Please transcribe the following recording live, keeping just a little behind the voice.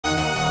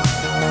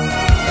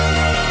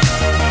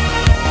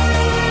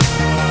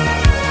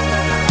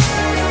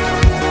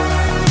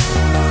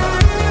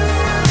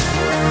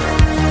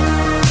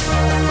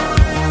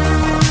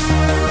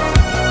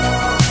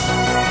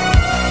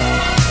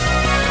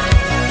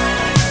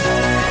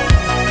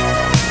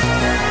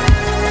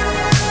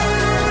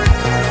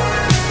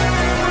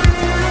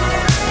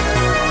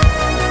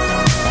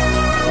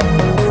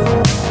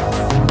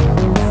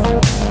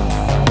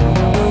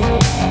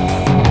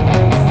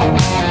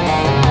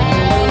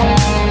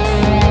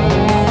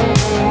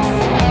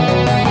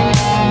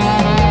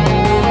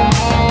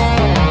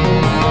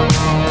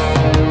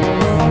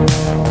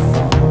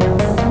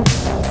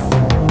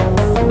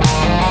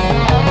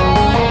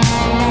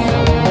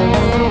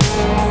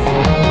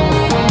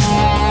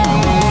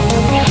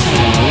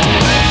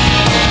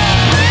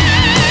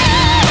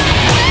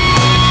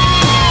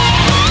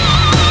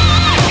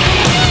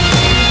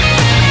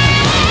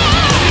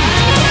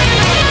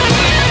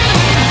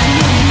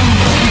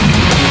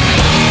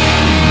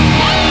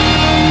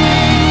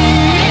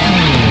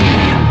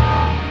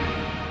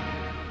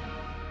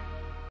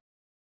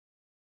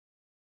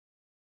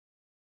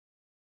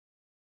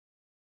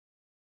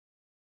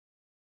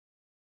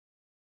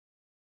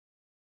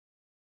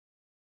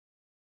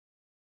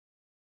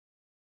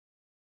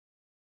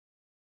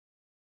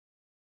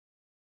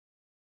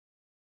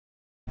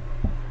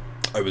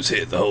I was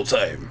here the whole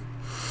time.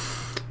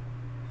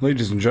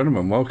 Ladies and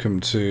gentlemen,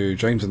 welcome to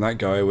James and That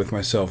Guy with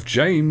myself,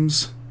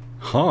 James.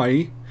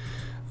 Hi.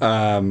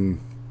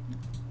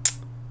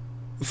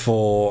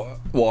 For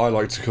what I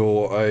like to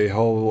call a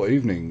whole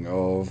evening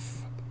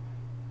of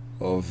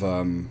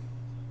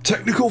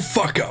technical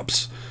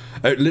fuck-ups.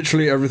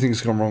 Literally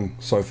everything's gone wrong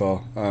so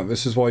far.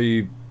 This is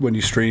why when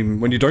you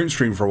don't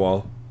stream for a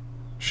while,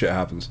 shit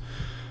happens.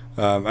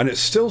 And it's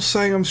still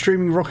saying I'm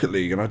streaming Rocket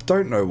League, and I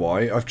don't know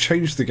why. I've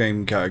changed the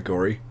game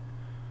category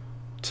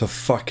to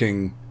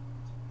fucking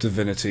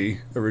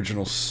Divinity,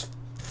 Original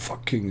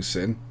fucking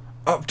Sin.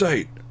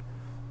 Update!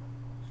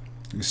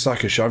 You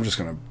suck of shit. I'm just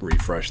going to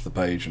refresh the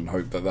page and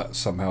hope that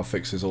somehow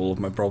fixes all of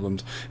my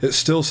problems. It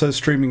still says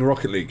streaming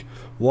Rocket League.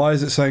 Why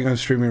is it saying I'm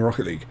streaming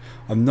Rocket League?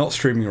 I'm not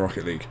streaming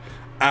Rocket League.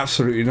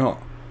 Absolutely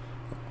not.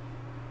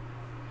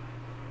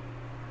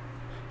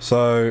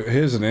 So,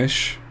 here's an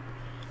ish.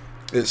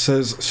 It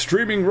says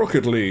streaming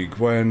Rocket League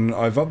when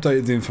I've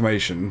updated the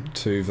information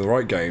to the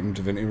right game,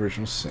 Divinity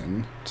Original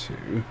Sin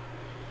 2.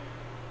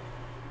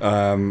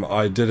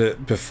 I did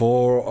it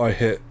before I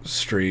hit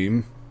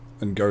stream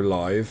and go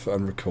live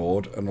and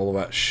record and all of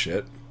that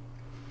shit.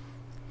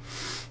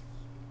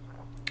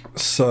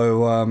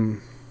 So, I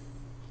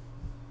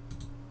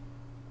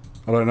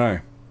don't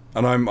know.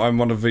 And I'm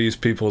one of these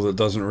people that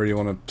doesn't really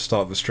want to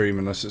start the stream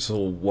unless it's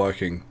all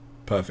working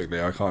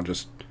perfectly. I can't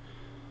just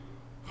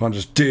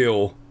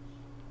deal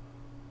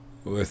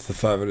with the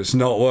fact that it's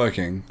not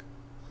working.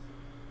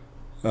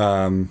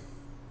 Yeah,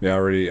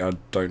 I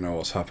don't know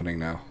what's happening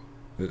now.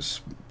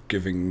 It's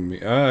giving me...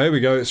 here we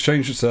go, it's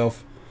changed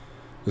itself.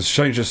 It's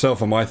changed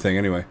itself on my thing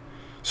anyway.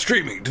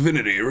 Streaming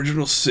Divinity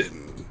Original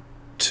Sin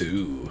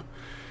 2.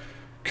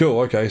 Cool,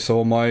 okay, so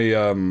on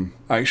my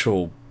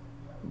actual...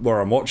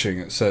 where I'm watching,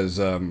 it says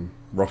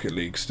Rocket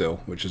League still,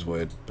 which is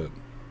weird, but...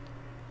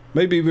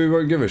 maybe we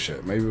won't give a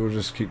shit. Maybe we'll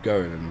just keep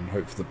going and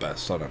hope for the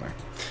best, I don't know.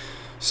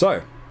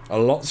 So... a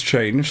lot's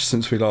changed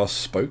since we last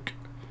spoke,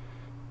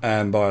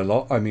 and by a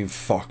lot I mean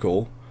fuck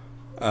all.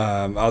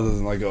 Other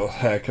than I got a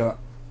haircut,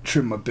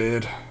 trimmed my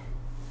beard,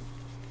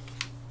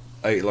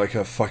 ate like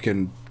a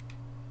fucking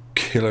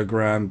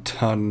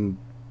ton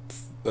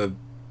of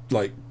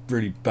like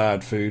really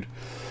bad food.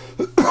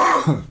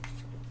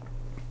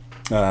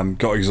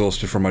 Got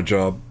exhausted from my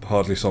job,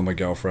 hardly saw my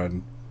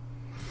girlfriend.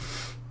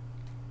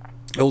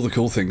 All the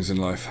cool things in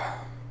life.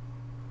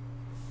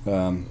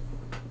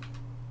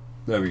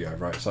 There we go.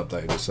 Right, it's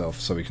updated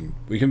itself, so we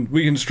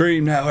can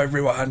stream now,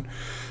 everyone.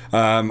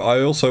 I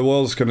also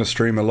was going to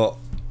stream a lot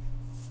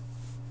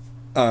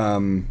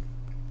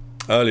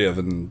earlier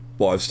than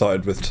what I've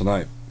started with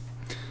tonight.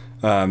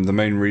 The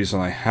main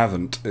reason I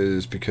haven't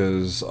is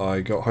because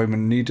I got home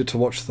and needed to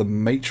watch The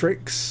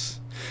Matrix.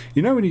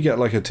 You know when you get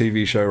like a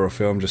TV show or a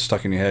film just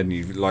stuck in your head and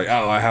you like,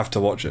 oh, I have to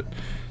watch it.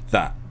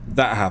 That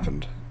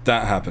happened.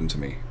 That happened to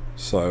me.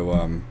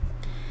 So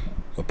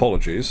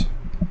apologies.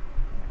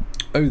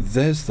 Oh,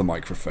 there's the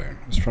microphone.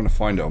 I was trying to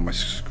find it on my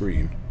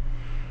screen.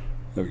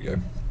 There we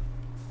go.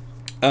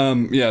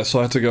 Yeah, so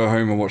I had to go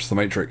home and watch The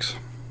Matrix.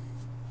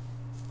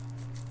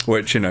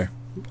 Which, you know,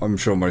 I'm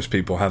sure most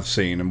people have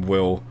seen and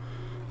will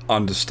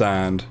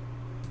understand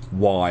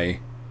why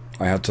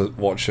I had to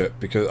watch it.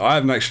 Because I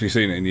haven't actually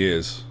seen it in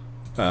years.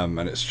 And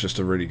it's just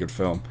a really good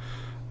film.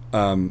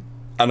 And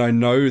I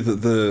know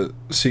that the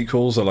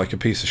sequels are like a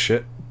piece of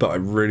shit. But I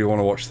really want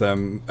to watch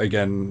them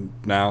again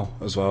now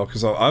as well,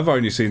 because I've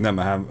only seen them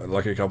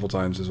like a couple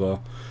times as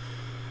well.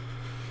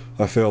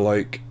 I feel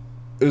like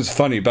it was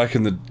funny back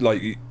in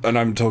the and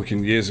I'm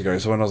talking years ago,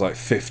 so when I was like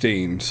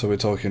 15, so we're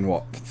talking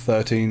what,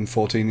 13,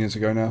 14 years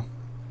ago now?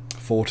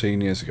 14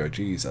 years ago,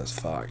 Jesus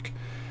fuck.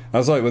 I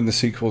was like when the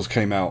sequels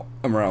came out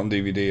and were out on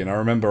DVD, and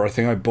I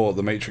think I bought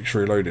The Matrix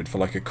Reloaded for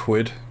like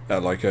 £1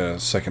 at like a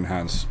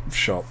second-hand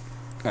shop,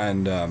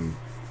 and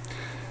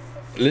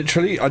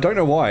literally, I don't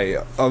know why.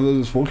 I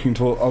was walking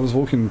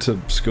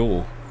to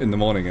school in the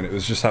morning, and it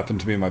was just happened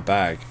to be in my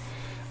bag.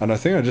 And I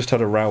think I just had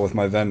a row with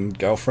my then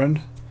girlfriend.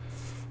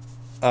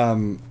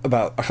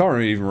 About I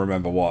can't even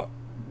remember what.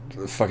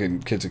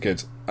 Fucking kids are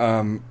kids.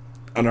 And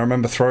I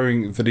remember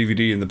throwing the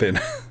DVD in the bin.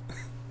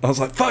 I was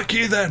like, "Fuck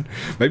you, then."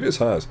 Maybe it's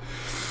hers.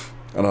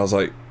 And I was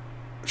like,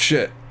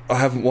 "Shit, I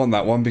haven't won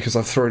that one because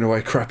I've thrown away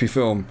a crappy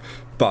film,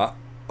 but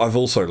I've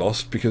also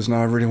lost because now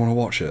I really want to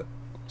watch it.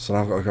 So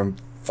now I've got to go."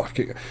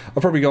 Fucking,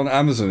 I'll probably go on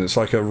Amazon. It's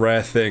like a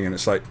rare thing, and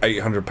it's like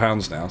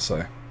 £800 now.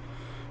 So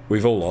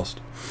we've all lost.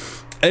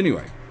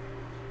 Anyway,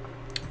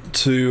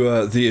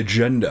 to the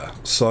agenda.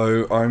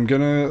 So I'm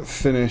gonna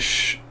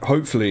finish,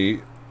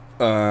 hopefully,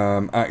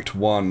 Act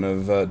 1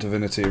 of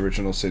Divinity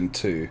Original Sin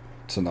 2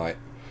 tonight.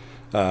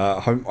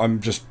 I'm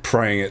just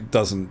praying it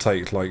doesn't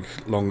take like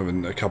longer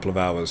than a couple of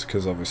hours,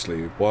 because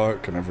obviously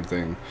work and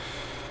everything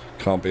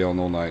can't be on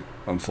all night,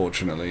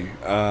 unfortunately.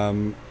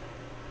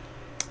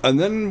 And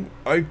then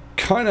I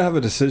kind of have a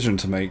decision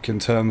to make in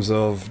terms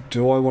of,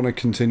 do I want to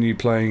continue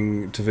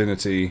playing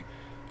Divinity,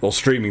 or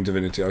streaming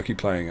Divinity? I keep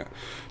playing it.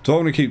 Do I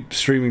want to keep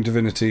streaming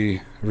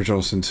Divinity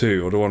Original Sin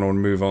 2, or do I want to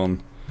move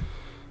on?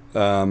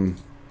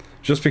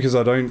 Just because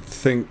I don't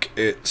think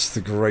it's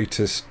the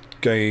greatest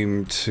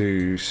game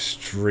to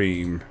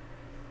stream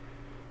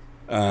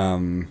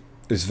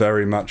is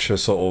very much a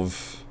sort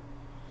of,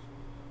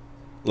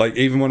 like,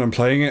 even when I'm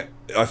playing it,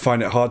 I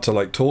find it hard to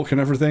like talk and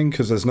everything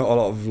because there's not a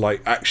lot of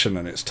like action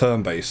and it's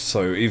turn-based,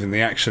 so even the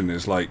action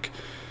is like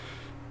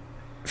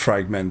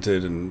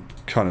fragmented and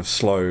kind of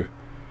slow,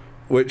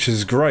 which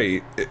is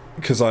great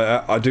because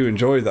I do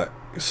enjoy that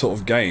sort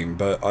of game,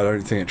 but I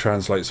don't think it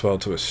translates well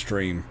to a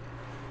stream.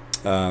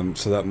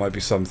 So that might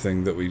be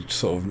something that we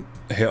sort of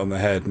hit on the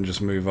head and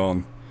just move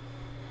on,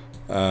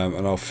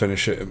 and I'll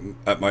finish it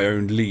at my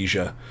own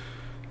leisure.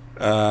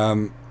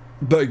 But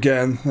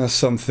again, that's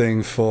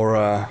something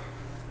for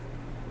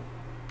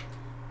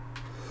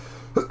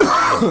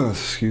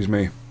excuse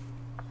me,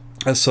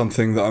 that's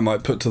something that I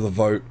might put to the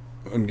vote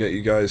and get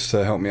you guys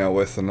to help me out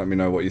with and let me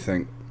know what you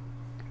think,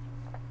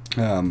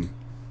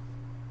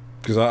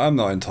 because I'm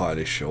not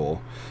entirely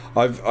sure.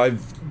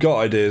 I've got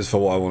ideas for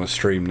what I want to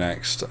stream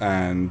next,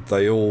 and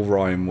they all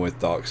rhyme with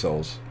Dark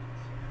Souls.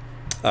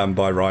 And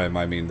by rhyme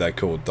I mean they're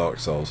called Dark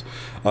Souls.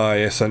 I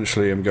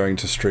essentially am going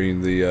to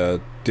stream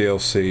the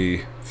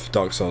DLC for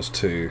Dark Souls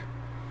 2,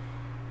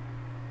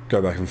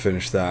 go back and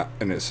finish that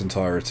in its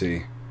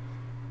entirety.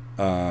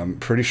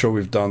 Pretty sure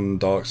we've done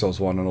Dark Souls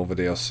 1 and all the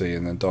DLC,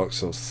 and then Dark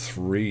Souls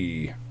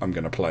 3 I'm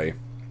going to play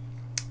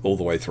all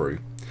the way through.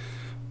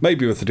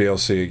 Maybe with the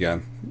DLC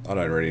again, I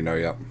don't really know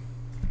yet.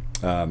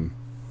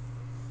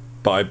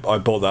 But I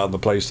bought that on the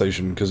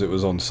PlayStation because it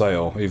was on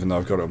sale, even though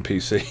I've got it on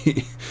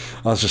PC.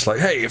 I was just like,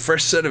 hey, a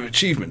fresh set of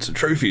achievements and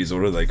trophies,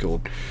 or what are they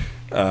called?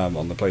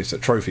 On the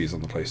PlayStation, trophies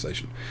on the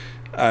PlayStation.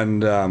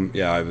 And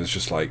yeah, I was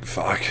just like,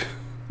 fuck,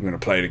 I'm going to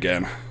play it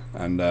again.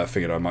 And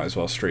figured I might as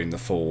well stream the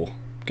full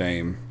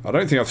game. I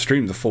don't think I've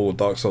streamed the full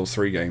Dark Souls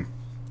 3 game.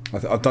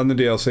 I've done the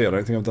DLC, I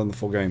don't think I've done the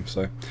full game,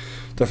 so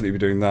definitely be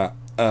doing that.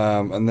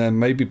 And then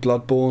maybe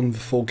Bloodborne, the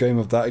full game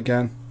of that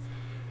again.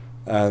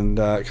 And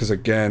because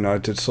again I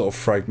did sort of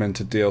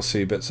fragmented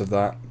DLC bits of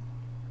that,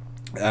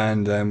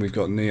 and then we've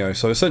got Neo,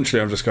 so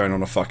essentially I'm just going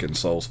on a fucking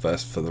Souls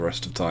fest for the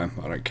rest of time.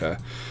 I don't care.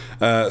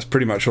 It's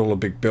pretty much all a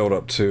big build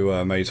up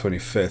to May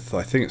 25th.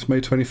 I think it's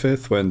May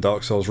 25th when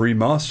Dark Souls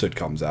Remastered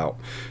comes out.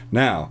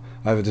 Now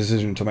I have a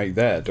decision to make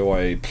there. Do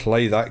I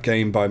play that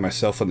game by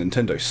myself on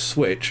Nintendo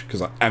Switch,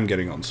 because I am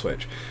getting on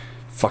Switch?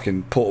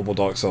 Fucking portable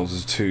Dark Souls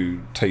is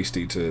too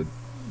tasty to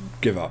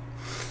give up.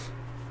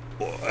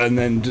 And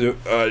then do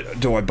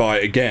I buy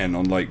it again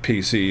on like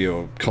PC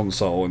or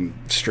console and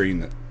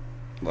stream it?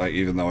 Like,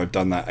 even though I've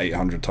done that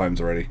 800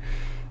 times already,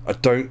 I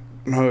don't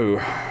know.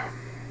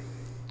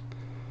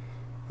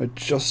 I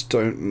just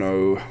don't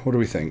know. What do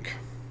we think?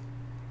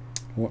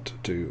 What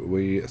do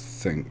we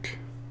think?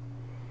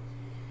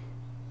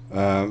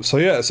 So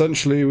yeah,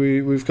 essentially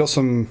we've got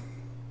some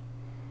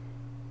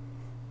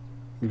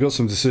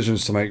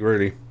decisions to make,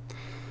 really.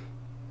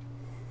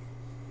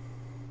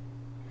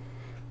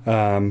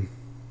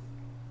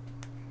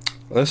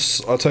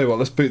 I'll tell you what,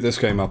 let's boot this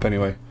game up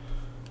anyway,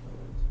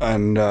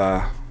 and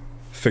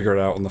figure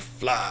it out on the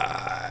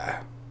fly.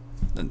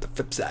 Then the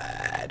flip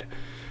side,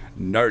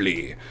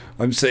 gnarly.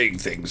 I'm saying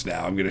things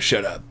now. I'm gonna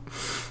shut up.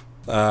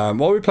 What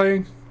are we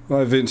playing?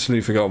 I've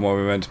instantly forgotten what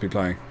we were meant to be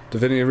playing.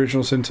 Divinity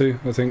Original Sin 2,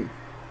 I think.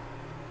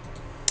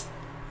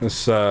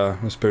 Let's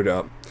boot it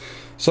up.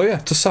 So yeah,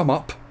 to sum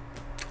up,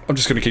 I'm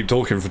just gonna keep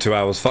talking for 2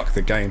 hours. Fuck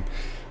the game.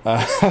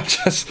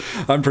 This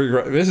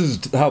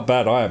is how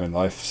bad I am in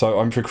life. So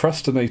I'm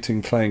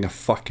procrastinating playing a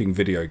fucking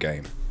video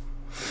game.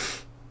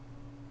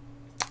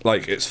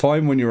 Like, it's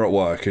fine when you're at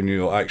work and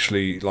you're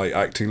actually like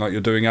acting like you're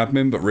doing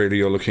admin, but really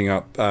you're looking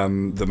up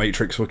the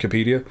Matrix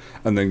Wikipedia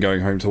and then going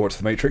home to watch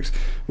the Matrix,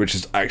 which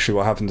is actually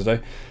what happened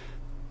today.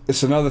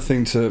 It's another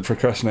thing to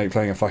procrastinate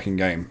playing a fucking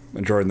game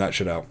and drawing that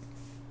shit out.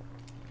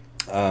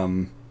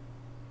 I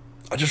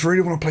just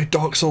really want to play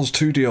Dark Souls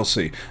 2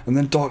 DLC and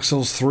then Dark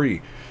Souls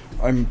 3.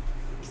 I'm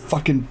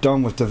fucking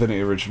done with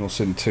Divinity Original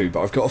Sin 2,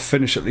 but I've got to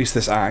finish at least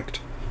this act.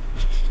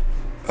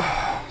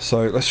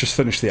 So let's just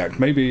finish the act.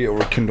 Maybe it'll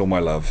rekindle my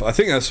love. I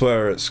think that's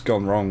where it's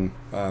gone wrong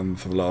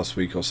for the last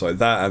week or so.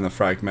 That and the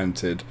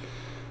fragmented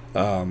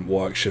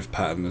work shift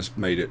pattern has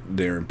made it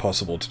near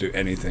impossible to do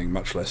anything,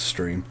 much less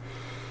stream.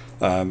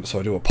 So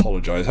I do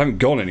apologise. I haven't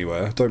gone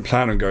anywhere. Don't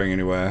plan on going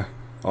anywhere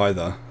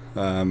either.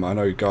 I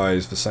know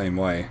guys the same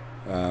way.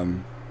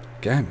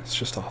 Again, it's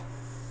just our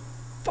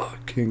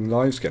fucking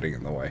lives getting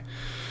in the way.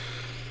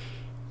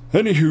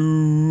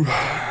 Anywho,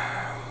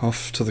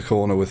 off to the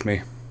corner with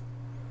me.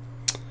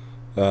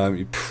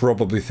 You're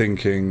probably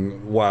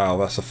thinking, wow,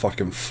 that's a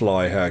fucking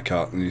fly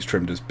haircut, and he's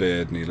trimmed his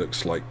beard and he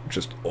looks like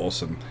just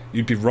awesome.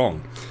 You'd be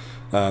wrong.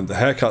 The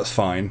haircut's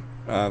fine.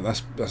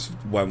 That's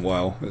went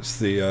well. It's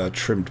the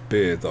trimmed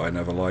beard that I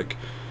never like.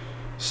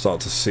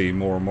 Start to see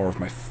more and more of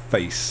my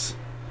face,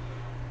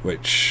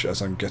 which,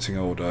 as I'm getting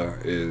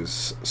older,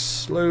 is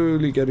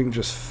slowly getting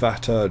just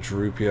fatter,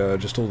 droopier,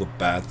 just all the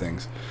bad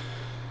things.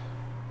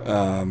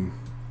 And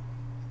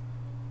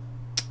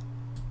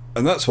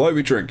that's why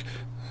we drink.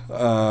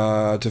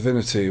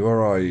 Divinity,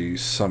 where are you,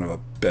 son of a...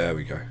 There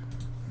we go.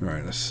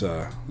 Right, let's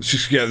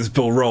just get this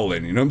ball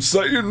rolling, you know what I'm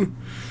saying?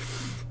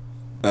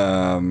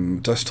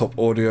 Desktop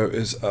audio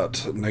is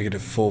at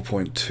negative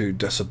 4.2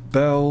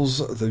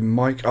 decibels. The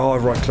mic... Oh, I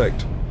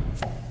right-clicked.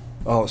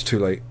 Oh, it's too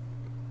late.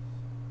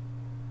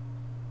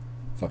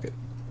 Fuck it.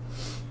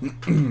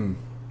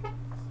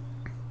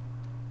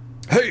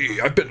 Hey,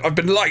 I've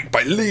been liked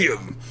by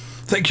Liam.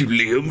 Thank you,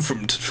 Liam,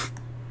 from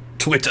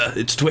Twitter.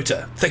 It's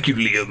Twitter. Thank you,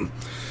 Liam.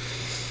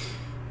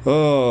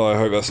 Oh, I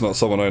hope that's not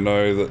someone I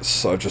know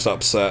that's just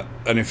upset.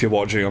 And if you're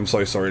watching, I'm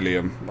so sorry,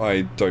 Liam.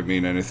 I don't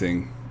mean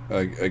anything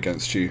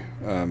against you.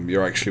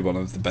 You're actually one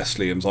of the best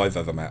Liams I've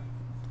ever met.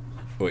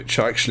 Which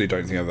I actually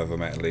don't think I've ever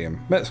met a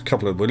Liam. Met a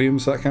couple of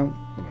Williams, that count?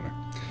 I don't know.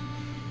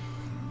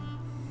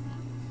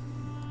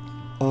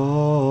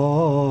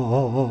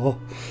 Oh.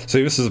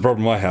 See, this is the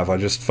problem I have. I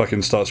just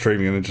fucking start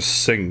streaming and then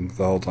just sing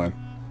the whole time.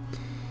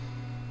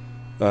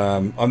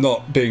 I'm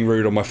not being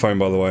rude on my phone,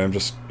 by the way. I'm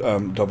just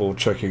double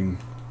checking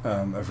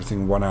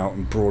everything went out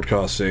and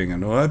broadcasting.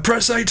 And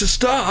press A to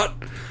start.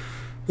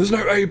 There's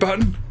no A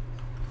button.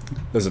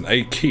 There's an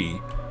A key.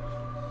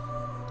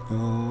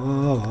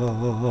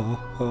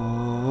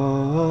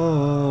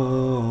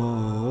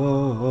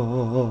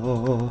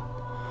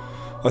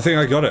 I think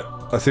I got it.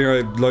 I think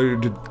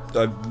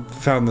I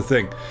found the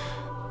thing.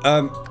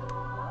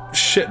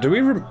 Shit, do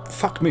we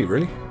fuck me,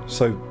 really?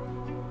 So,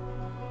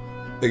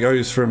 it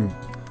goes from...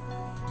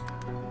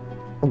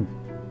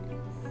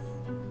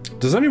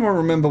 Does anyone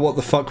remember what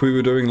the fuck we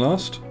were doing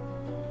last?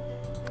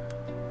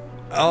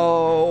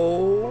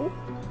 Oh...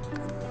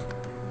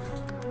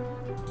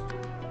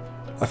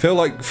 I feel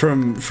like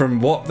from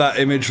what that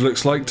image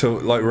looks like to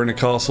like we're in a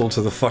castle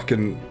to the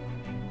fucking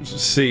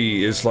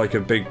sea is like a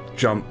big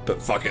jump,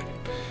 but fuck it.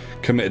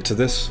 Committed to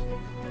this.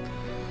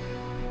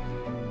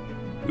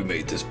 We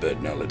made this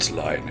bed, now let's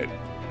lie in it.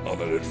 On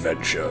an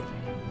adventure.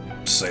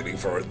 Sailing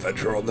for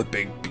adventure on the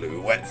big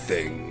blue wet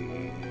thing.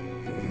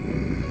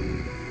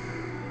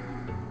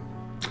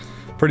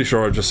 Pretty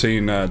sure I've just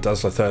seen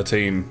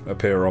Dazzler13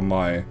 appear on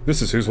my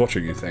This is Who's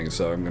Watching You thing,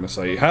 so I'm gonna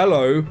say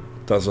hello,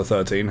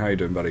 Dazzler13, how you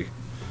doing, buddy?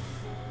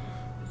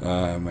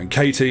 And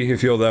Katie,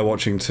 if you're there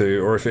watching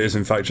too, or if it is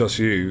in fact just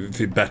you,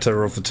 the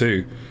better of the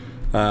two.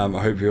 I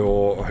hope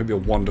you're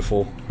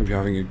wonderful. Hope you're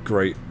having a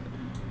great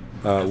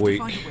week. We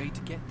have to find a way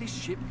to get this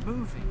ship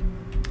moving.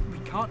 We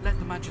can't let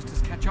the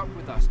Magisters catch up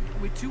with us.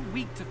 We're too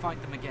weak to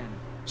fight them again.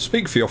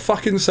 Speak for your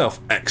fucking self,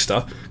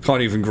 Exeter.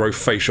 Can't even grow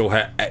facial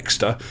hair,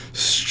 Exeter.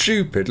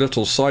 Stupid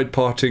little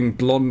side-parting,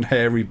 blonde,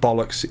 hairy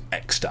bollocks,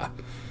 Exeter.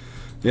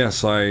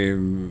 Yes,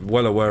 I'm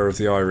well aware of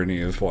the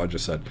irony of what I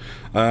just said.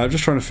 I'm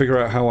just trying to figure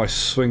out how I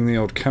swing the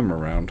old camera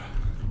around.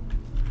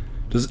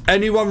 Does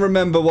anyone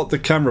remember what the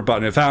camera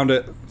button is? Found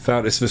it.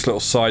 Found it's this little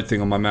side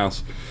thing on my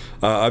mouse.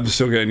 I'm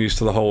still getting used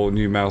to the whole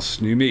new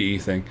mouse, new me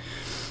thing.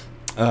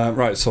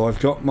 Right, so I've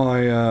got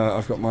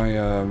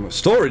my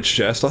storage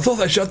chest. I thought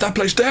they shut that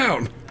place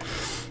down.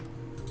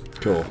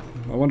 Cool.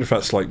 I wonder if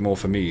that's like more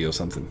for me or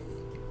something.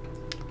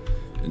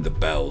 In the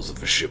bowels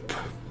of a ship,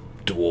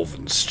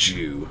 dwarven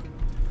stew.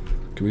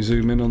 Can we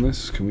zoom in on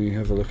this? Can we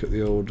have a look at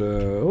the old...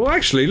 Oh,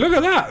 actually, look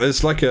at that!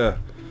 There's like a...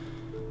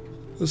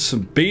 There's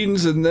some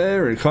beans in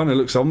there, and it kind of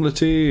looks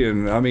omelette-y,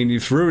 and I mean,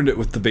 you've ruined it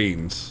with the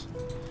beans.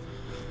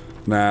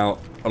 Now,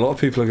 a lot of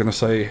people are going to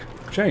say,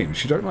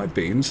 James, you don't like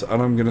beans,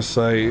 and I'm going to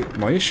say,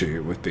 my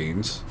issue with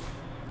beans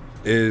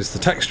is the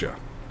texture.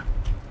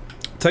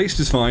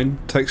 Taste is fine,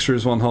 texture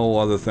is one whole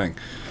other thing.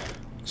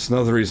 It's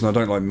another reason I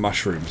don't like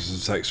mushrooms,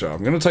 is the texture.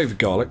 I'm going to take the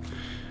garlic.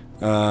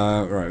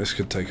 Right, this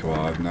could take a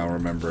while, I'm now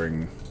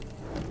remembering...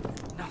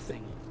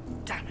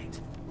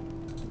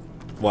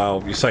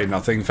 Well, you say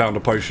nothing, found a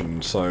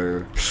potion,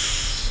 so...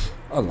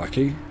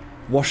 Unlucky.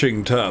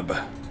 Washing tub.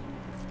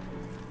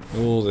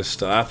 All this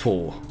stuff.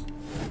 Apple.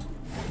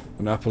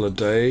 An apple a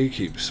day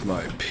keeps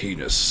my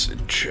penis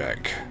in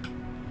check.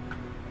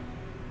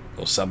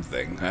 Or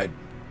something. I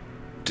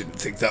didn't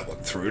think that one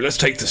through. Let's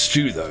take the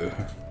stew, though.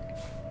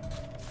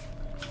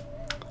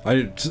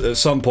 I, at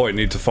some point,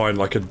 need to find,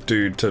 like, a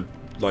dude to,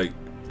 like...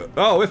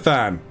 Oh,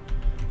 Ifan!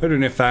 How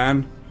doing,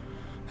 Ifan?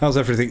 How's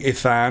everything,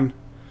 Ifan?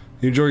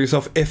 You enjoy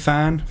yourself,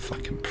 Ifan?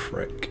 Fucking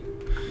prick.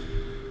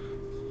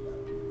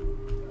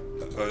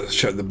 Let's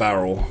check the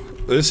barrel.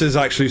 This is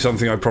actually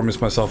something I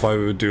promised myself I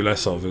would do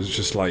less of, is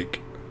just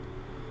like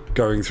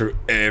going through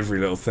every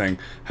little thing.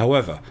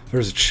 However,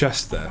 there is a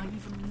chest there. What am I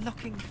even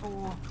looking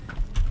for?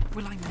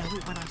 Will I know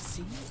it when I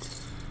see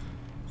it?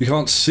 You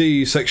can't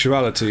see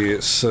sexuality,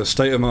 it's a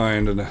state of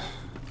mind, and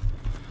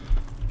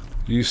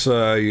you,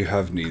 sir, you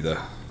have neither.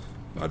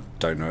 I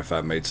don't know if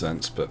that made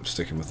sense, but I'm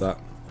sticking with that.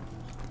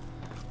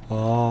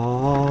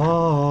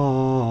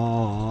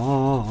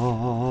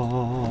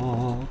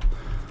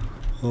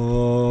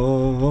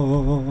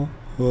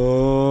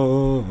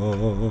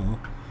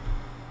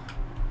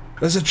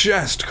 There's a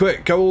chest!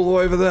 Quick, go all the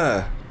way over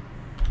there.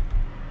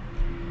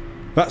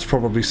 That's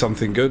probably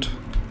something good.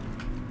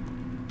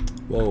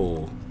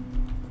 Whoa.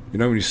 You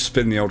know when you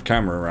spin the old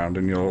camera around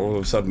and you're all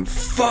of a sudden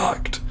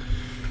fucked?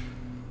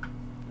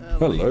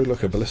 Hello,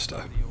 look, a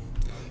ballista.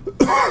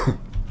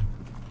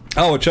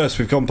 Oh, a chest,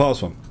 we've gone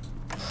past one.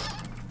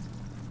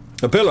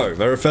 A pillow,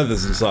 there are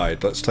feathers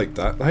inside. Let's take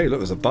that. Hey, look,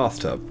 there's a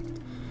bathtub.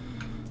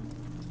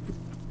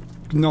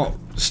 not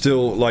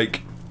still,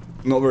 like,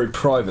 not very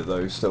private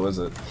though, still, is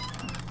it?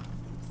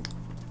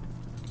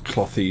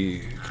 Cloth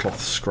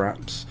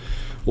scraps.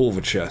 All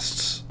the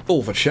chests.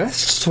 All the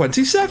chests?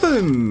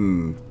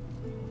 27!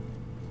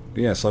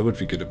 Yes, I would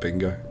be good at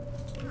bingo.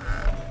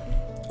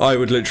 I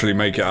would literally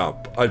make it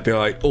up. I'd be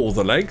like, all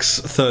the legs?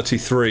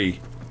 33.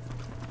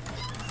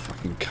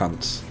 Fucking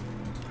cunts.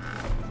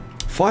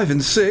 5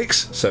 and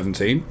 6?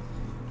 17.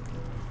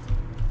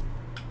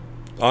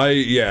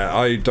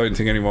 I don't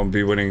think anyone would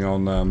be winning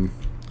on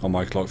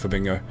my clock for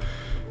bingo.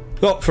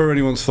 Not for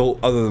anyone's fault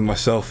other than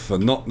myself for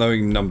not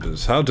knowing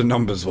numbers. How do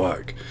numbers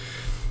work?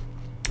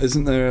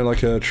 Isn't there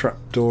like a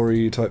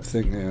trapdoory type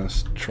thing? Yeah,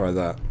 let's try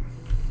that.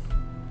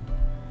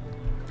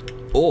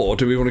 Or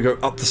do we want to go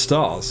up the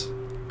stars?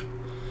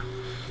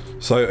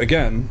 So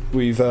again,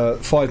 we've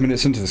 5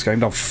 minutes into this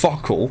game, done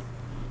fuck all.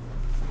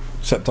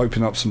 Except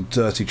open up some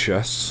dirty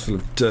chests full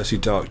of dirty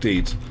dark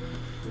deeds.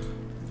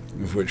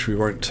 Of which we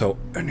won't tell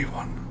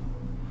anyone.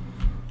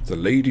 The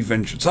Lady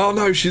Vengeance. Oh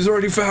no, she's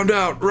already found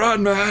out!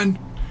 Run, man!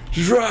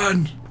 Just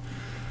run!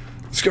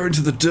 Let's go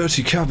into the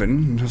dirty cabin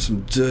and have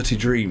some dirty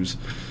dreams.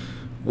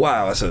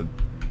 Wow, that's a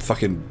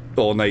fucking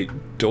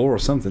ornate door or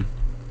something.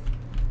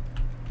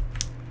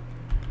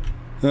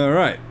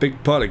 Alright,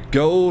 big pile of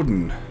gold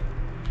and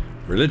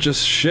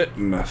religious shit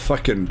and a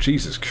fucking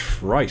Jesus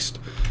Christ.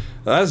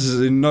 That's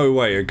in no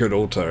way a good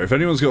altar. If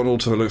anyone's got an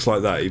altar that looks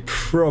like that, you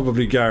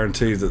probably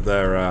guarantee that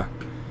they're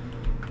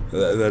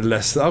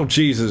less. Oh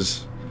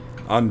Jesus,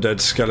 undead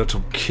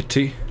skeletal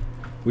kitty.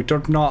 We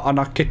don't know on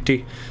a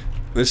kitty.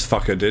 This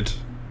fucker did.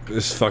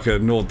 This fucker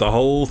ignored the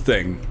whole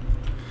thing.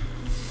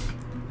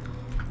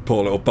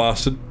 Poor little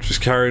bastard,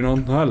 just carrying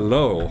on.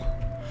 Hello.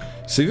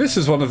 See, this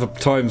is one of the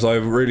times I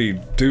really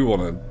do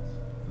want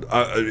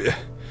to.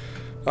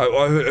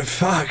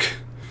 Fuck.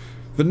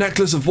 The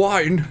necklace of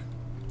wine.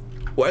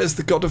 Where's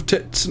the god of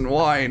tits and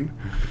wine?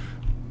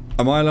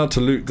 Am I allowed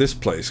to loot this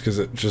place? Because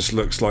it just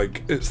looks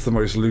like it's the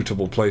most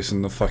lootable place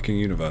in the fucking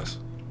universe.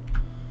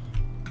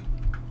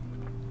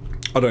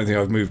 I don't think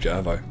I've moved yet,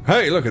 have I?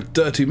 Hey, look, a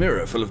dirty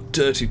mirror full of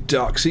dirty,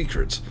 dark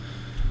secrets.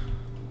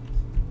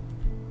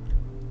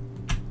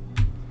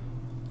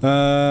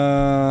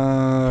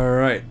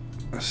 Right.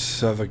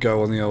 Let's have a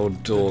go on the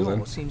old door then. The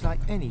door seems like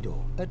any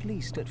door, at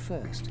least at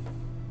first.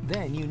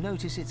 Then you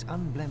notice it's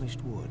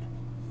unblemished wood.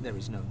 There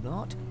is no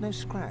knot, no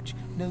scratch,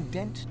 no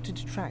dent to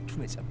detract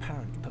from its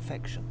apparent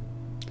perfection.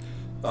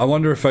 I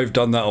wonder if they've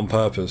done that on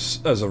purpose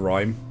as a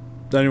rhyme.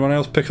 Did anyone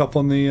else pick up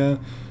on the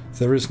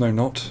there is no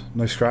knot,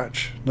 no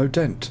scratch, no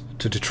dent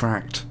to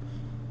detract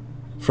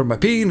from my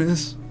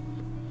penis?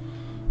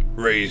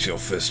 Raise your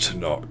fist to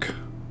knock.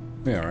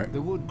 Yeah, alright.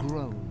 The wood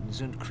groans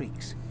and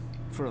creaks.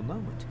 For a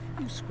moment,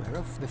 you square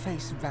off, the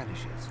face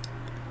vanishes.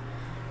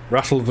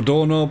 Rattle the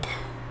doorknob.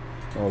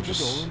 I'll The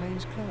just... door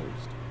remains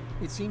closed.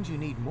 It seems you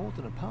need more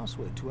than a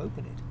password to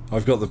open it.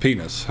 I've got the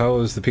penis. How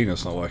is the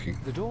penis not working?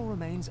 The door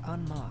remains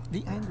unmarked.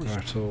 The anguish...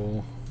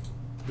 Rattle...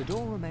 The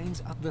door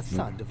remains up. The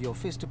thud of your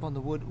fist upon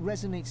the wood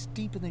resonates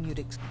deeper than you'd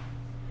expect.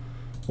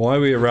 Why are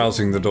we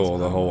arousing the door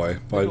the whole way?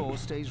 The door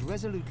stays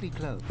resolutely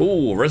closed.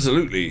 Oh,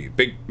 resolutely.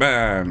 Big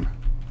man.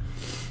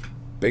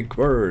 Big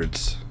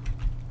words.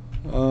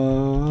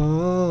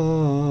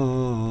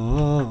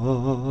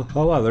 Oh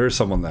wow, there is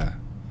someone there.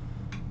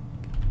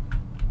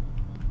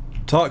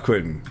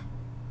 Tarquin,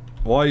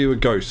 why are you a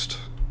ghost?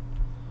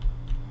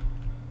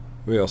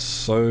 We are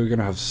so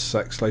gonna have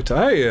sex later.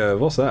 Hey,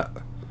 what's that?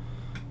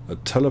 A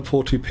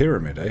teleporty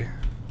pyramid, eh?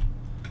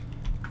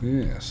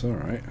 Yes,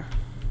 alright.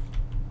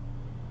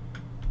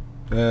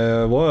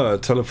 There were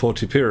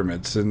teleporty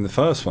pyramids in the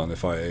first one,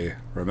 if I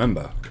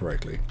remember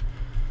correctly.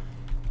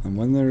 And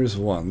when there is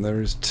one,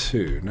 there is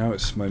two. Now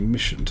it's my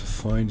mission to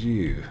find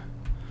you.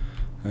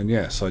 And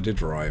yes, I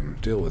did rhyme.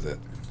 Deal with it.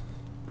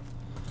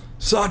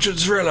 Sergeant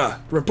Thriller,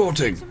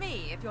 reporting! To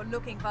me, if you're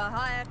looking for a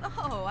hire...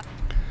 Oh,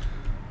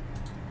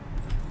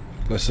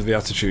 Less of the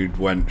attitude,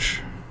 wench.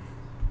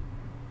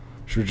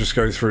 Should we just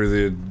go through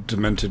the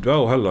demented...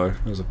 Oh, hello.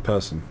 There's a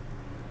person.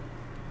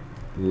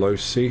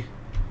 Losi?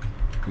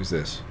 Who's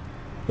this?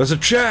 There's a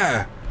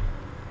chair!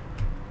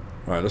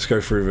 Right, let's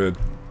go through the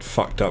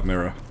fucked up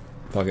mirror.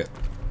 Fuck it.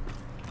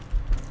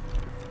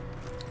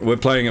 We're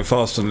playing it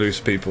fast and loose,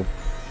 people.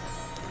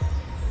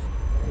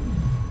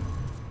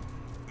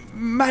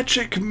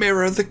 Magic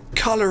mirror, the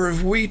colour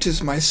of wheat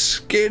is my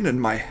skin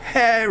and my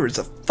hair is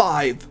a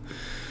 5.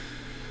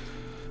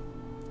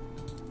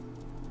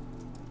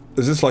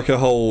 Is this like a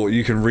whole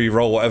you can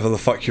re-roll whatever the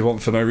fuck you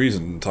want for no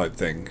reason type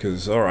thing?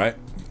 Because, alright.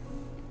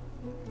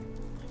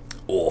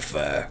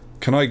 Warfare.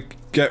 Can I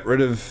get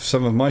rid of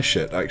some of my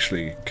shit,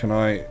 actually? Can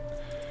I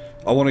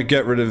want to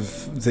get rid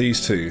of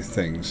these two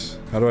things.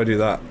 How do I do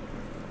that?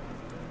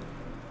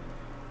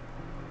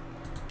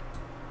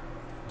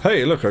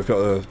 Hey, look, I've got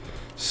a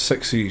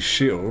sexy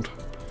shield.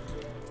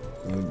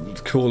 A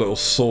cool little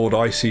sword,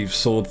 icy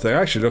sword thing.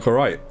 Actually, look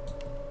alright.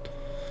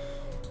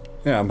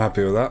 Yeah, I'm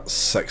happy with that.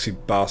 Sexy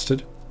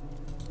bastard.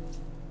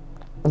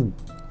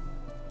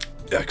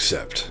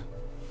 Accept.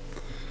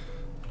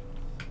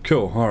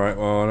 Cool, alright,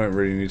 well I don't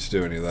really need to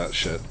do any of that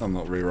shit. I'm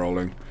not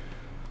re-rolling.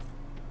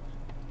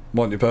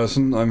 Morning,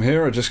 person. I'm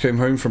here. I just came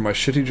home from my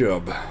shitty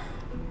job.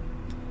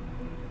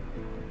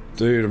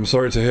 Dude, I'm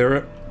sorry to hear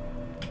it.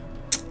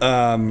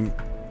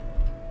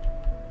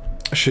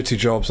 Shitty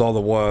jobs are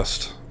the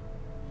worst.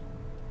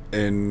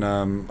 In,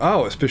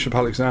 oh, it's Bishop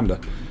Alexander.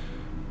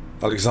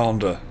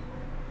 Shitty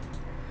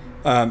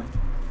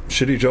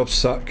jobs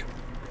suck,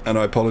 and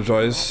I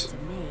apologise.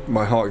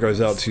 My heart goes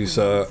out to you,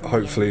 sir.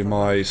 Hopefully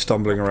my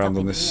stumbling around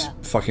on this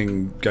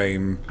fucking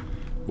game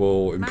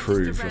will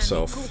improve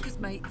yourself.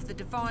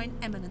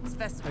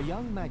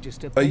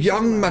 A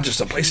young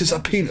magister places a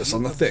penis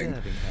on the thing.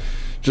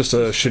 Just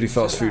a shitty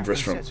fast food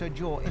restaurant.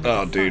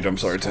 Oh, dude, I'm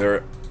sorry to hear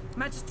it.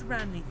 Magister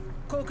Ranley,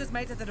 Corker's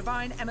mate of the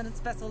Divine Eminence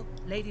vessel,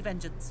 Lady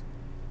Vengeance.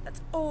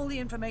 That's all the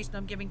information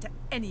I'm giving to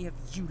any of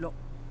you lot.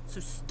 So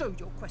stow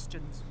your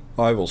questions.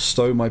 I will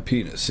stow my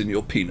penis in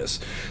your penis.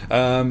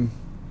 Mind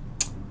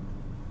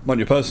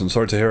your person,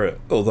 sorry to hear it.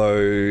 Although,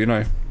 you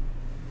know,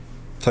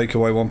 take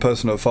away one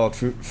person at a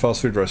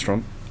fast food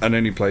restaurant and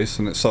any place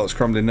and it starts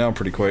crumbling down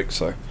pretty quick,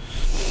 so.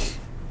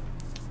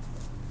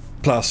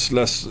 Plus,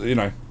 less, you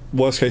know,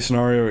 worst case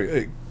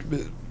scenario,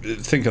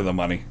 think of the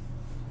money.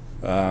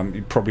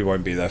 You probably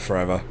won't be there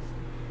forever.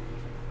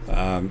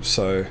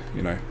 So,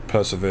 you know,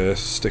 persevere,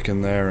 stick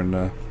in there,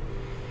 and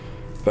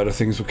better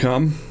things will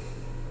come.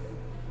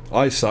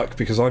 I suck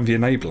because I'm the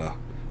enabler.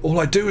 All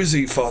I do is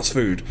eat fast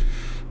food.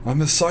 I'm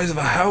the size of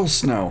a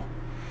house now.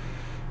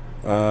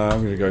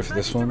 I'm gonna go for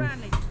this one.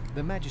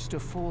 The Magister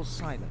falls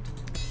silent.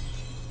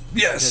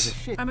 Yes!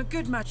 I'm a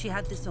good match. He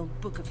had this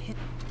old book of hymns.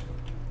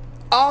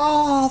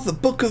 Ah, the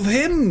book of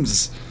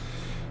hymns!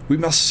 We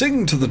must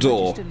sing to the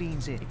door.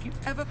 Leans in.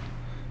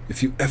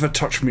 If you ever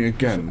touch me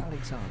again. Bishop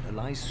Alexander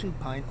lies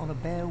supine on a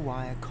bare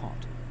wire cot.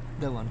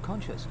 Though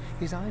unconscious,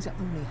 his eyes are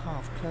only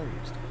half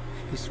closed.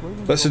 His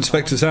swollen Let's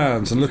inspect his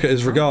hands and look at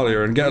his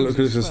regalia and get a look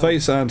at his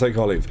face and take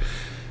our leave.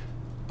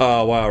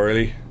 Oh, wow,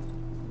 really?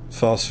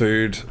 Fast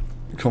food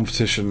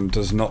competition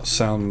does not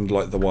sound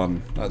like the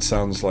one. That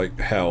sounds like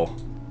hell.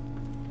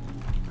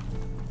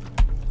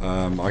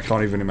 I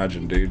can't even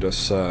imagine, dude.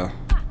 That's, I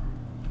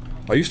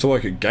used to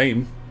work at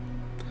Game.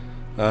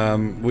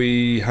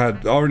 We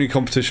had... Our only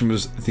competition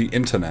was the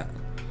internet.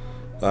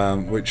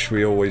 Which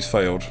we always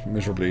failed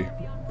miserably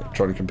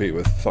trying to compete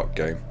with. Fuck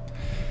Game.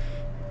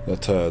 They're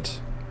turds.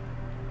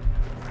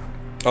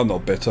 I'm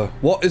not bitter.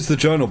 What is the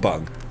journal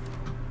button?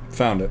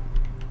 Found it.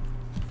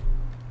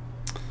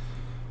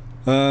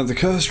 The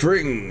cursed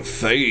ring.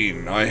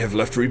 Fane. I have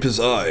left Reaper's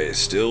eye.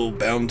 Still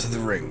bound to the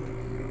ring.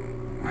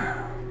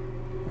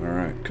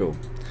 Alright, cool.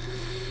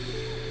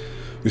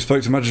 We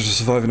spoke to Magister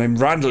survivor named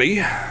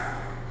Randley.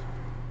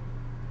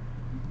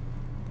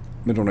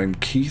 Middle name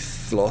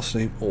Keith, last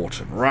name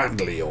Orton.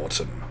 Randley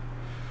Orton.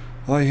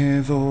 I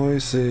hear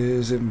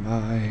voices in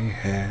my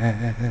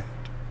head.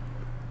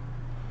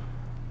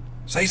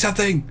 Say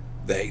something!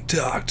 They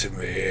talk to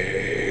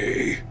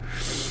me.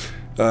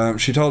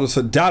 She told us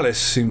that Dallas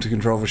seemed to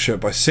control the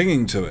ship by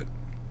singing to it.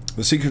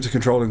 The secret to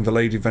controlling the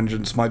Lady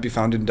Vengeance might be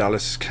found in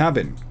Dallas'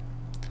 cabin.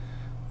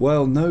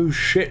 Well, no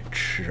shit,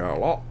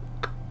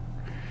 Sherlock.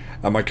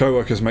 And my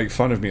co-workers make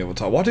fun of me all the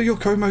time. Why do your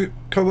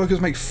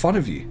co-workers make fun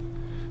of you?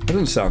 That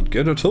doesn't sound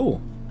good at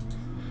all.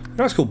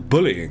 That's called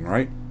bullying,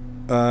 right?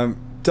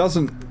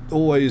 Doesn't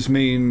always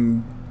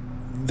mean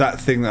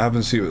that thing that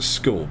happens to you at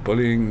school.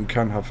 Bullying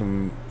can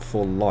happen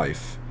for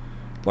life.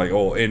 Like,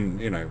 or in,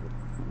 you know,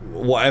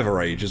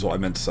 whatever age is what I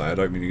meant to say. I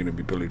don't mean you're going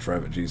to be bullied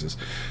forever, Jesus.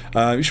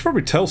 You should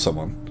probably tell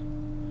someone.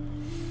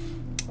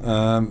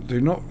 Do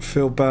not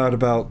feel bad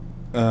about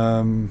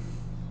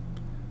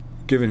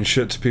giving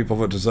shit to people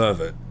that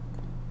deserve it.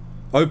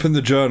 Open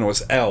the journal,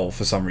 it's L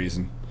for some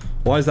reason.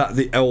 Why is that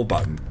the L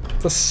button?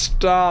 The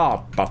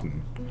start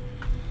button.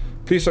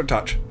 Please don't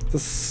touch. The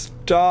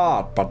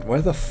start button.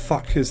 Where the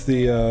fuck is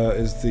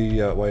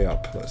the way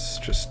up? Let's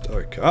just,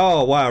 okay.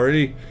 Oh wow,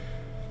 really?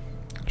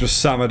 Just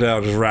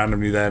Samadale just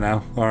randomly there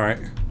now. Alright.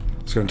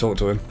 Let's go and talk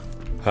to him.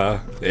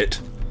 Her. It.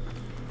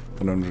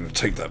 And I'm gonna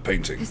take that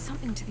painting. There's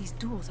something to these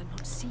doors I'm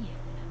not seeing.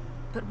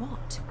 But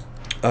what?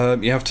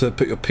 You have to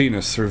put your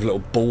penis through the little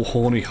ball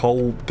horny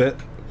hole bit.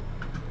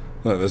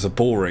 Look, there's a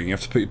ball ring. You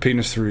have to put your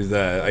penis through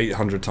there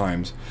 800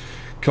 times.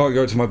 Can't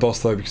go to my boss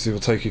though because he will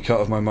take a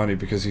cut of my money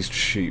because he's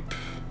cheap.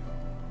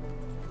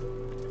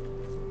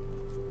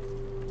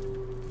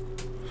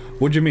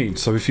 What do you mean?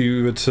 So if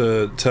you were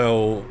to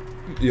tell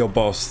your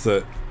boss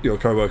that your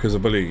co-workers are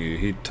bullying you,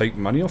 he'd take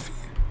money off you?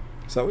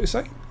 Is that what you're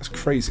saying? That's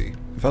crazy.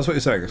 If that's what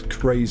you're saying, that's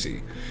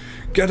crazy.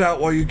 Get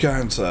out while you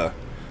can, sir.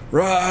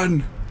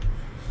 Run!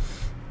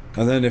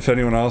 And then if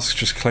anyone asks,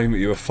 just claim that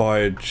you were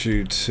fired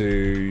due to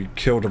you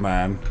killed a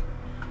man.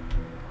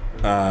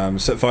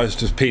 Set fire to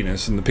his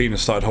penis, and the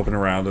penis started hopping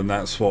around, and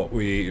that's what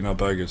we eat in our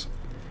burgers.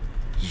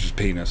 It's just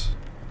penis.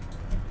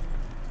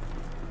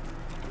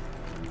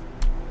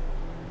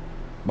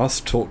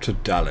 Must talk to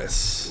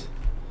Dallas.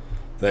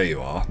 There you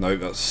are. No,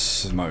 that's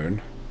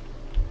Simone.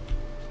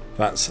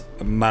 That's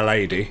my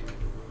lady.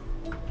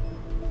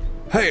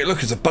 Hey,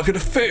 look, it's a bucket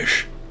of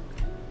fish!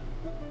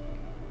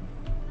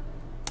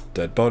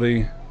 Dead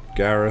body.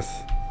 Gareth.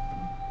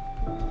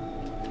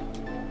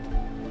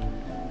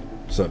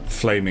 It's a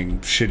flaming,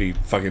 shitty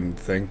fucking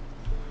thing.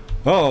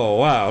 Oh,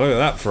 wow, look at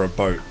that for a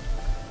boat.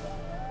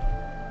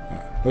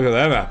 Look at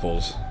them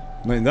apples.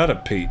 Ain't that a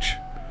peach?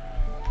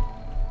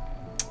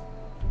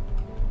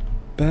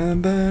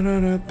 And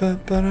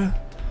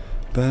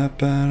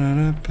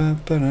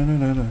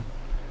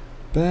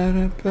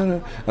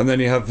then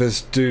you have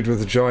this dude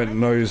with a giant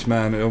nose,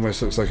 man. It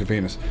almost looks like a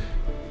penis.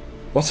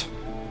 What?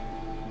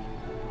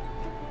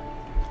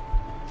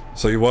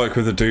 So you work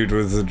with a dude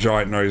with a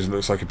giant nose that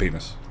looks like a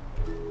penis.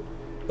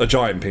 A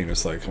giant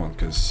penis, though, come on,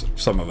 because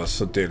some of us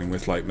are dealing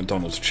with, like,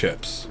 McDonald's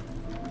chips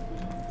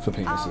for Our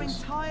penises.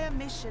 entire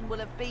mission will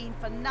have been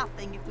for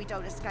nothing if we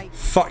don't escape.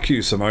 Fuck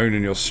you, Simone,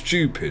 and your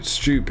stupid,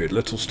 stupid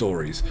little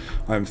stories.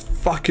 I'm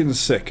fucking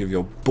sick of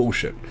your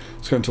bullshit.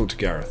 Let's go and talk to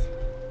Gareth.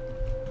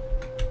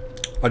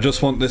 I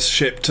just want this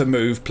ship to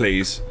move,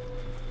 please.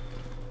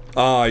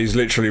 Ah, he's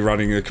literally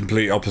running the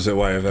complete opposite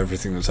way of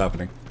everything that's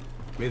happening.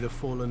 May the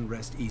fallen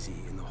rest easy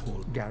in the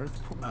hall.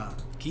 Gareth?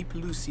 Keep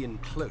Lucian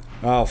close.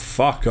 Oh,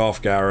 fuck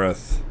off,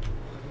 Gareth.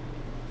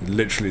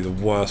 Literally the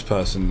worst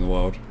person in the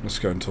world. Let's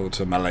go and talk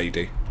to my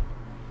lady.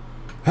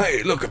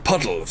 Hey, look, a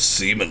puddle of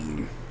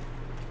semen.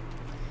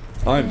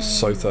 I'm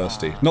so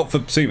thirsty. Not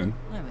for semen.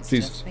 I was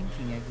Jesus. just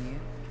thinking of you.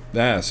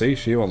 Yeah, see?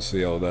 She wants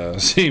the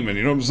old semen,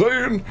 you know what I'm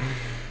saying?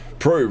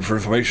 Probe for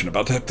information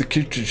about the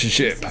kitchen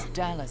ship. This is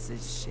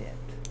Dallas's ship,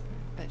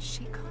 but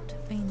she can't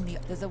have been the...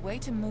 There's a way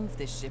to move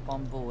this ship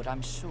on board,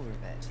 I'm sure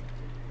of it.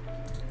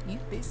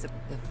 You'd be the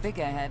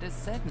figurehead is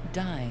said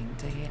dying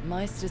to hear.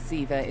 Meister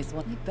Siva is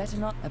one. You better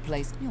not a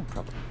place. You'll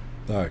probably.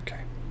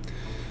 Okay.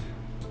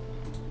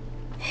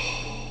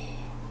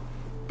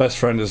 Best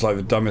friend is like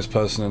the dumbest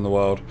person in the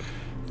world.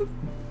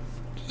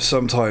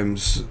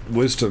 Sometimes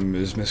wisdom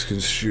is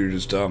misconstrued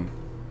as dumb.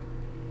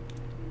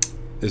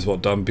 Is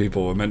what dumb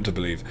people are meant to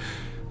believe.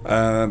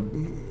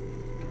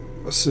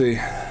 Let's see.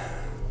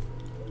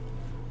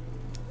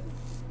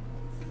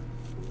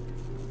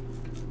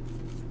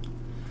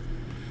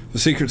 The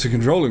secret to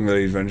controlling the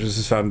Lady Vengeance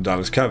is found in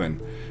Dallas' cabin.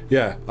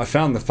 Yeah, I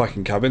found the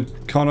fucking cabin.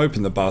 Can't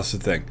open the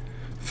bastard thing.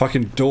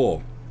 Fucking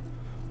door.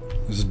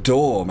 There's a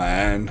door,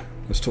 man.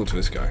 Let's talk to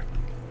this guy.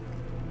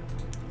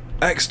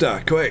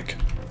 Exeter, quick!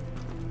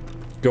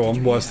 Go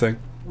on, worst thing.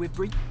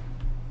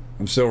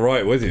 I'm still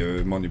right with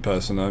you, Monty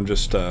Person. I'm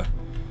just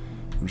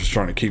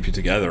trying to keep you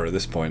together at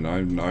this point.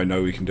 I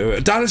know we can do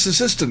it. Dallas'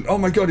 assistant! Oh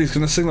my god, he's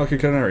gonna sing like a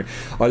canary.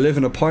 I live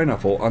in a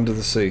pineapple under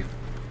the sea.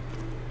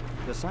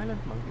 The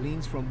silent monk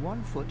leans from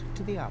one foot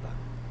to the other.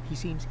 He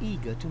seems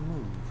eager to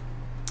move.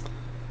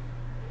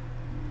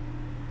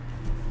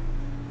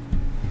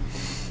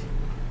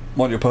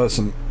 Monty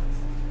Person.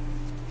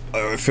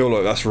 I feel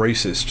like that's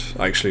racist,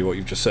 actually, what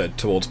you've just said,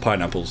 towards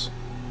pineapples.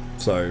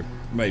 So,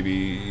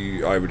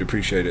 maybe I would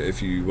appreciate it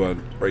if you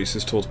weren't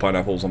racist towards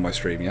pineapples on my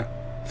stream, yeah?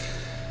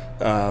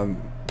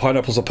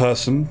 Pineapple's a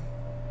person,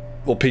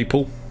 or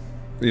people,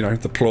 you know,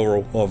 the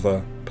plural of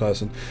a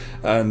person,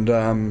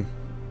 and,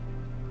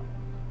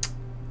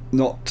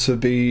 not to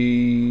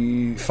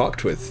be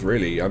fucked with,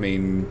 really. I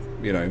mean,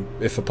 you know,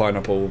 if a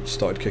pineapple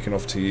started kicking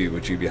off to you,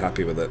 would you be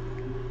happy with it?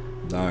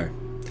 No.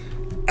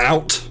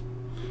 Out!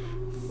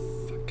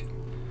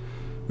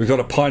 We've got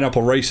a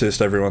pineapple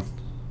racist, everyone.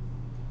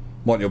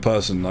 Want your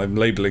person. I'm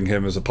labelling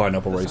him as a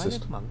pineapple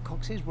racist.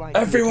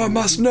 Everyone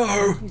must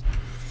know!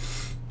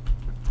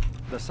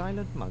 The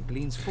silent monk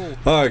leans forward.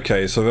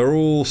 Okay, so they're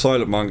all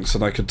silent monks,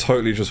 and I could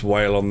totally just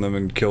wail on them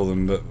and kill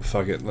them, but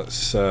fuck it,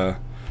 let's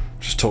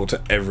just talk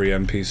to every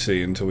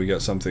NPC until we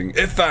get something.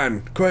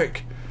 Ifan,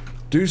 quick!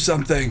 Do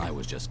something! I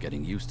was just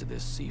getting used to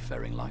this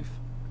seafaring life.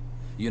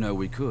 You know,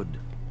 we could...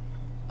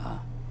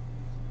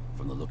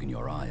 From the look in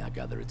your eye, I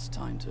gather it's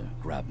time to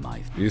grab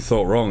my... You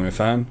thought wrong,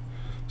 Ifan.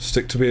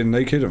 Stick to being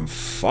naked and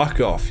fuck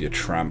off, you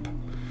tramp.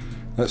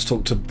 Let's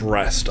talk to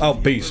Breast. Oh,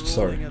 Beast,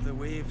 sorry.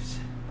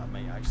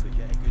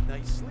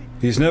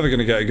 He's never going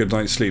to get a good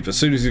night's sleep. As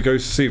soon as he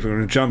goes to sleep, we're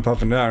going to jump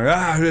up and down.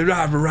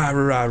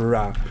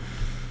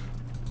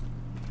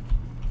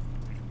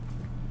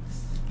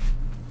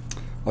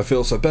 I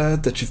feel so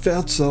bad that you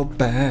felt so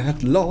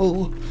bad,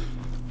 lol.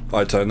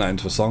 I turned that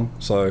into a song,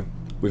 so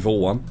we've all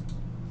won.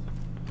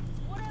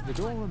 The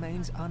door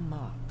remains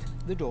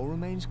unmarked. The door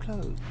remains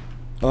closed.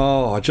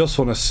 Oh, I just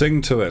want to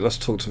sing to it. Let's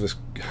talk to this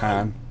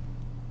Han.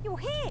 You're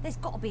here. There's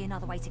got to be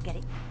another way to get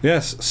it.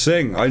 Yes,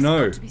 sing. I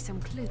know. There's got to be some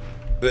clue.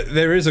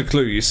 There is a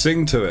clue. You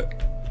sing to it.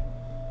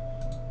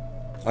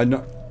 I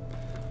know.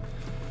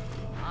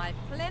 I've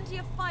plenty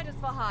of fighters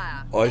for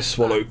hire. I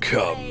swallow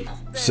cum.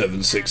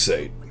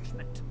 768.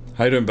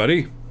 How you doing,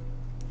 buddy?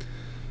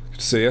 Good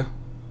to see you.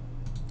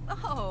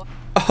 Oh.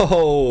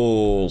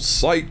 Oh,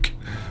 psych.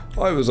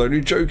 I was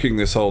only joking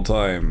this whole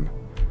time.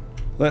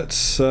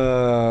 Let's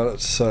go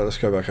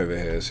back over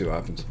here, see what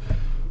happens.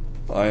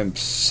 I am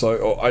so...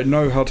 Oh, I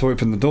know how to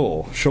open the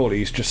door. Surely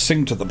he's just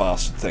sing to the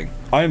bastard thing.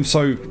 I am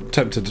so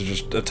tempted to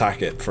just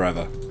attack it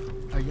forever.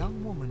 A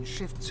young woman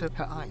shifts her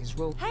eyes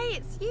roll. Hey,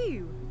 it's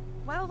you!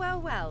 Well, well,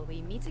 well,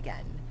 we meet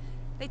again.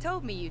 They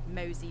told me you'd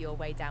mosey your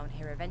way down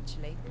here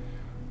eventually.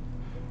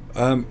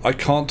 I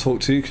can't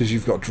talk to you because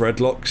you've got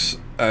dreadlocks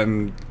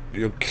and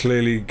you're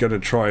clearly gonna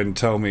try and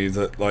tell me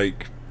that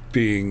like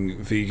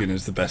being vegan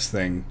is the best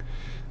thing,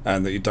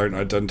 and that you don't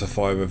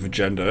identify with a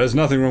gender. There's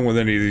nothing wrong with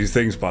any of these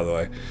things, by the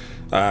way.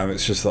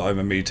 It's just that I'm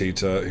a meat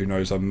eater who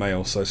knows I'm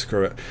male, so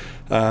screw it.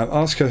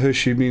 Ask her who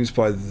she means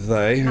by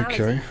they. Malady,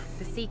 Okay.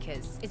 the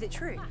Seekers. Is it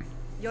true?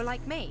 You're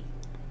like me?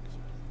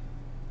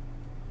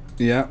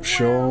 Yeah,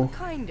 sure. Well,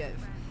 kind of.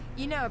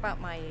 You know about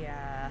my,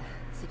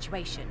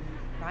 situation,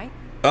 right?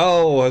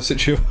 Oh, her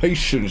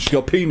situation. She's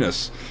got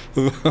penis.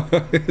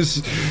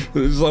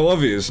 it's so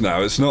obvious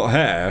now. It's not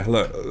hair.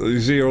 Look, you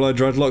see all her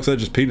dreadlocks? They're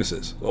just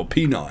penises. Or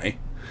peni,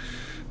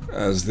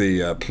 as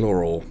the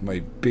plural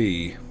may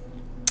be.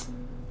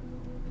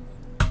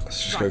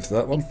 Let's just go for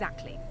that one.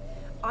 Exactly.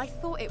 I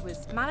thought it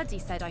was... Malady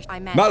said I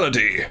meant...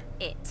 Malady!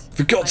 It.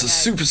 For God's sake,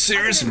 super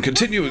serious and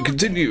continue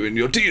in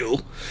your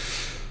deal.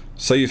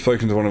 Say you've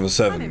spoken to one of the I'm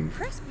seven.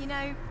 impressed. You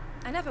know,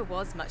 I never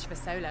was much of a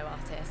solo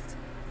artist.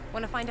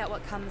 Want to find out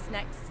what comes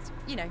next,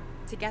 you know,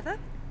 together?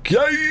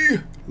 Yay!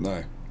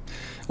 No.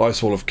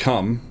 Ice Wall of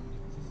Cum.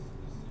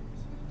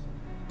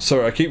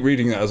 Sorry, I keep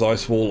reading that as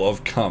Ice Wall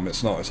of Cum.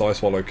 It's not, it's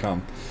Ice Wallow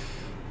Cum.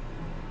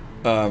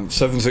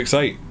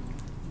 768.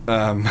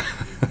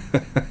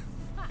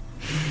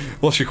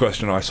 What's your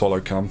question, I Swallow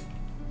Cum?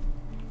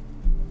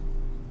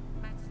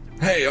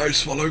 Hey, I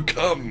Swallow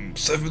Cum!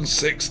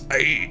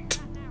 768!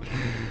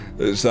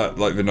 Is that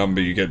like the number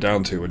you get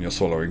down to when you're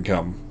swallowing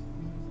cum?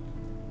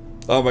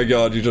 Oh my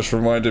god, you just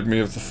reminded me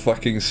of the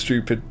fucking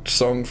stupid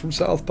song from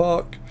South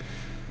Park.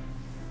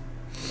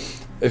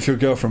 If your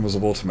girlfriend was a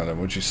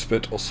watermelon, would you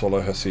spit or swallow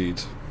her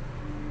seeds?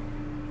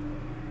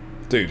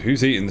 Dude,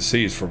 who's eating the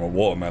seeds from a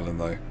watermelon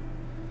though?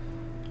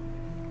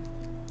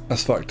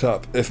 That's fucked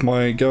up. If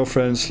my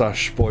girlfriend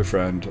slash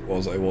boyfriend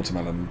was a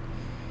watermelon,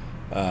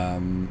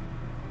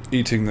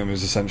 eating them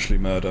is essentially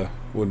murder.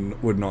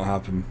 Would not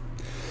happen.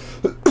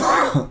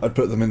 I'd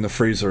put them in the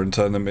freezer and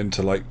turn them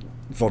into like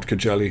vodka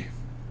jelly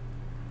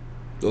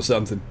or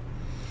something.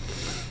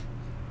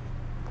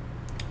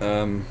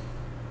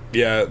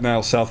 Yeah,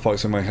 now South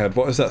Park's in my head.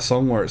 What is that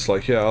song where it's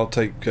like, yeah, I'll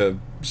take a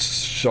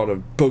shot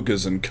of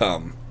boogers and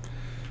cum.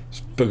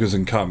 Boogers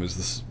and cum is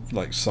this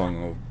like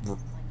song or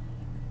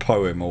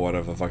poem or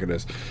whatever the fuck it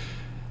is.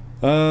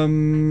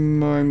 I'm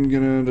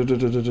gonna...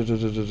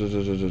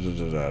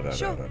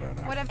 Sure,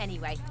 whatever.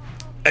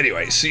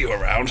 Anyway, see you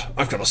around.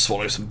 I've got to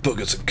swallow some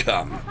boogers and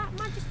cum. That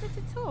Magister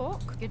to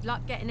talk? Good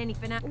luck getting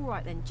anything out.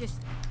 Alright then,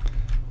 just...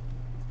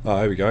 Oh,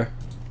 here we go.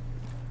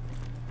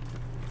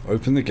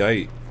 Open the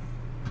gate.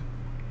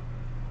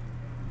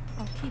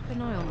 I'll keep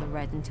an eye on the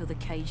red until the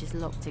cage is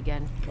locked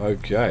again.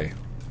 Okay.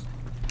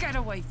 Get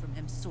away from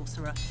him,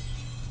 sorcerer.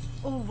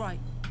 All right.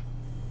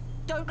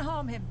 Don't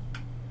harm him.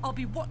 I'll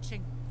be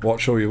watching.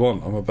 Watch all you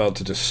want. I'm about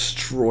to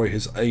destroy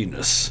his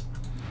anus.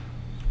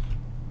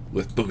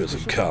 With boogers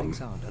and cum.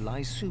 Alexander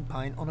lies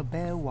supine on a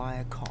bare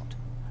wire cot.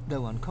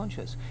 Though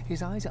unconscious,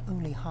 his eyes are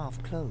only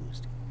half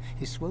closed.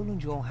 His swollen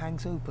jaw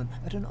hangs open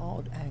at an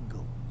odd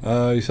angle.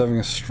 He's having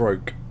a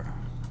stroke.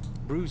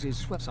 Bruises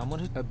swept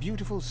someone. A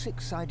beautiful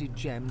six-sided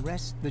gem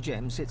rests. The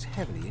gem sits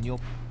heavily in your...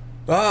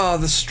 Ah,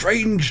 the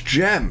strange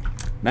gem.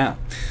 Now,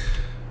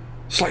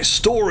 slight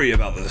story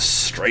about the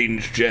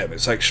strange gem.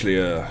 It's actually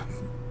a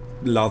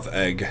love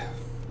egg.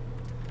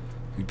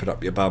 You put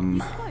up your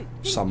bum.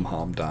 Some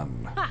harm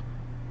done. Ha!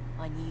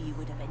 I knew you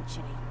would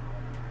eventually.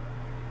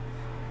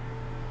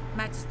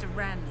 Magister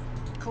Ranley,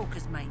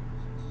 Corker's mate.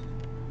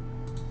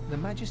 The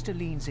Magister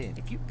leans in.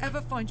 If you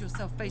ever find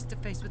yourself face to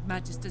face with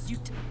Magisters, you...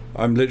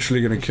 I'm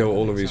literally going to kill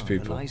all of these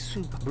people.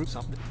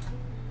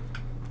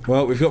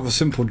 Well, we've got the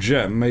simple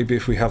gem. Maybe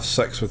if we have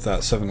sex with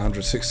that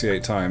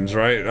 768 times,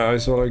 right?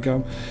 That's what I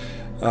come.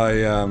 I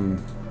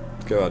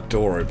get that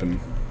door open.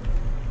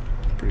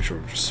 Pretty sure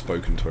we've just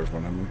spoken to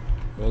everyone,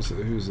 haven't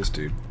we? Who's this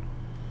dude?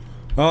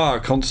 Ah,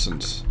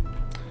 Constance.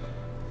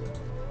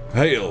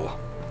 Hail.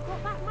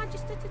 Got that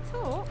Magister to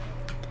talk?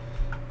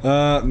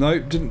 No,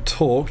 didn't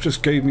talk.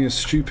 Just gave me a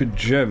stupid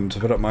gem to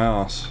put up my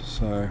ass.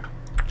 So,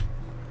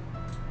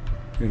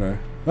 you know.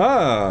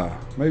 Ah,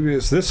 maybe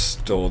it's this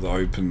door that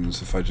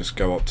opens if I just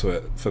go up to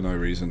it for no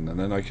reason, and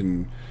then I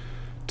can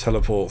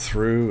teleport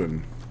through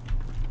and...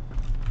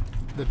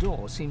 The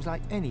door seems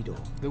like any door.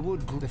 The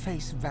wood, the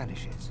face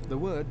vanishes. The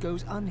word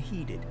goes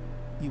unheeded.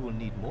 You will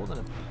need more than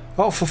a...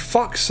 Oh, for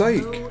fuck's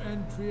sake! No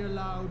entry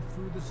allowed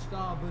through the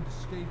starboard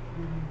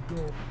stateroom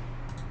door.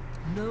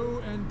 No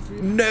entry...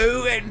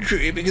 No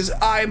entry, because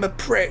I'm a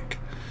prick!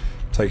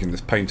 Taking this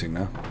painting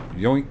now.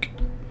 Yoink.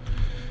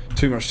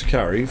 Too much to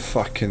carry?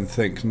 Fucking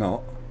think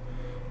not.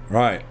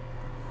 Right.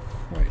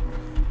 Wait.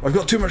 I've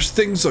got too much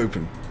things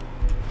open.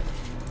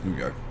 Here we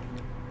go.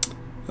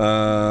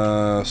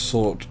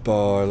 Sort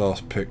by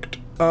last picked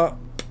up.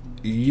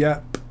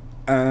 Yep.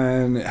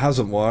 And it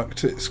hasn't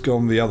worked. It's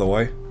gone the other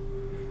way.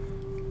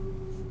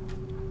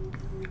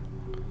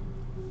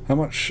 How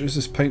much is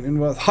this painting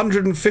worth?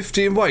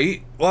 150 in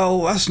weight?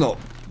 Well, that's not...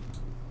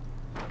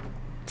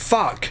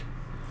 Fuck!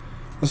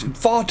 That's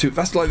far too...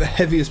 That's like the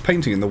heaviest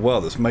painting in the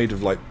world that's made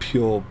of like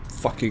pure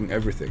fucking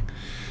everything.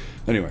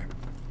 Anyway.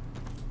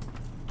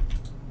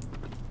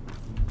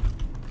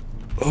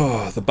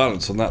 Oh, the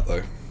balance on that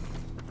though.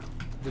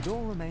 The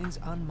door remains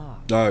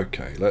unmarked.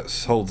 Okay,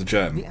 let's hold the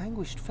gem. The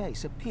anguished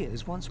face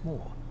appears once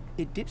more.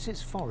 It dips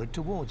its forehead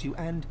towards you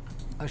and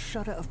a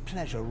shudder of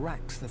pleasure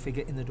racks the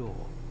figure in the door.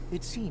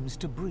 It seems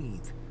to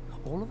breathe.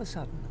 All of a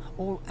sudden,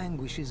 all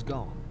anguish is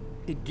gone.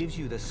 It gives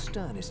you the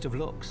sternest of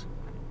looks.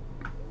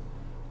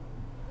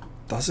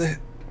 Does it?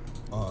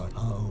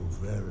 How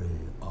very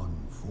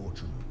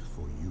unfortunate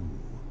for you.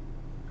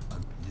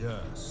 And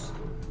yes.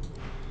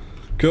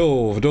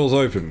 Cool, the door's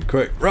open.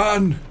 Quick,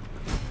 run!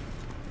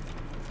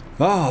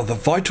 Ah, the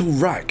vital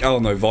rack. Oh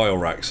no, vial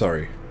rack,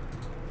 sorry.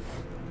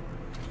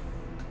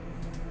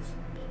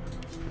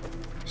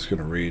 Just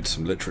gonna read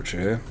some literature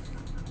here.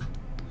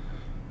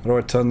 How do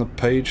I turn the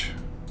page?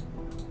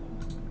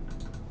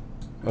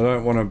 I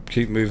don't want to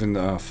keep moving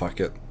the... Oh, fuck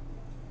it.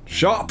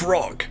 Sharp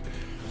rock!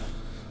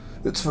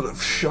 It's full of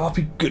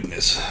sharpy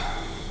goodness.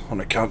 On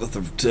account of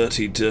the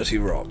dirty, dirty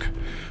rock.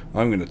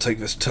 I'm going to take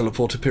this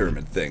teleporter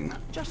pyramid thing.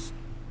 Just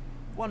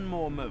one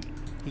more moment.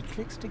 He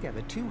clicks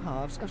together two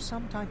halves of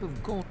some type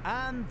of gaunt...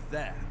 And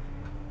there.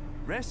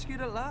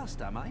 Rescued at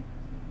last, am I?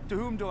 To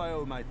whom do I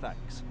owe my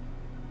thanks?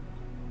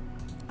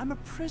 I'm a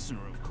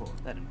prisoner, of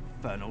course. That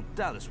infernal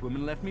Dallas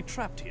woman left me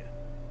trapped here.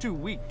 Too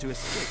weak to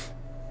escape.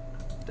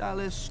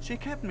 Dallas, she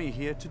kept me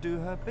here to do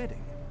her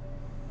bidding.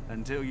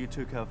 Until you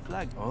took her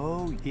flag.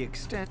 Oh, he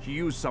extends. She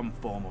used some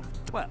form of...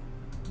 Well,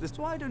 this...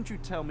 Why don't you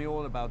tell me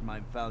all about my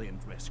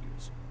valiant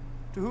rescues?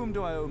 To whom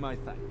do I owe my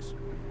thanks?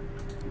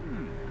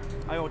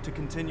 I ought to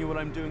continue what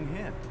I'm doing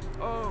here.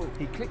 Oh,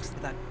 he clicks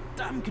that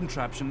damn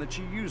contraption that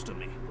she used on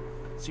me.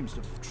 Seems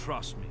to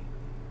trust me.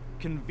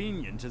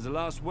 Convenient is the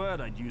last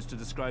word I'd use to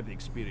describe the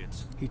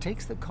experience. He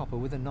takes the copper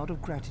with a nod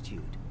of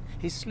gratitude.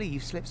 His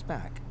sleeve slips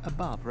back,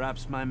 above.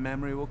 Perhaps my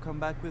memory will come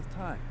back with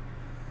time.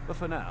 But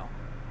for now,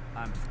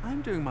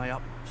 I'm doing my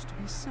utmost to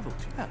be civil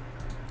to you.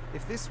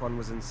 If this one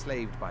was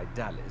enslaved by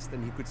Dallas,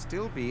 then he could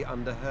still be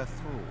under her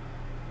thrall.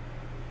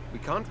 We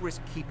can't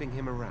risk keeping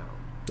him around.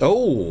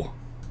 Oh!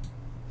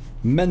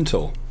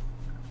 Mental.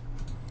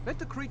 Let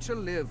the creature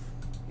live.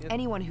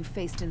 Anyone who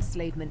faced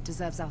enslavement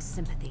deserves our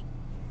sympathy.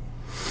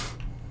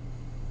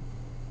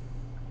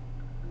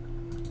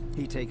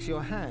 He takes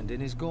your hand in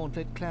his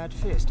gauntlet-clad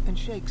fist and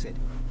shakes it.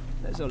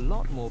 There's a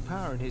lot more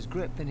power in his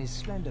grip than his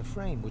slender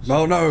frame would suggest.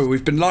 Oh no,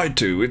 we've been lied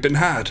to. We've been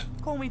had.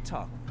 Call me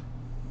Tuck,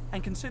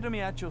 and consider me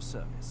at your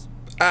service.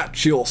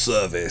 At your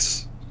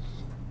service.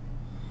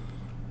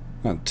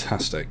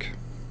 Fantastic.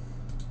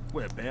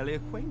 We're barely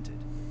acquainted.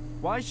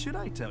 Why should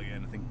I tell you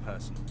anything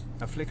personal?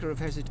 A flicker of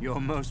hesitation. You're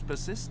most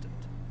persistent.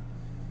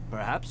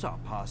 Perhaps our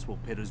paths will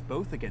pit us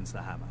both against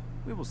the hammer.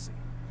 We will see.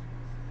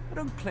 I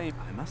don't claim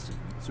I must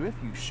admit, so if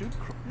you should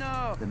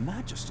No! The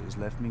Magister's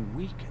left me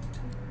weakened.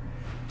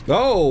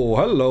 Oh,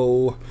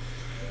 hello.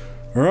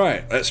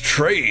 Right, let's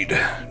trade.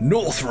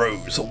 North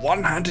Rose, a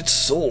one-handed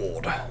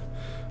sword.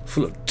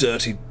 Full of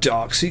dirty,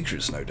 dark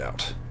secrets, no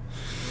doubt.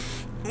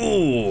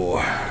 Ooh,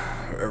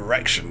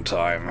 erection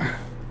time.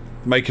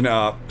 Making it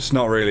up, it's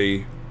not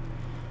really...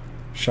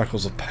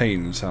 Shackles of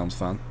Pain sounds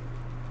fun.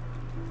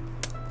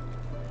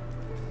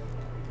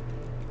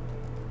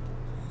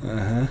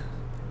 Uh-huh.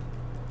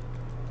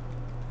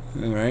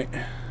 Alright.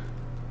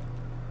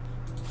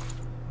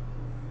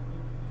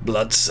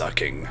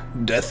 Blood-sucking,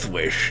 death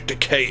wish,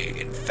 decaying,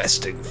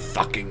 infesting,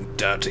 fucking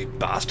dirty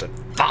bastard.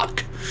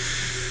 Fuck!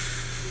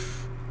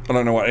 I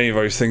don't know what any of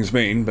those things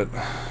mean, but...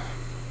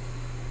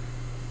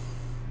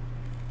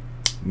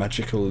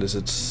 Magical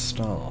lizard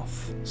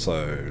staff.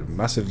 So,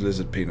 massive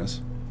lizard penis.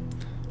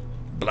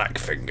 Black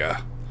finger.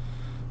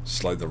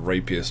 It's like the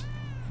rapiest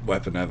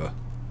weapon ever.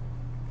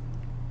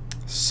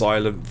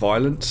 Silent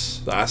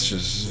violence? That's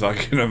just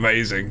fucking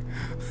amazing.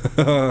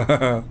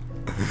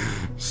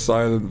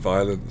 Silent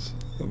violence.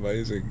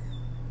 Amazing.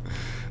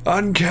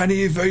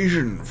 Uncanny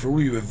evasion. For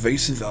all you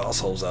evasive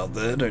assholes out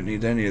there, don't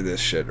need any of this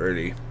shit,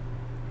 really.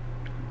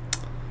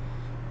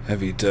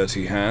 Heavy,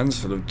 dirty hands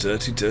full of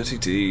dirty, dirty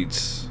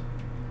deeds.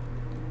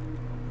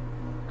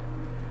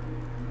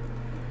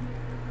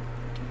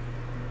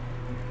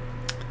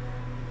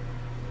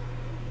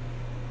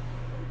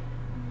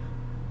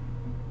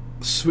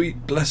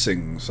 Sweet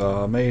blessings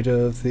are made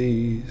of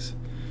these.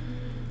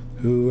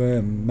 Who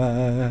am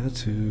I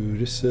to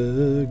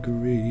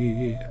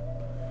disagree?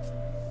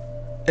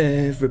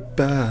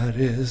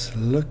 Everybody's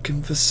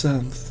looking for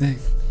something.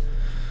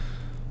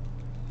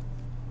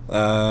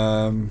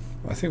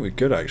 I think we're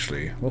good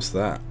actually. What's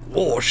that?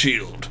 War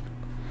shield.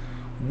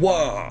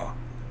 War.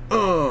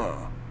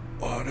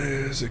 What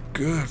is it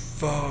good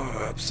for?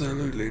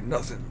 Absolutely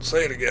nothing.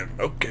 Say it again.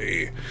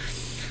 Okay.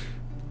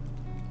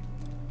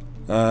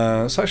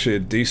 It's actually a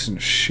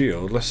decent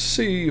shield. Let's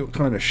see what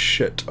kind of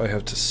shit I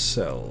have to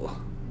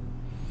sell.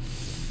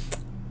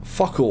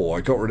 Fuck all.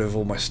 I got rid of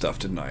all my stuff,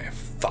 didn't I?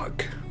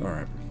 Fuck.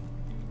 Alright.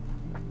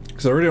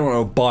 Because I really don't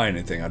want to buy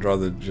anything. I'd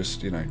rather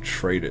just, you know,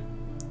 trade it.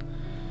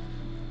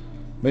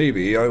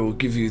 Maybe I will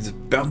give you the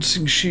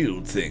bouncing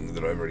shield thing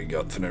that I've already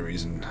got for no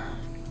reason.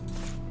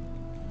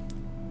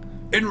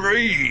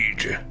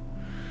 Enrage!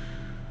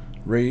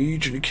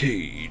 Rage in a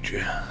cage.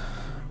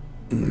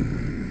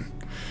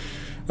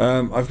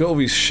 I've got all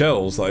these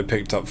shells that I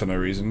picked up for no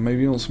reason.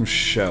 Maybe you want some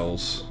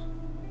shells.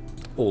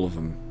 All of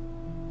them.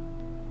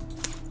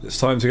 It's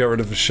time to get rid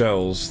of the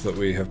shells that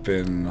we have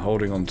been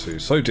holding on to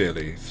so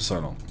dearly for so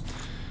long.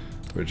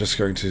 We're just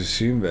going to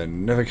assume they're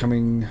never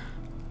coming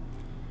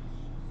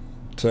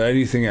to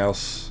anything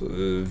else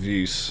of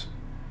use.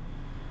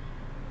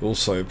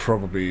 Also,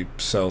 probably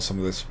sell some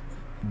of this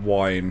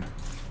wine.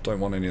 Don't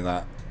want any of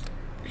that.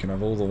 You can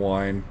have all the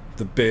wine,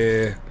 the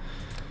beer.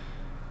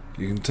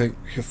 You can take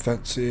your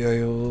fancy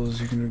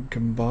ales. You can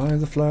come by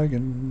the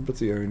flagon, but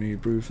the only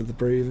brew for the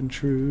brave and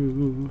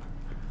true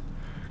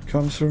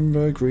comes from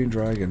a green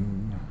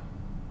dragon.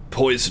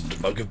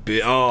 Poisoned mug of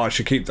beer. Oh, I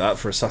should keep that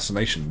for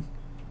assassination.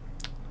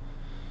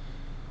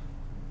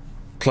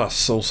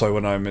 Plus, also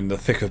when I'm in the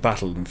thick of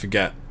battle and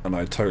forget, and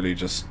I totally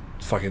just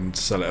fucking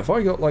sell it. Have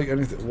I got like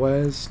anything?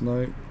 Wares?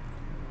 No.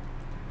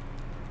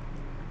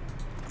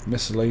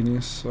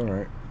 Miscellaneous?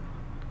 Alright.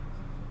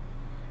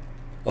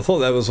 I thought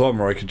there was one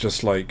where I could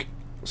just like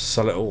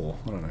sell it all.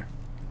 I don't know.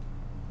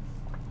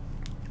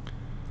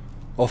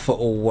 Offer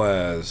all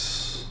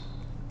wares.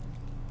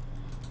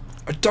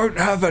 I don't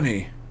have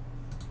any.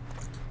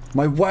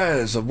 My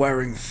wares are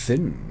wearing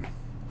thin.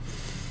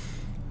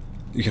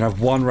 You can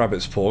have one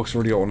rabbit's paw, because I've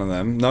already got one of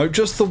them. No,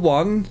 just the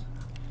one.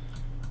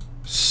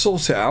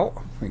 Sort it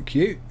out. Thank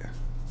you.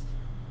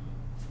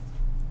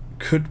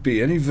 Could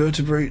be any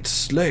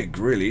vertebrate's leg,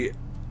 really.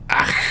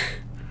 Ah!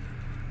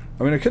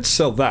 I mean, I could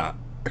sell that.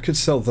 I could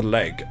sell the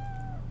leg.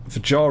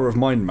 The jar of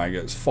mind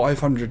maggots,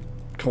 500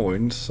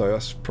 coins, so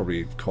that's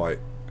probably quite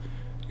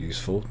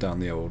useful down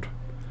the old...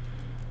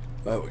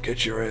 Oh,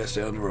 get your ass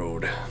down the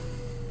road.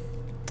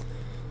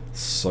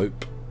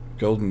 Soap.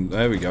 Golden...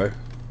 There we go.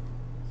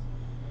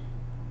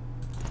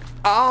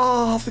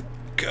 Ah, the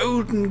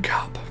golden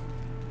cup.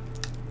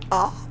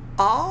 Ah,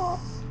 ah.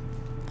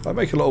 I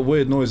make a lot of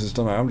weird noises,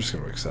 don't I? I'm just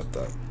going to accept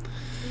that.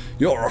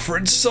 Your offer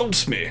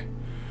insults me.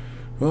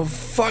 Well,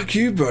 fuck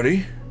you,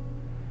 buddy.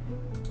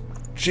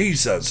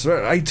 Jesus,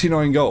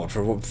 89 gold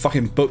for a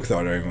fucking book that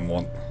I don't even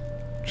want.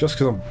 Just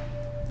because I'm...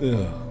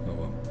 Ugh. Oh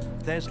well.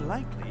 There's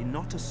likely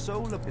not a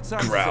soul of... It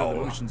sounds as though the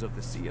motions of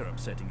the sea are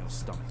upsetting your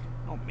stomach,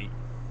 not me.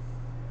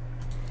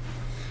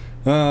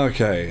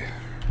 Okay.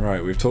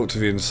 Right, we've talked to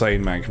the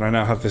insane man. Can I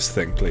now have this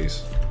thing,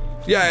 please?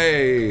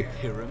 Yay!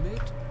 Pyramid?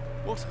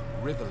 What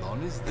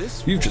Rivellon is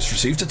this? You've just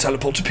received a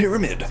teleporter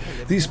pyramid.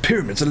 These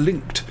pyramids are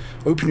linked.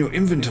 Open your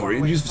inventory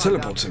and use the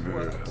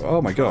teleporter.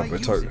 Oh my god, we're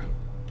totally...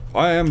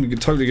 I am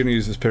totally going to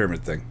use this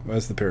pyramid thing.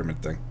 Where's the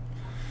pyramid thing?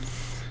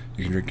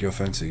 You can drink your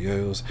fancy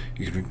ales.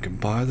 You can drink and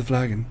buy the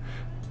flagon.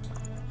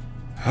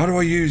 How do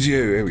I use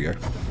you? Here we go.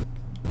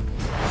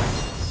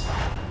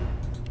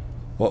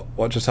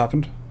 What just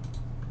happened?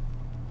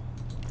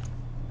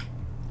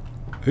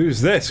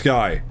 Who's this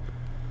guy?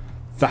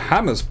 The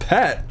Hammer's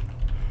pet?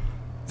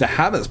 The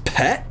Hammer's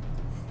pet?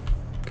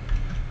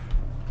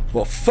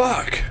 Well,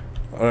 fuck!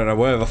 I don't know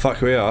where the fuck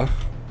we are.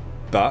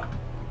 But...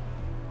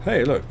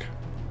 Hey, look.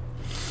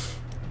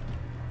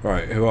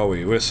 Right, who are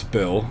we? We're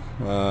Spill.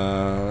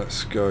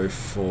 Let's go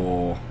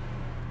for...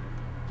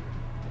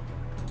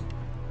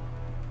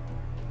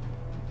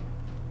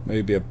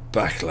 Maybe a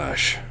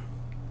backlash.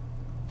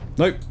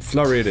 Nope,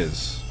 flurry it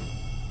is.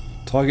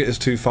 Target is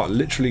too far.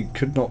 Literally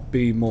could not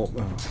be more...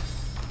 Oh,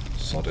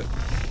 sod it.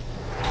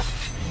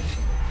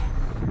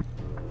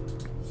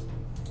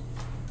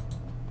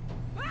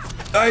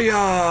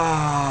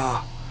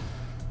 Ayah!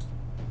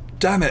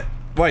 Damn it!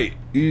 Wait,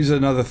 use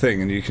another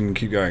thing and you can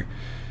keep going.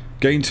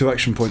 Gain 2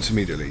 action points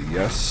immediately.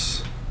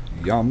 Yes.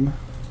 Yum.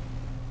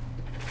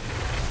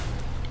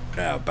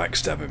 Now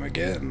backstab him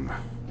again.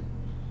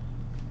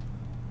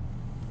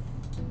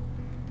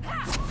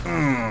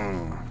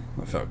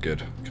 That felt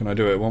good. Can I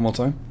do it one more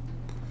time?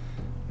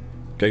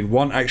 Gain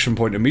 1 action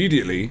point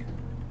immediately.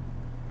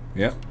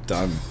 Yep,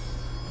 done.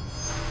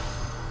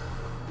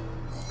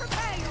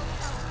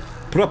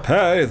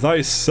 Prepare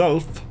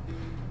thyself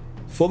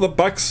for the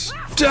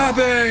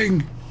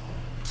backstabbing!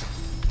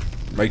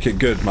 Make it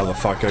good,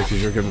 motherfucker,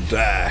 because you're gonna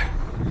die.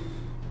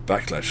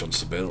 Backlash on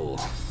Sibyl.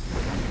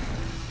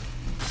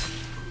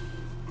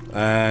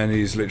 And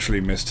he's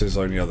literally missed his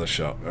only other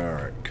shot.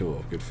 Alright,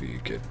 cool. Good for you,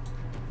 kid.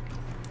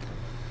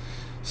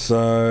 So,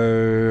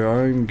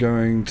 I'm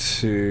going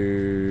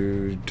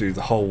to do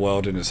the whole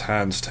world in his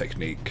hands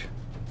technique.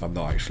 I'm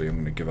not actually, I'm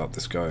going to give up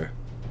this go.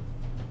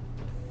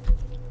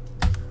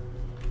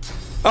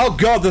 Oh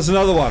god, there's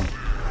another one!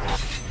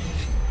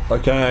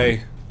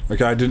 Okay.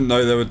 Okay, I didn't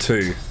know there were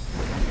 2.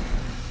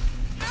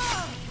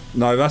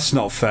 No, that's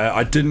not fair.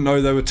 I didn't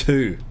know there were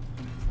 2.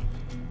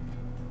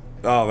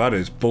 Oh, that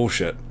is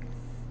bullshit.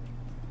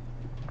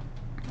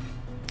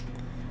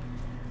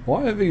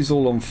 Why are these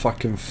all on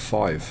fucking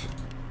 5?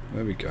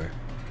 There we go.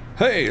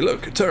 Hey,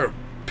 look, it's a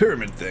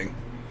pyramid thing.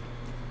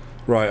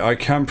 Right, I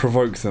can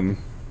provoke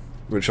them,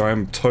 which I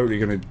am totally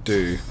going to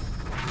do.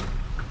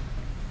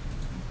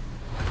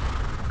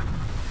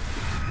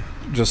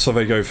 Just so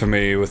they go for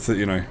me with the,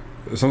 you know,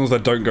 as long as they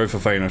don't go for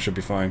Fane, I should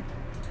be fine.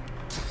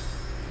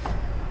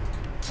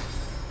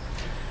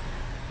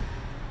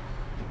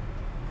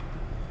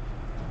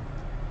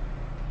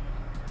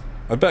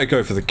 I'd better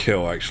go for the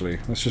kill, actually.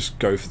 Let's just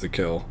go for the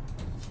kill.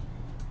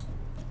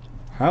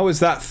 How is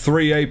that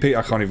 3 AP?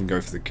 I can't even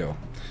go for the kill.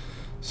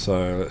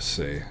 So, let's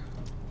see.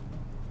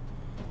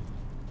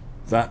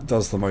 That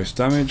does the most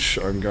damage.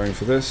 I'm going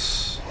for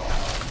this.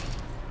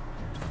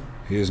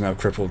 He is now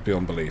crippled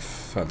beyond belief.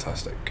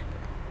 Fantastic.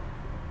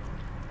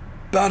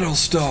 Battle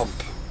Stomp!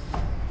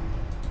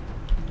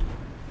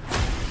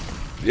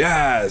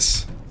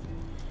 Yes!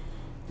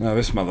 Now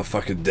this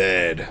motherfucker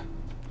dead.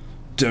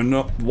 Do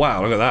not.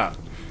 Wow, look at that.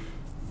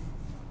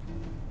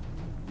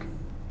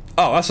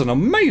 Oh, that's an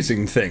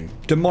amazing thing.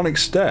 Demonic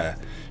Stare.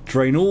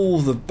 Drain all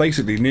the,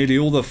 basically nearly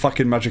all the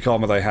fucking magic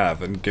armor they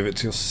have and give it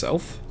to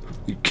yourself?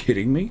 Are you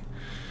kidding me?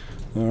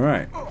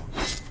 Alright.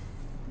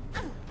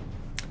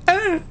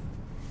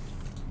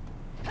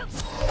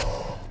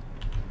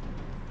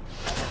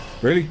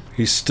 Really?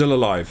 He's still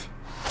alive.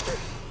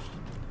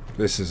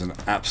 This is an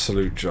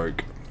absolute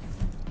joke.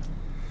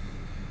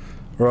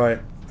 Right.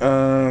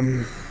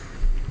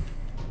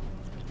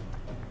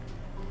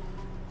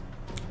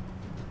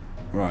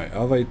 Right,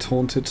 are they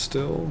taunted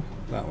still?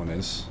 That one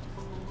is.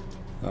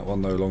 That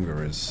one no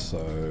longer is,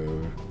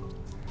 so...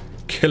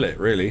 Kill it,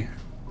 really.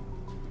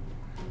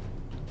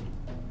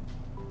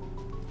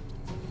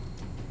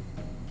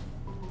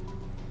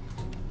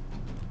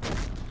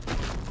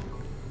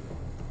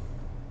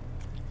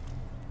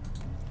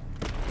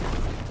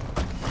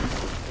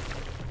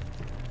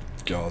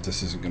 God,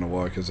 this isn't going to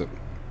work, is it?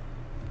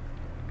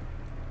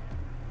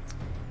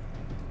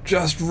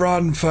 Just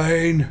run,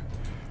 Fane!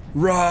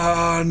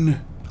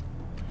 Run!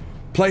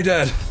 Play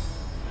dead!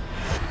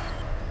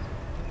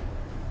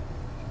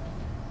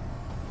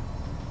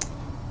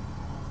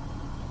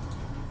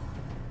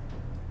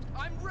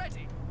 I'm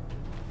ready.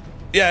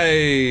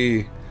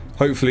 Yay!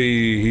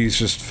 Hopefully he's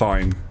just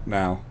fine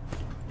now.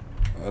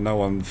 No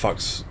one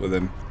fucks with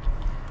him.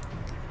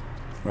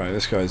 Right,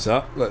 this guy's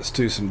up. Let's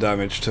do some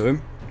damage to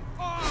him.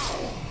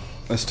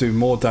 Let's do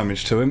more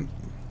damage to him.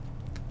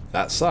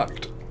 That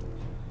sucked.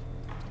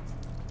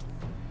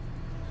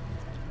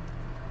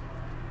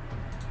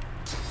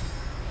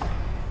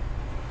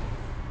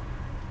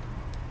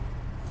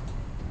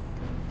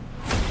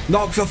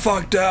 Knock the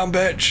fuck down,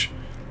 bitch!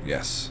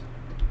 Yes.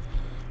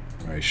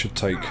 Right, he should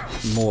take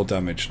more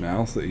damage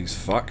now that he's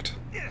fucked.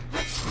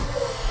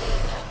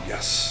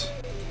 Yes.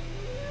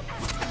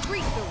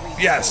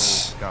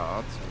 Yes!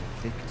 Guards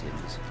or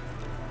victims?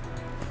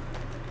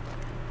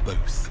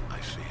 Both, I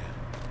fear.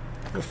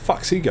 Where the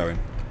fuck's he going?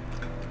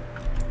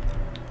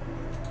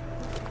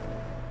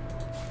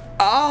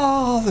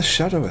 Ah, the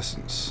Shadow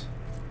Essence.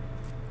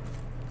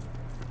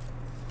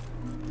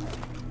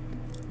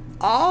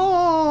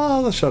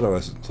 Ah, the Shadow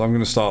Essence. I'm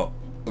gonna stop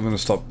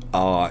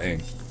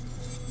ah-ing.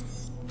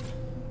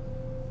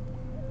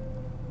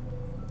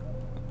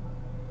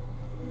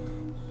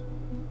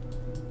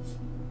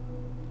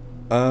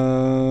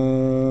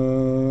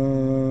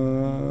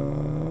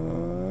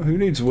 Who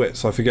needs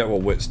wits? I forget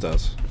what wits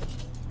does.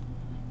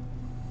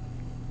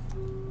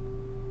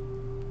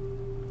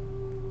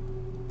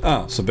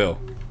 Ah, Sybil.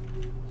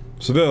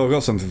 Sybil, I've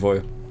got something for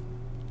you.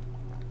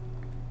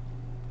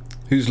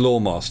 Who's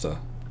Lawmaster?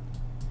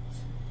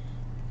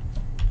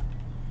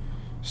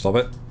 Stop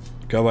it.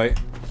 Go away.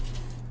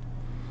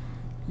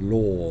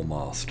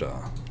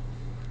 Lawmaster.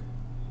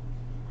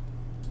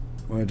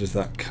 Where does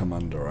that come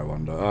under, I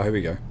wonder? Oh, here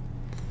we go.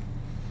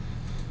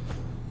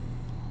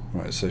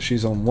 Right, so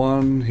she's on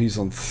 1, he's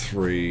on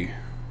 3.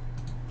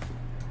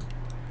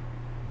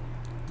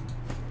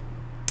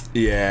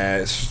 Yeah,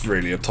 it's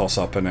really a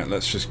toss-up, isn't it?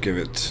 Let's just give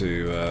it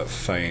to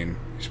Fane.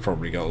 He's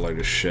probably got a load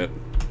of shit.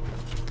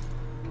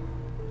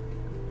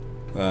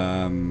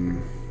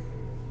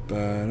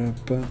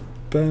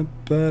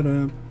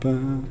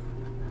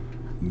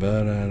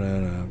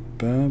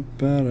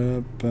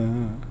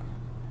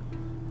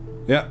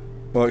 Yeah,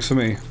 works for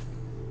me.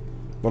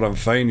 Well done,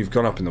 Fane, you've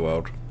gone up in the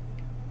world.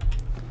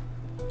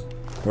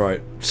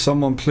 Right,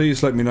 someone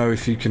please let me know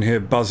if you can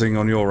hear buzzing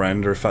on your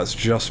end, or if that's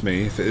just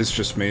me. If it is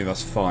just me,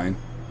 that's fine.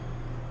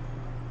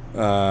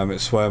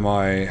 It's where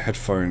my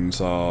headphones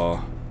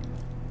are.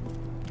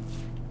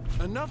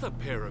 Another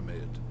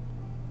pyramid.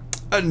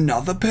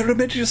 Another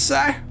pyramid, you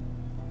say?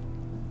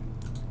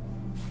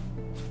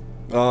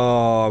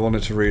 Oh, I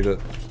wanted to read it.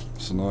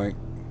 It's annoying.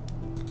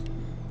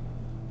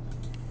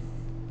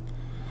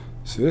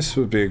 So this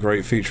would be a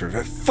great feature if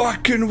it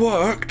fucking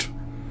worked!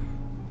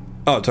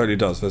 Oh, it totally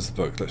does. There's the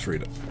book. Let's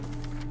read it.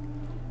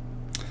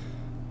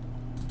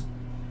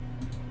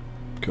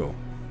 Cool.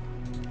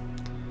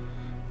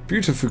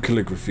 Beautiful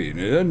calligraphy in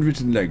an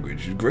unwritten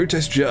language.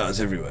 Grotesque jars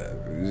everywhere.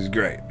 This is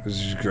great. This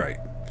is great.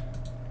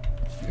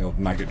 The old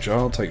maggot jar.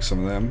 I'll take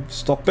some of them.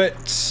 Stop it!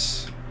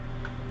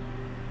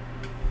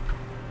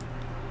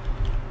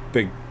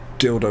 Big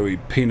dildo-y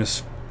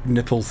penis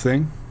nipple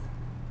thing.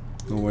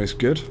 Always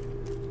good.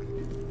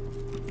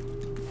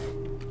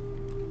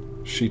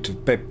 Sheet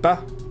of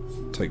paper.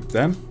 Take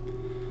them.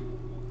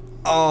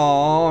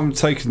 Oh, I'm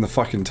taking the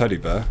fucking teddy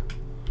bear.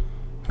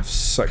 Have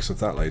sex with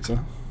that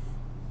later.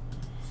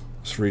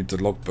 Let's read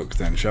the logbook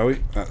then, shall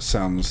we? That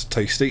sounds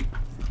tasty.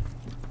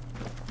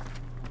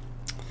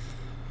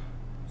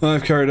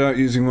 I've carried out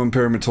using one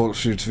pyramid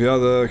torch to the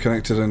other,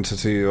 connected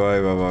entity. I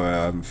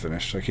haven't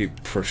finished. I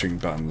keep pushing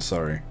buttons,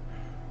 sorry.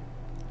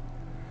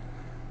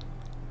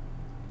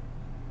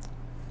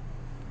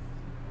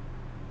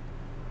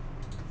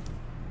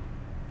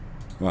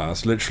 Well,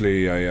 that's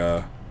literally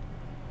a...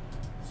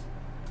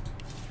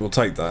 we'll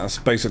take that. That's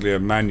basically a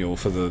manual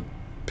for the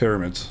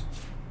pyramids.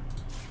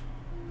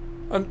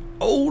 An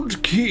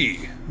old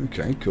key!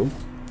 Okay, cool.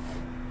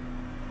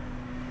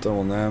 Don't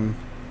want them.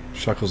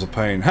 Shackles of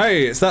Pain.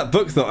 Hey, it's that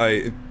book that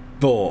I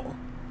bought.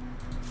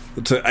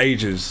 It took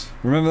ages.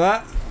 Remember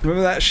that?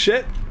 Remember that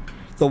shit?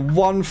 The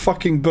one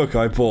fucking book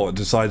I bought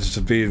decided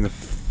to be in the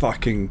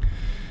fucking...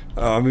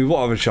 I mean, what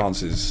are the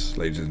chances,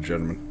 ladies and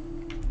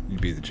gentlemen? You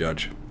be the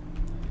judge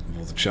of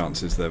all the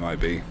chances there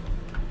might be.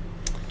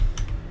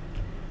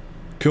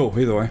 Cool,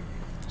 either way.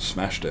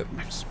 Smashed it.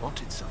 I've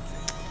spotted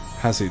something.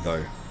 Has he,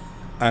 though?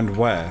 And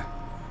where?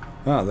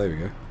 Ah, there we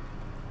go.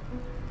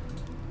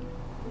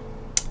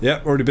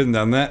 Yep, already been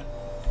down there.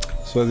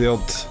 That's where the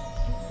odd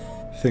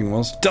thing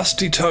was.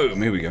 Dusty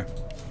Tome, here we go.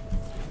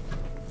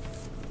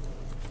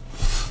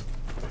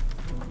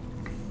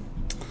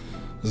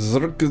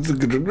 Zrix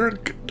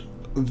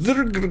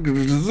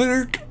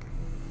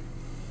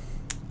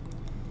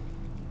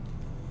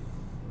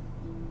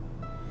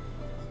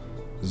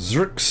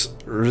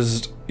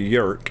Rizd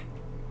Yerk.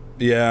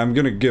 Yeah, I'm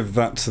gonna give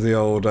that to the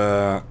old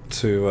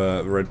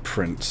Red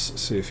Prince.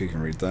 See if he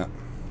can read that.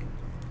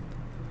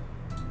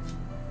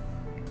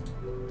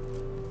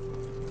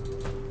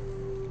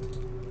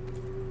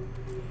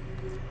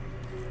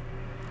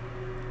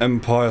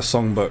 Empire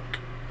Songbook.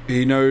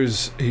 He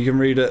knows he can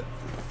read it.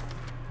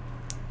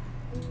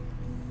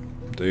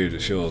 Dude,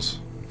 it's yours.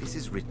 This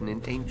is written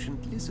in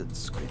ancient lizard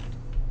script.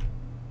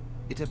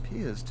 It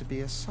appears to be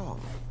a song.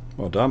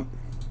 Well done.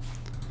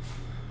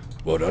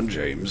 Well done,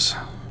 James.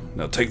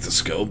 Now take the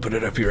skull, put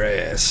it up your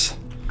ass.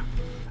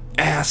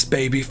 Ass,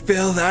 baby,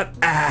 fill that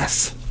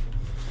ass.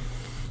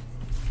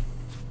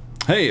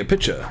 Hey, a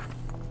picture.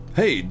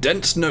 Hey,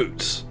 dense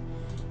notes.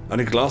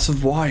 And a glass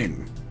of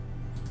wine.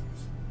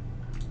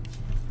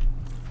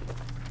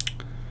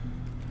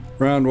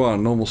 Round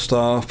 1, normal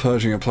staff,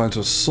 purging applied to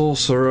a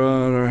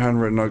sorcerer,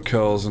 handwritten note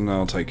curls, and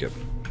I'll take it.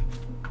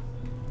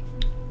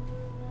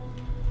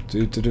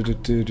 Three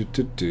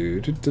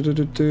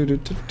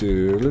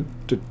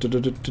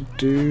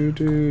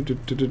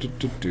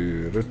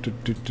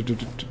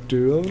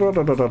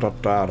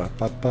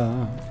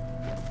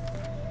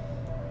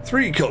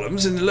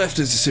columns, in the left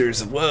is a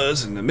series of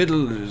words, in the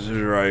middle is a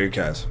array of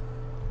cats.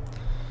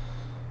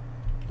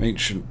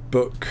 Ancient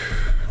book.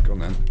 Go on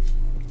then.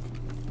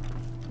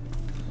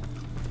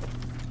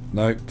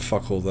 Nope,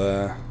 fuck all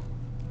there.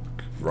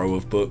 Row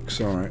of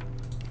books, alright.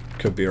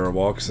 Could be a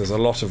while, because there's a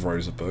lot of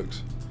rows of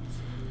books.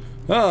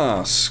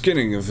 Ah,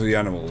 skinning of the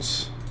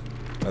animals.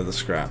 Leather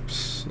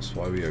scraps. That's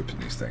why we open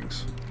these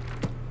things.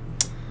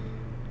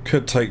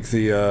 Could take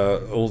the,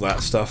 all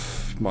that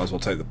stuff. Might as well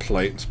take the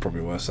plate, it's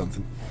probably worth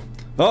something.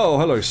 Oh,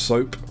 hello,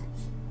 soap.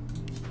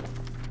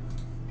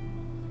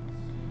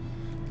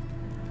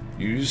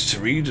 Used to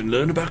read and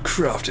learn about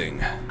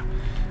crafting.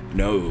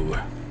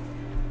 No.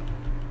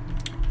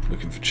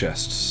 Looking for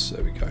chests.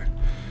 There we go.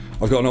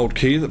 I've got an old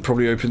key that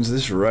probably opens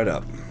this right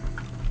up.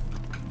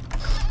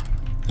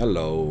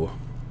 Hello.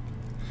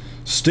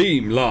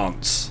 Steam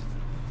Lance.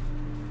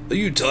 Are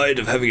you tired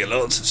of having a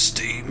lance of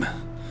steam?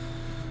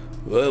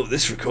 Well,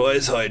 this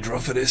requires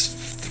Hydrophanist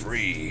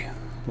 3.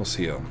 What's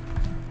he on?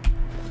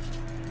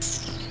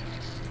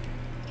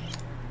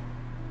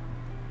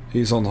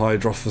 He's on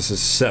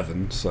Hydrophanist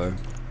 7, so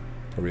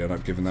probably end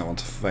up giving that one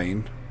to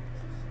Fane.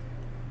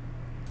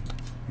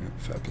 Yeah,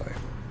 fair play.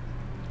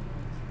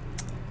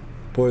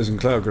 Poison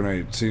Cloud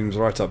Grenade seems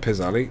right up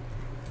his alley.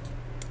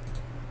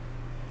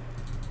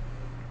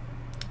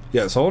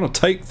 Yeah, so I want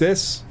to take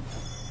this.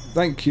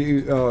 Thank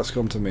you. Oh, it's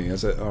gone to me,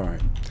 has it?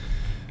 Alright.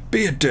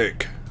 Be a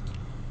dick.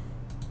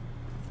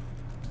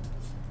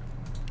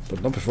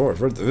 But not before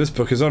I've read that this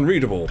book is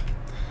unreadable.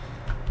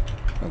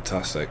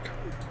 Fantastic.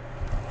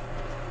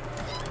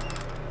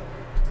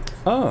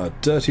 Ah,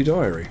 Dirty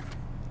Diary.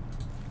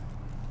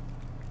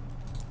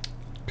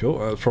 Cool,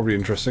 that's probably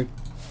interesting.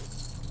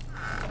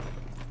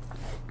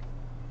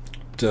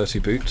 Dirty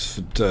boots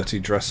for dirty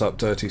dress up,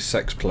 dirty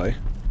sex play.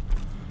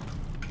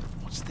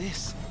 What's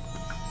this?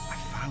 I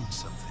found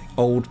something.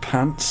 Old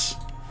pants.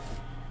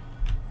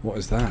 What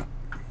is that?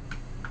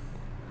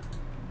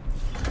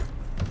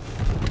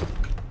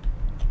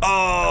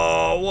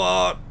 Oh,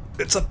 what?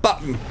 It's a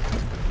button.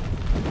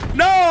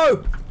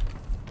 No!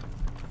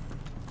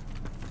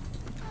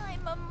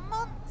 I'm a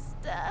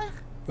monster.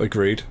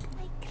 Agreed.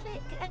 I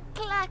click and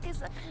clack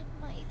as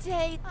my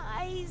day.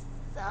 I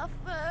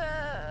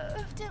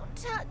suffer. Don't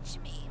touch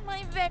me.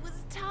 My vet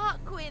was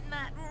Tarquin,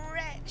 that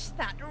wretch,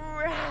 that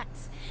rat.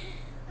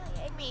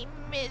 I mean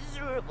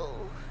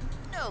miserable.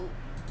 No,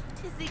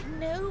 'tis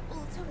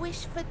ignoble to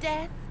wish for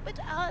death, but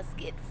ask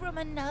it from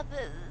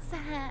another's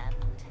hand.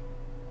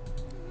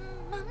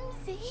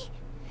 Mumsy?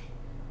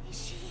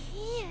 Is she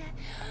here?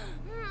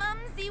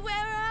 Mumsy, where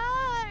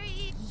are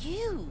you?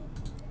 You?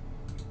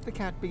 The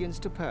cat begins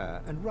to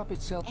purr and rub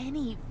itself.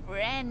 Any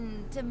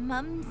friend to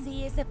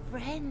Mumsy is a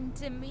friend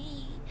to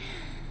me.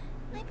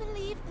 I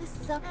believe the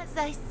song. As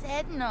I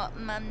said, not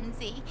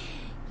Mumsy.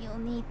 You'll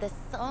need the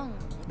song.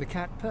 The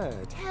cat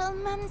purred. Tell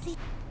Mumsy.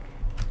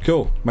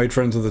 Cool. Made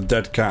friends with a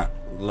dead cat.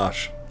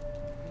 Lush.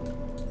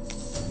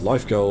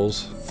 Life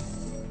goals.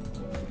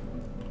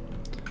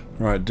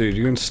 Right, dude,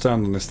 you can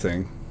stand on this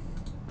thing.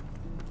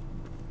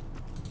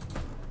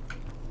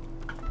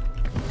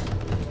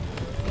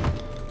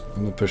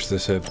 I'm gonna push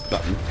this here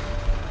button.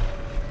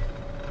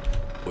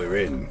 We're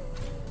in.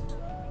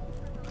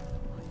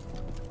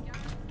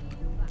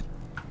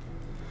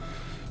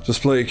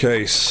 Display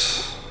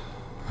case.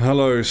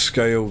 Hello,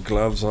 scale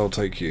gloves. I'll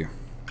take you.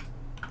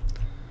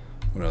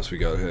 What else we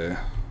got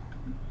here?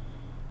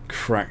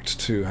 Cracked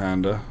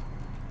two-hander.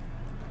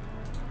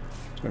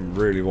 Don't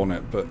really want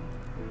it, but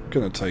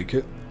gonna take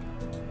it.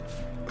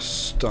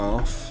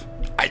 Staff.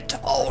 I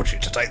told you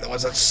to take the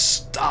ones that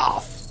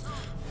staff.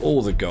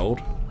 All the gold.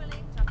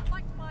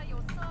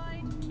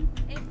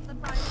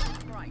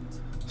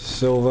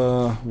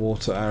 Silver,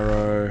 water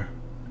arrow,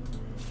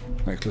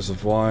 necklace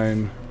of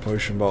wine,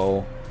 potion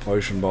bottle,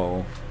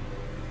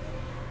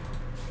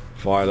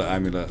 violet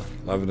amulet,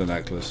 lavender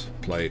necklace,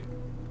 plate.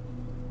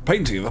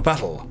 Painting of a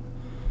battle.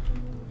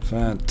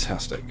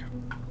 Fantastic.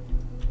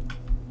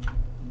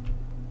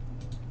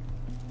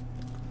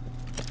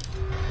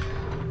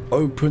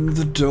 Open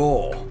the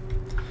door.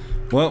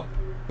 Well,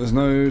 there's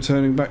no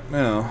turning back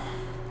now.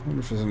 I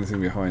wonder if there's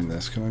anything behind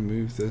this. Can I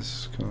move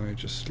this? Can I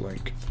just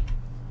like...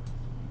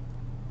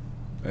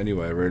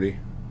 Anywhere really.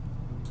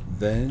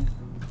 There.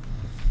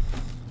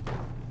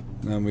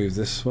 Now move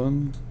this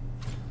one.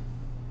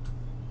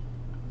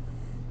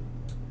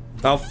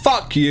 Oh,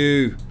 fuck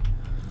you!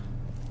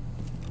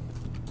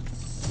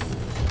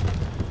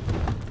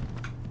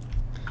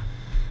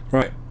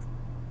 Right.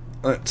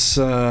 Let's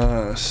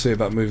see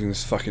about moving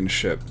this fucking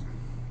ship.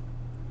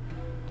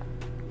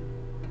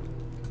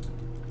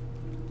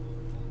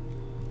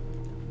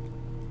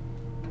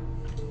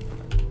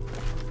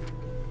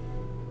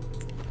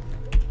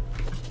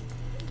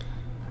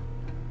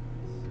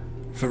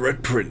 For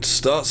Red Prince,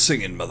 start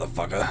singing,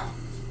 motherfucker.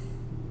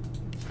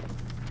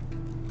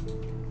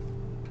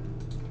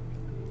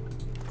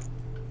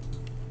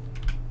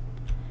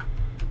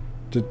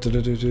 We're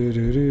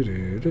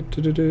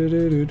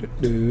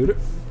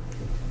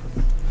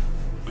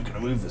gonna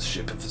move this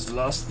ship if it's the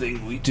last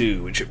thing we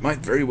do, which it might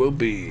very well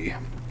be.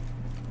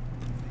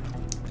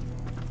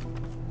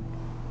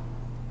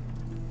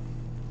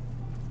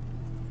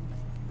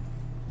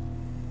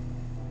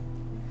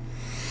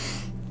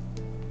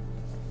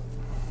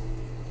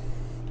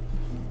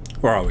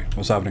 Where are we?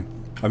 What's happening?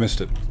 I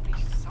missed it.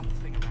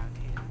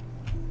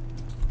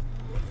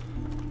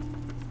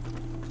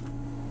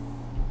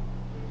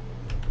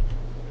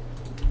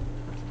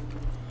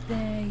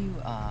 There you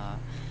are.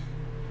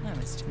 I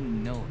was too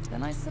naughty.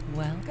 Then I said,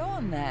 well, go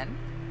on then.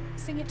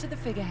 Sing it to the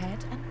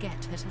figurehead and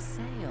get her to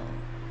sail.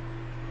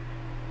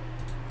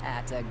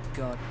 At a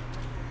god.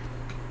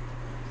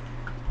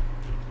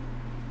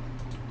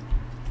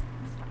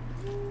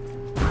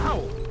 Ow!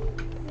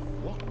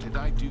 What did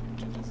I do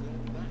to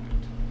deserve that?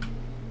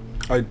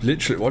 I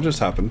literally... What just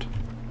happened?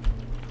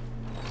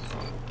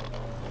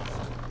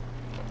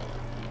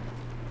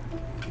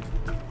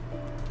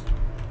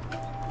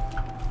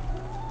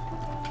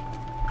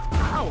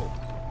 Ow!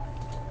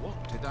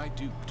 What did I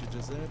do to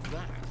deserve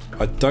that?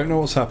 I don't know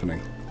what's happening.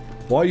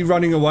 Why are you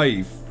running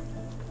away?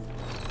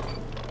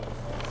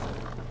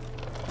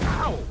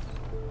 Ow!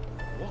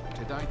 What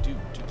did I do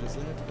to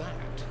deserve that?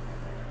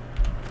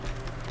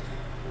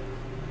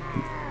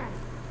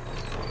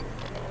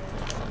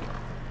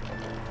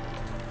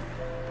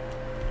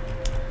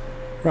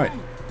 Right.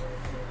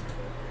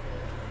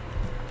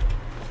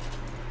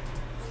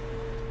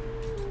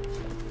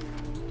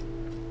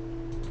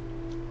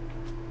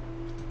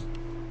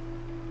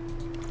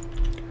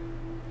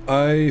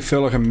 I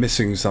feel like I'm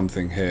missing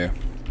something here.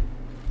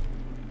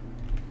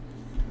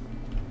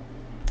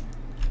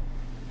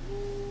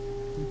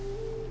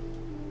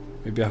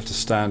 Maybe I have to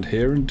stand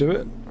here and do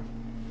it?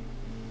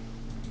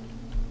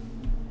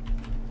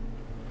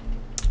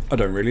 I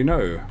don't really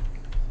know.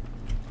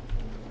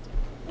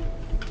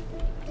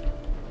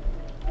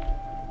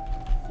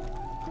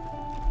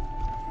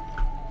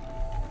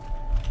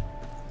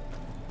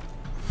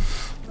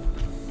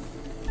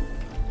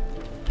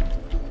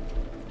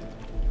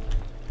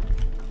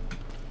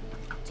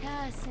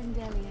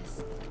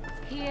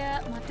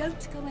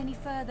 Don't go any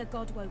further,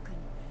 Godwoken.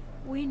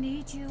 We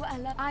need you,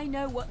 Ella. I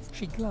know what's...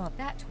 She glanced.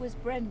 That was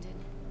Brendan.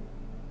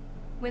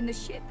 When the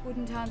ship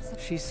wouldn't answer...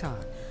 She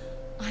sighed.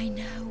 I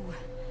know.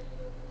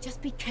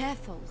 Just be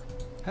careful.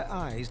 Her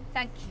eyes...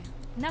 Thank you.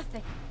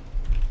 Nothing.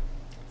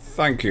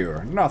 Thank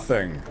you.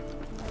 Nothing.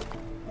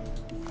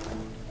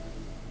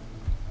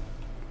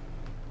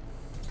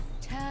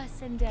 Ter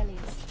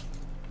Sendelius,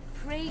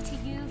 pray to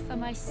you for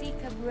my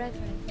Seeker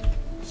brethren.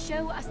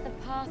 Show us the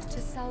path to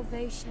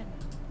salvation.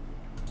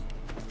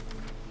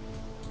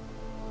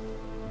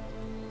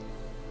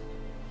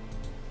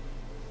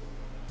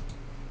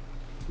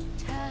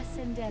 Ter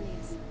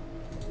Sendelius.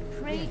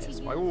 Pray to Yes,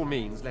 you. by all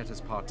means, let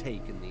us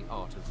partake in the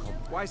art of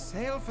combat. Why,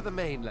 sail for the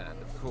mainland,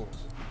 of course.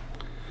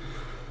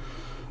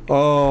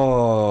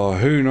 Oh,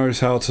 who knows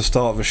how to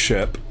start the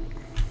ship?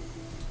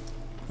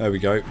 There we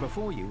go.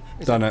 Before you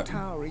is Done a it.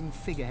 towering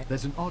figure.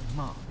 There's an odd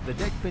mark. The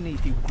deck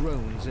beneath you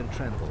groans and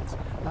trembles,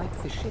 like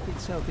the ship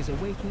itself is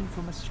awaking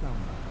from a slumber.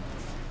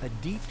 A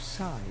deep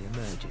sigh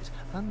emerges,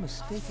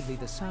 unmistakably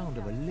the sound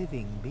of a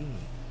living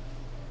being.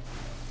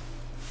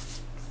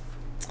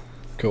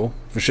 Cool.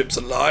 The ship's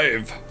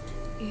alive.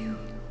 You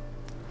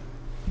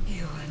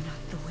are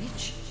not the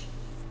witch.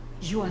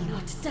 You are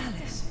not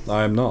Dallas.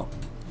 I am not.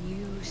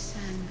 You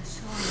sang the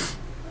song.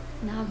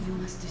 Now you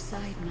must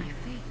decide my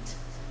fate.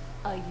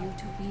 Are you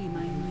to be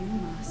my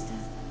new master?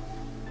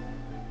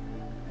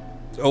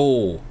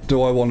 Oh,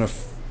 do I want a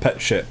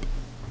pet ship?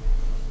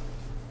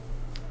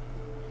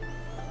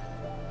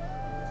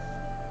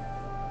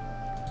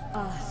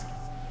 Ask.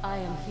 I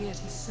am here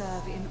to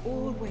serve in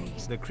all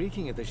ways. The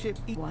creaking of the ship.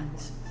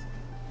 Once,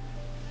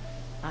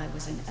 I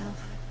was an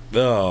elf.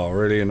 Oh,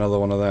 really? Another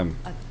one of them.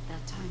 At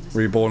that time,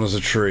 Reborn as a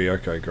tree.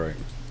 Okay, great.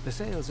 The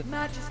sails.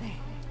 Majesty.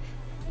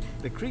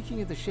 The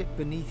creaking of the ship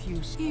beneath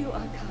you. You are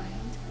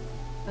kind,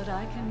 but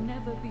I can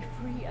never be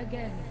free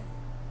again.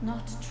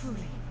 Not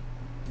truly.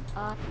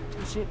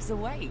 The ship's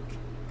awake.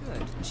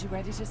 Good. Is she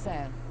ready to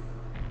sail?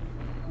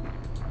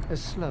 A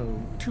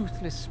slow,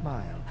 toothless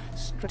smile.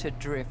 To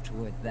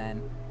driftwood,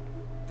 then.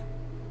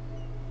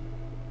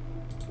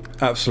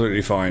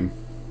 Absolutely fine.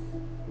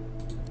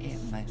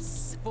 It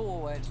moves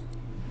forward.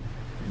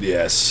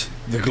 Yes,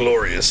 the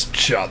glorious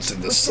chance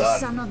in the With sun. the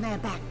sun on their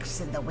backs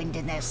and the wind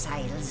in their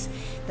sails,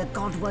 the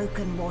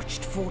god-woken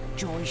watched Fort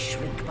Joy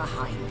shrink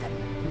behind them.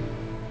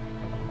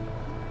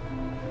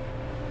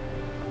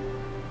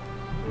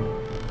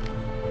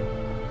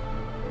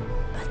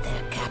 But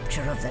their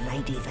capture of the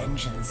Lady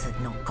Vengeance had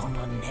not gone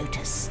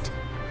unnoticed.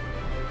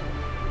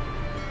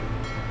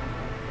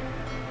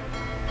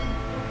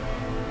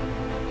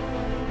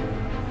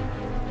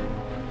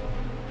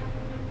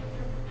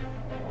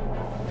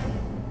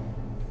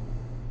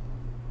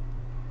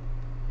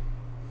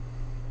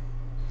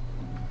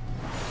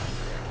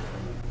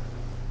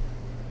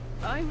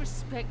 I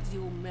respect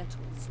your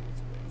mettle,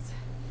 sorcerers.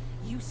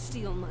 You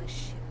steal my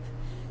ship,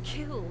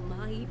 kill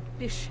my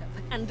bishop,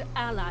 and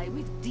ally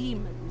with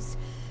demons.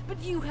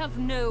 But you have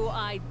no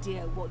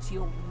idea what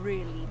you're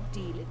really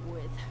dealing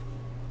with.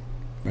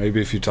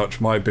 Maybe if you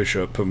touch my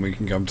bishop and we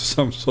can come to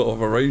some sort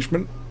of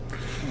arrangement.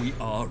 We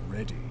are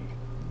ready,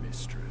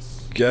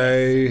 mistress.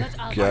 Gay, Yes,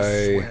 but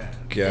gay, I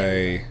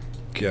gay,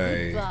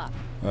 gay. Goodbye.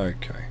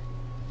 Okay.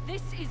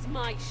 This is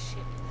my ship.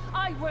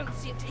 I won't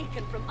see it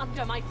taken from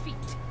under my feet.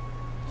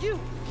 You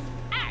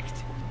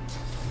act!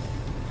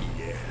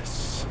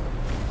 Yes,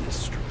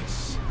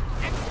 mistress.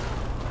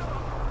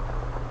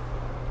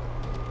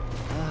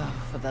 Oh,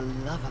 for the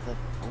love of the...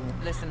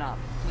 Listen up.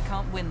 We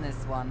can't win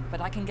this one, but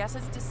I can get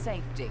us to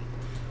safety.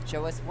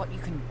 Show us what you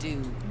can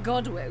do.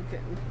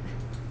 God-woken.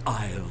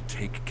 I'll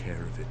take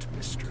care of it,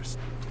 mistress.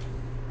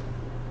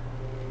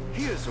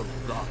 Here's a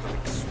rather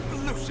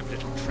explosive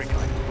little trick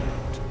I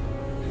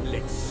learned.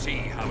 Let's see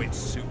how it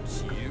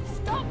suits you.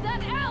 Stop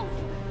that elf!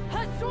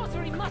 Her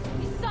sorcery must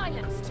be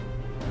silenced!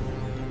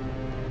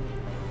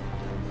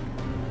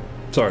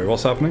 Sorry,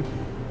 what's happening?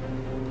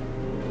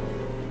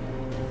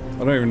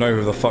 I don't even know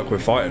who the fuck we're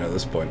fighting at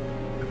this point.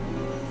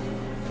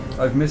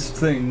 I've missed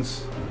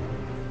things.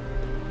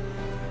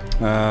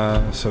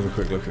 Let's have a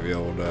quick look at the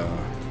old...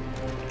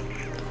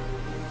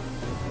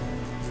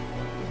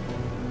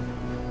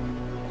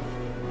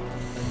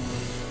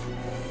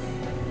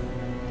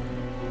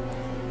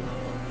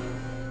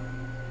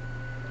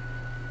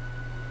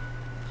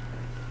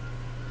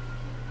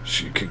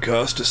 She could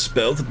cast a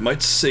spell that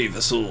might save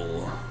us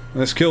all.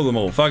 Let's kill them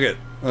all. Fuck it.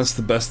 That's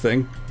the best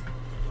thing.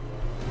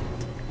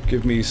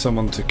 Give me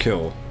someone to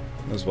kill.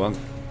 There's one.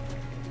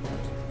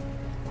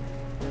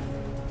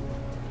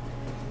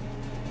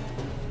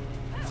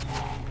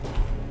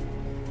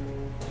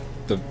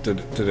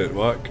 Did it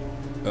work?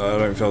 I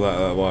don't feel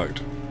that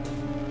worked.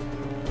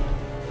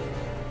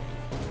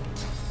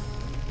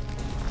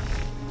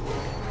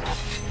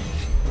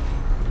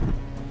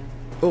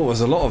 Oh,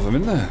 there's a lot of them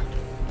in there.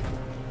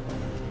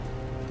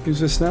 Who's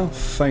this now?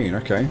 Fane,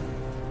 okay.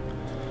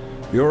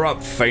 You're up,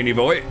 Faney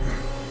boy.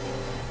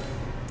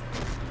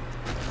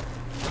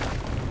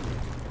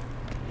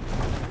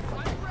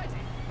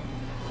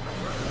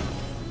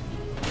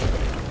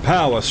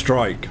 Power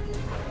strike.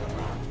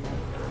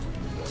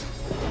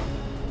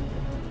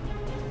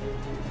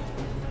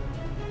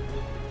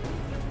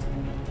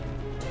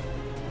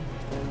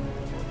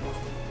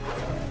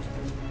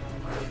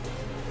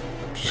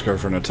 Just go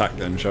for an attack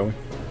then, shall we?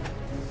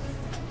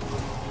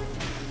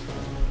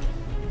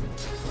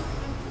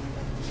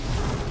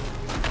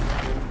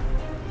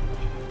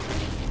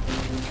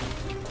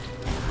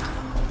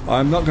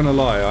 I'm not going to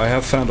lie, I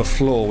have found a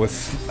flaw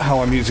with how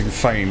I'm using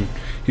Fane.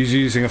 He's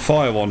using a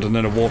fire wand and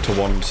then a water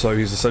wand, so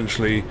he's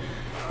essentially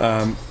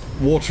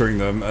watering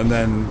them and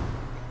then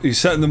he's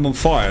setting them on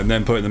fire and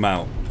then putting them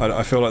out.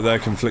 I feel like they're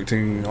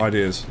conflicting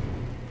ideas.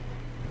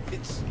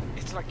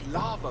 It's like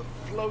lava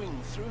flowing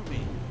through me.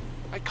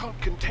 I can't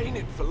contain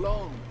it for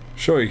long.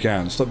 Sure you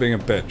can. Stop being a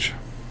bitch.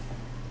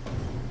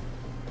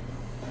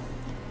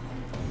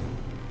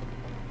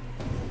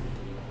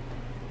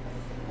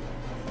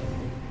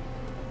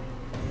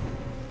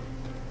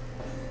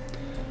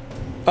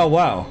 Oh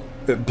wow.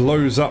 It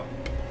blows up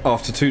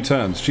after 2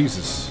 turns.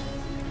 Jesus.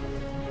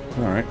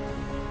 Alright.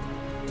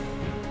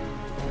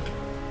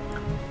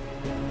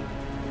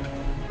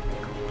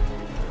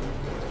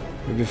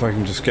 Maybe if I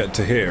can just get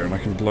to here and I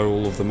can blow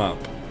all of them up.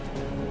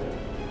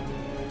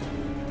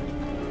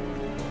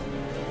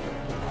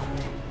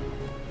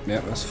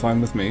 Yep, that's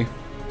fine with me.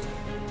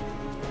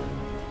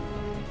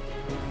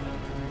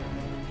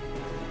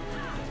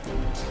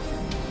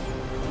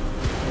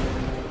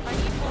 I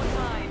need more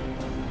time.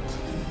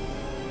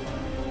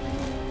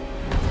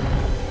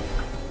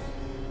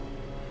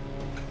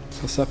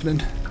 What's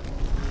happening?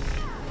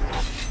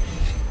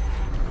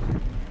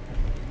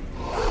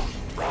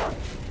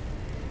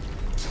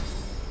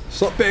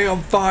 Stop being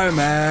on fire,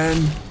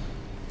 man!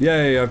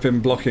 Yay, I've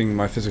been blocking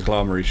my physical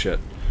armory shit.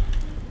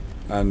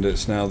 And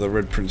it's now the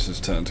Red Prince's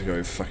turn to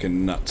go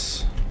fucking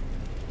nuts.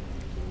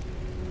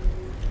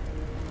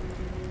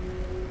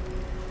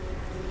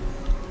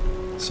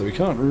 So we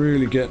can't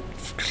really get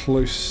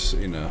close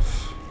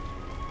enough.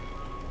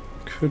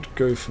 Could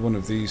go for one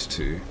of these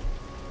two.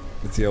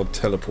 With the old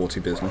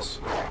teleporty business.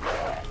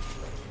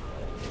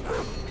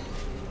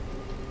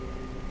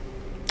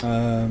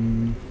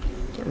 Don't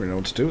really know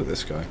what to do with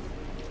this guy.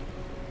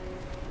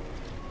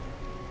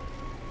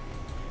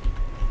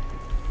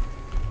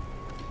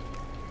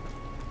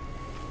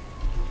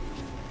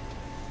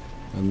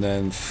 And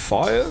then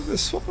fire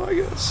this one, I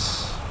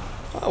guess.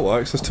 That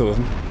works, there's 2 of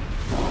them.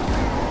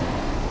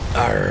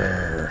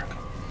 Arrgh.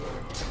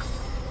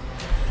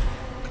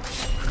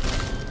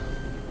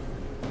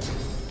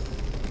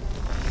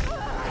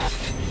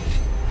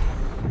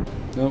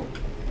 Nope.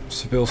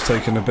 Sabille's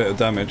taken a bit of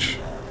damage.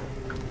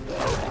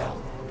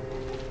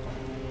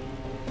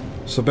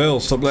 Sabille,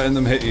 stop letting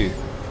them hit you.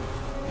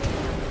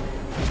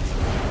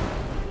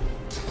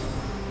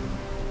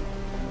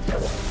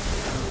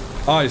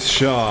 Ice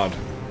shard.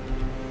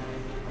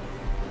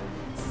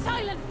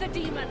 Silence the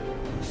demon!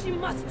 She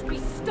must be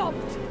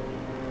stopped!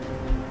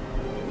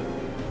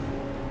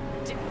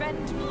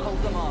 Defend me.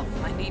 Hold them off.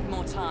 I need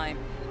more time.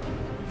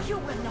 You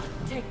will not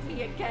take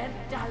me again,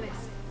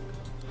 Dallas.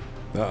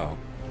 Uh-oh.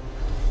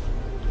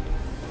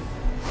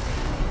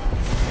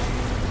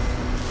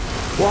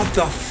 What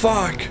the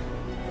fuck?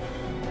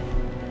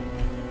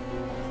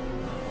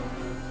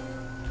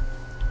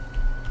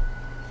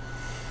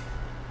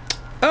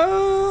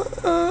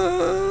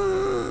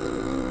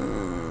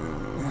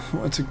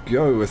 I wanted to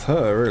go with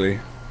her, really.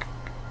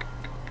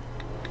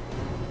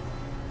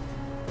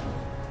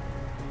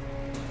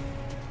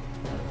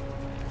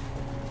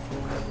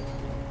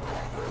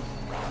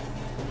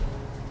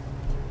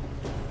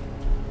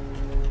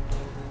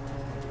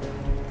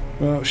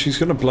 Well, she's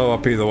going to blow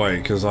up either way,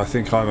 because I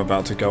think I'm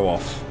about to go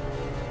off.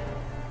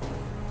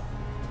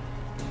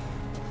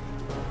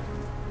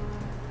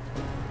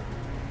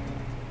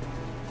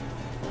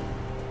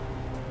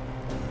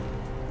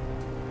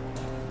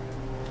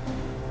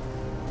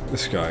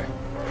 This guy.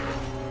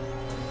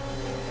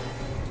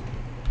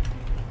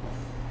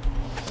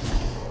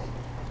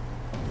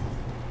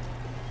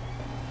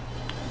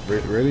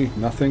 Really?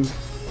 Nothing?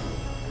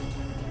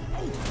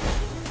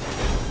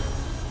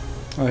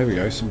 Oh, here we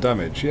go. Some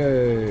damage.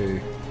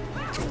 Yay!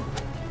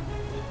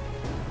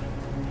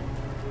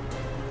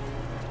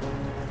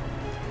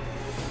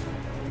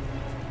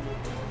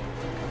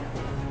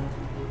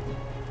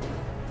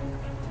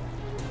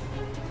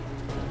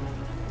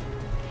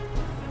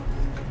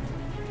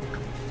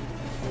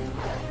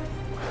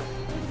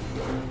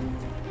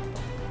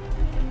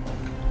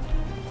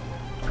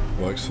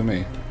 Works for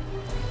me.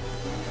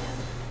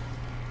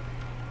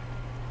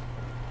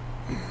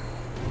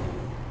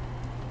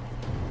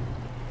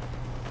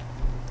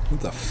 What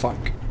the fuck?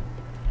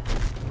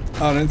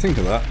 Oh, I didn't think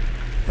of that.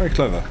 Very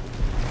clever.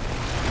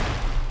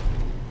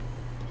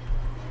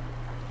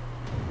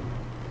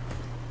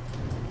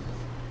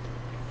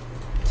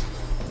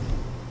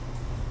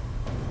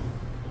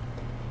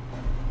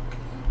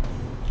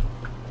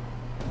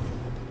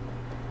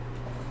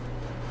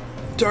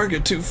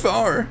 Target too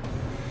far.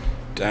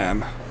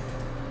 Damn.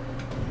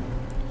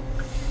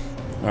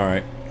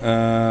 Alright.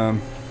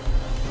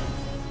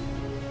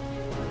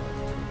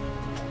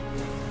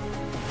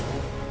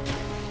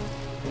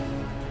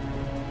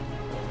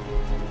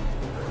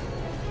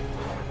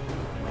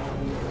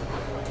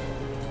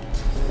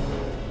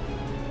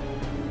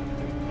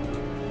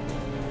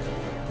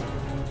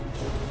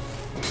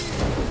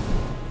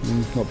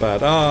 Not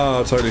bad. Ah,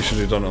 I totally should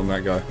have done it on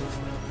that guy.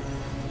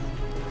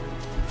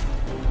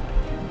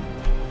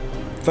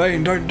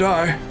 Vane, don't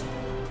die.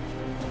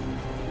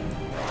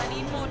 I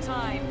need more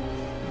time.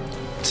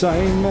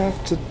 Time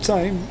after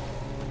time.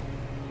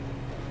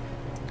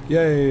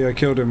 Yay, I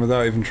killed him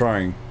without even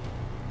trying.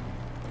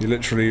 He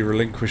literally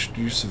relinquished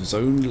use of his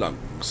own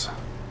lungs.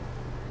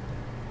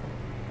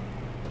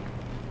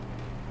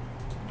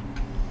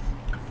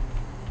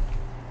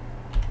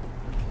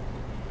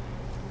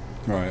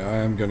 Right, I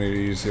am going to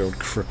use the old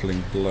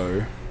crippling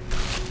blow.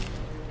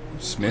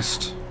 It's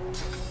missed.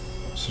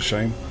 It's a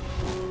shame.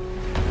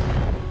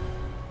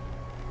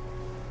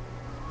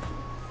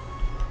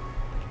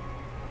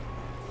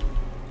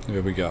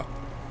 Here we go.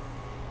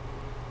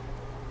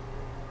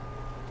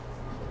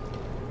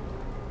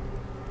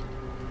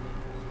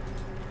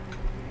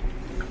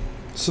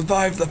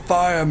 Survive the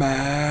fire,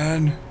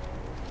 man! You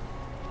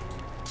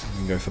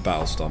can go for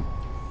battle stomp.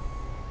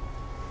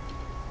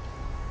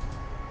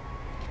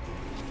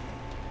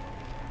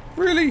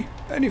 Really?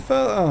 Any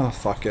further? Oh,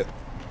 fuck it.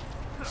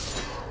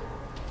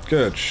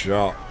 Good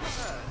shot.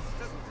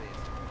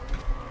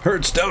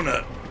 Hurts, don't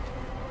it?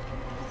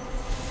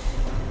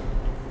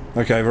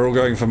 Okay, we're all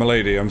going for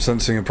Milady. I'm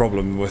sensing a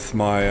problem with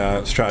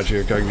my strategy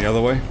of going the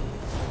other way.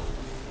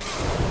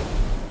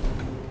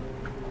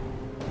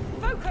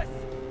 Focus!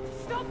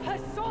 Stop her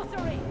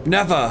sorcery!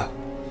 Never!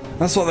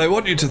 That's what they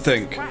want you to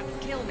think. Rats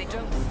kill me,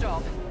 don't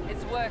stop.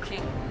 It's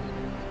working.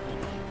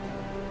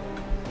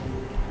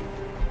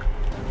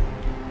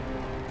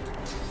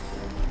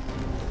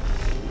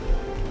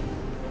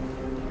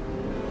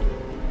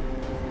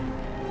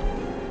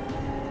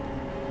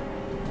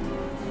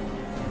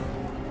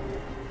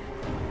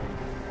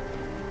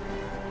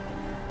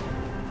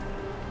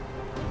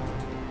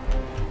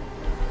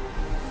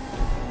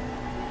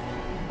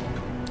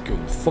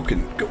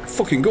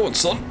 Fucking go on,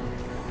 son.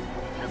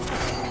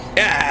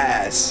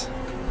 Yes!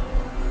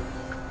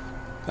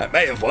 That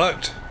may have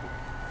worked.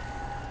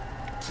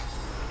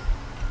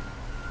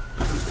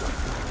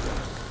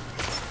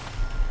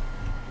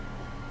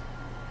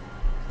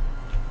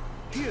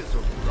 Here's a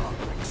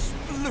rather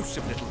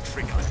explosive little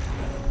trick I've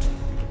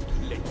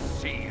learned. Let's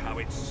see how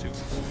it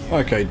suits you.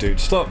 Okay, dude,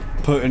 stop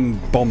putting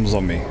bombs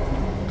on me,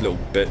 little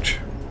bitch.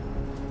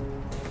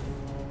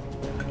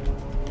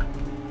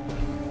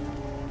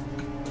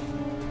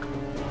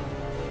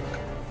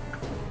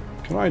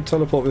 Can I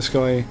teleport this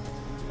guy?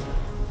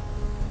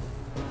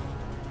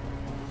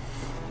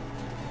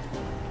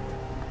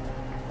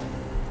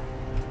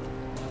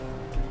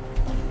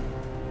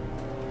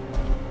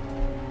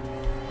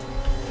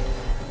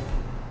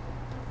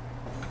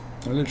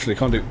 I literally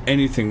can't do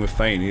anything with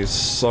Fane. He is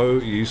so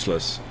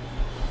useless.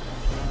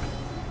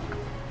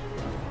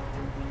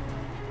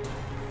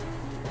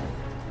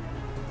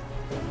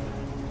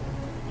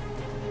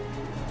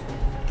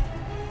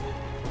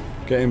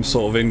 Get him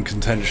sort of in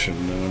contention,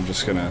 and I'm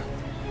just gonna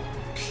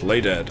play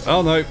dead.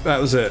 Oh no,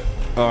 that was it.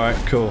 Alright,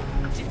 cool.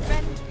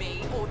 Defend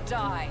me or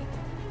die.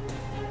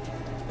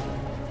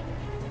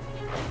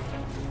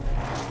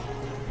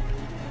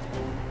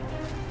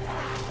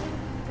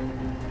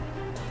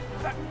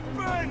 That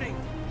burning!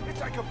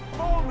 It's like a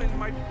ball in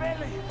my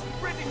belly,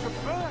 ready to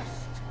burst.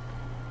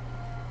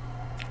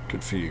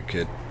 Good for you,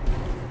 kid.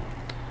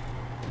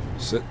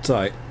 Sit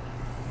tight.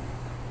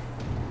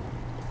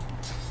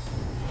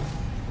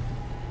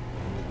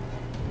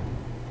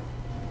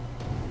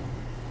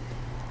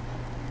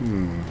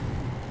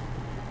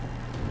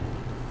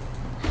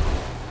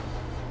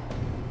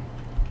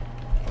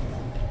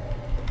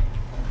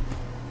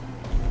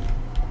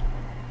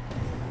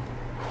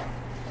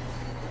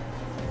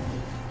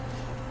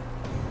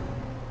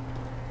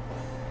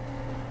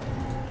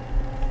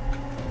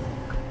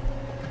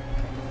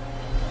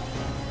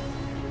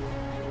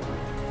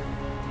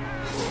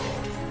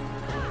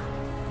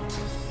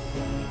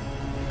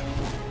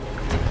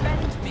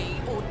 Defend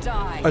me or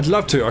die. I'd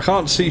love to. I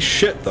can't see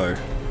shit though.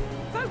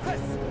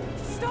 Focus!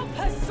 Stop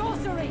her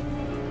sorcery!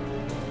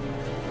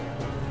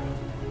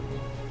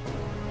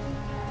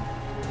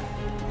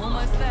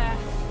 Almost there.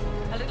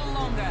 A little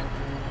longer.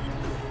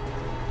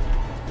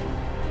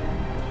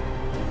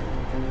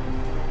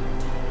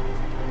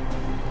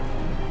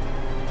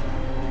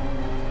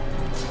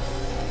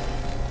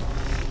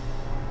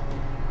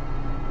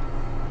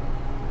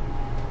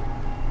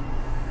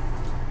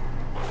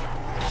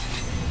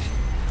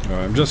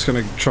 Alright, I'm just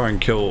gonna try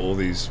and kill all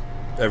these...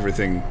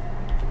 everything.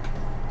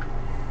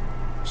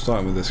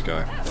 Starting with this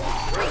guy.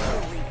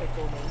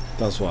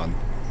 That's one.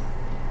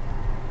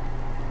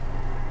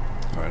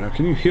 Alright, now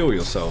can you heal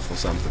yourself or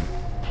something?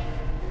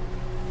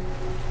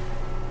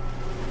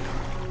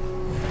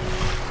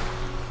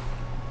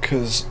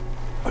 Because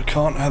I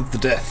can't have the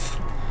death.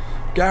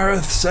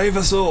 Gareth, save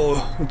us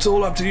all! It's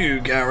all up to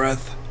you,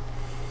 Gareth.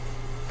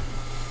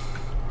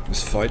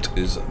 This fight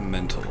is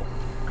mental.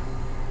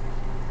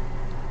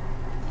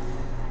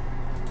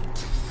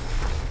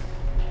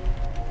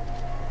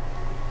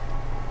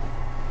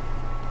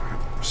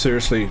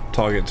 Seriously,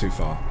 target too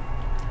far.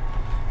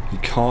 You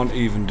can't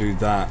even do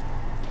that.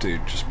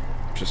 Dude,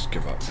 just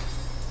give up.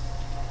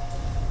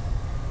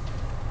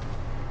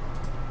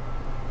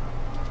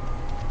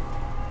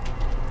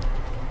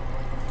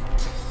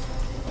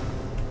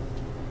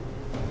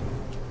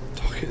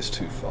 Target is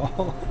too far.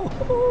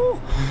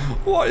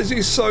 Why is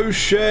he so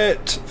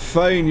shit?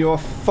 Fane, you are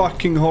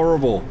fucking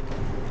horrible.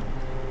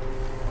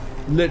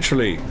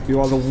 Literally, you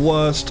are the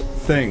worst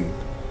thing.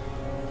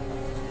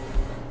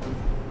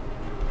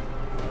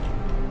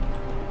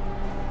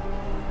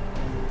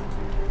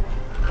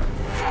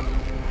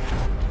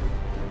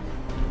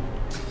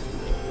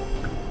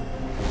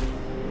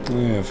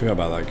 Yeah, I forgot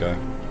about that guy.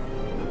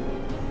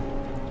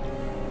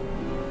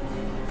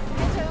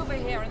 Get over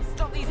here and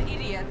stop these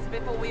idiots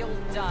before we all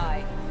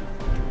die.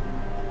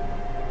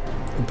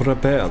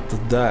 Prepare to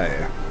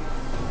die.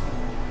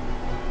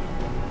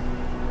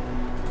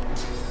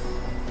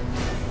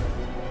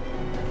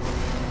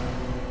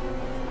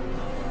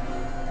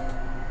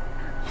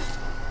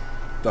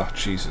 Oh,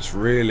 Jesus,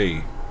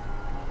 really?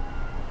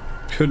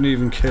 Couldn't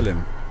even kill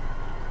him.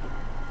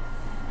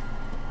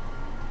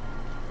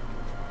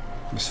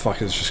 This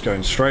fucker's just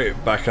going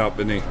straight back up,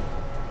 isn't he?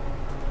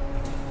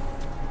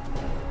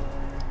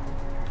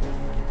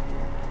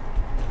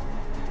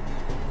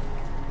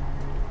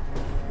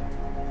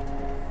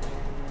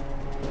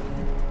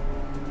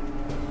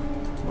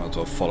 Might as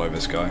well follow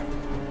this guy.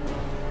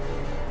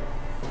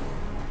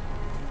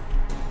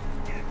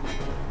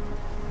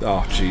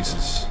 Oh,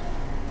 Jesus.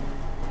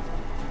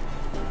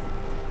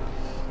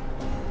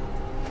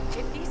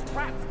 If these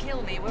rats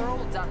kill me, we're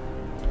all done.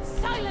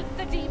 Silence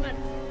the demon!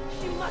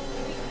 She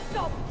must be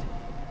stopped!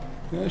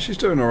 Yeah, she's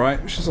doing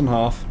alright. She's on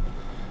half.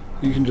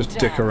 You can just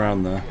dick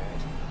around there.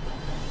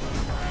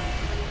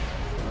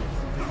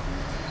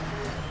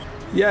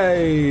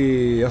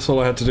 Yay! That's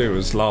all I had to do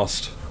was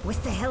last.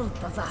 With the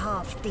help of the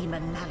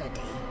half-demon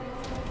malady,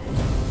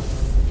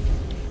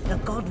 the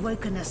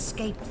God-Woken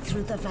escaped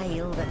through the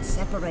veil that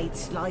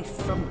separates life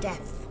from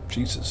death.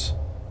 Jesus.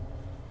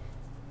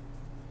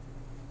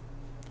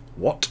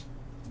 What?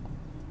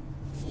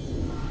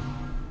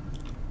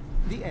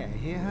 The air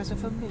here has a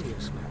familiar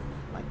smell,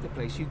 like the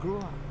place you grew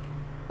up.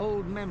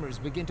 Old memories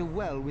begin to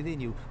well within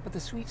you, but the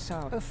sweet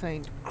sour, a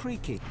faint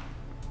creaking.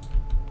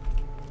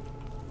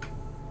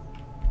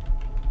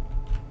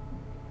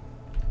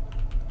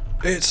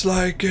 It's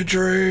like a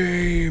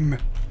dream.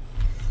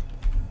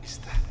 Is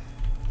that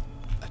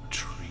a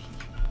tree?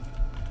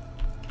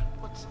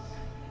 What's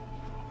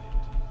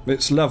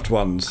It's loved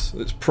ones.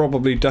 It's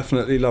probably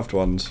definitely loved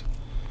ones.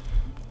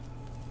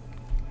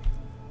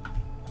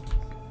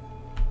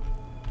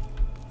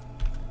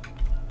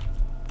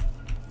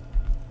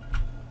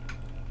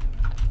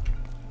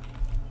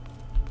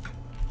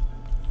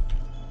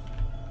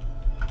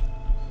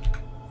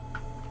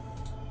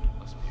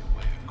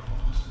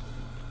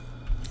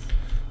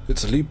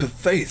 It's a leap of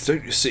faith,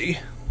 don't you see?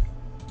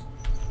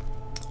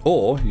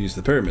 Or use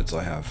the pyramids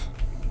I have.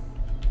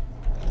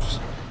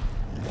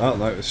 Oh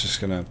no, it's just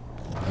gonna...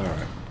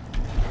 Alright.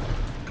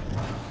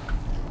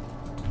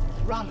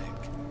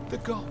 Rallic, the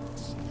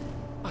gods.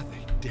 Are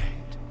they dead?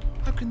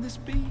 How can this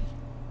be?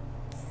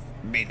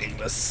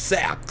 Meaningless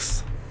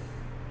sex.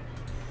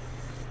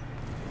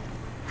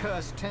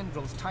 Cursed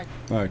tendrils tight.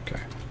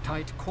 Okay.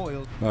 Tight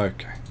coiled.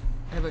 Okay.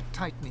 Ever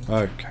tightening.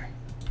 Okay.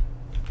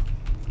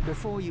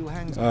 Before you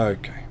hangs.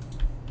 Okay.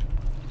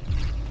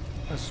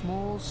 A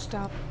small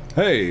stab.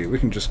 Hey, we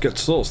can just get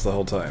sauce the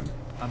whole time.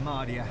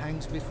 Amadia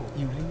hangs before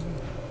you lean in.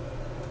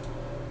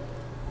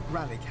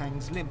 Rallic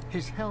hangs limp,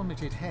 his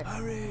helmeted head.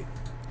 Hurry!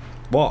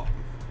 What?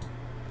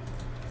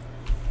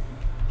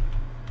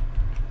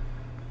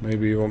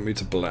 Maybe you want me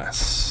to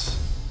bless.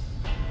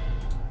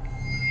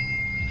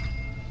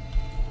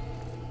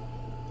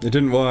 It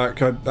didn't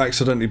work. I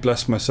accidentally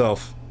blessed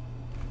myself.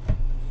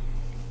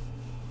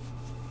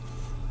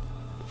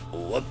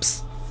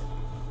 Whoops.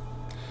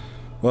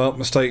 Well,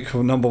 mistake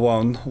number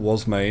one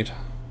was made.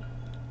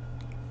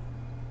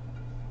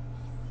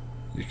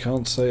 You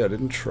can't say I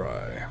didn't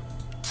try.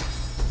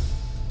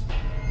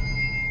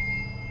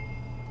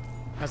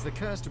 As the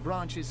cursed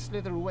branches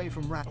slither away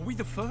from Rat. Are we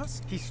the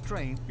first? He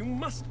strains. You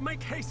must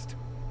make haste.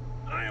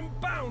 I am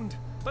bound,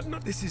 but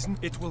not. This isn't.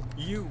 It will.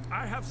 You.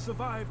 I have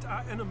survived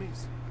our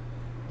enemies.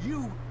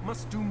 You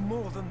must do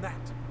more than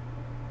that.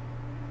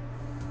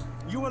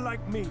 You are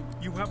like me.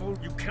 You have all.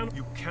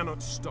 You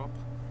cannot stop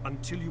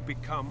until you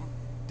become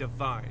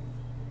divine.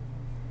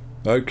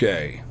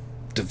 Okay.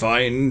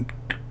 Divine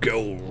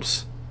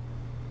goals.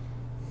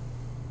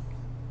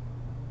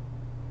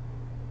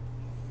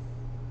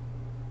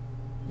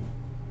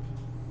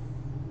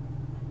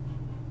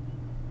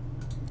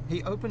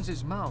 He opens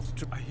his mouth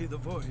to. I hear the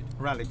void.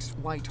 Rallic's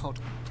white hot.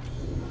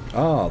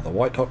 Ah, the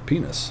white hot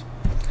penis.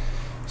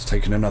 It's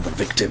taken another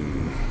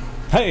victim.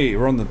 Hey,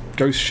 we're on the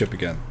ghost ship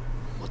again.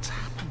 What's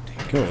happened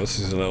here? Cool, this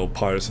is a little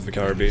Pirates of the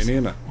Caribbean,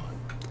 isn't it?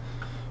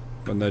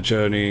 When they're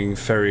journeying,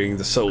 ferrying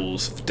the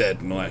souls of the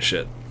dead and all that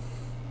shit.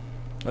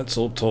 Let's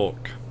all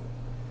talk.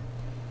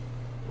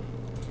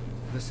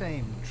 The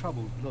same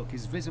troubled look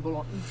is visible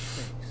on each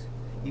face.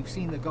 You've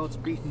seen the gods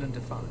beaten and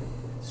defied,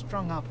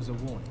 strung up as a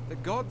warning. The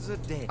gods are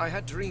dead. I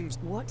had dreams.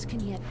 What can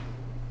you...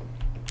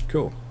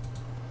 Cool.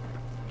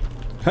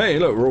 Hey,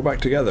 look, we're all back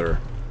together.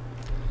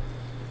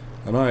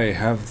 And I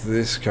have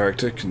this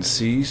character can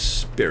see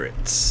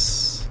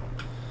spirits.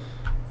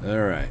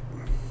 Alright.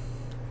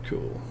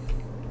 Cool.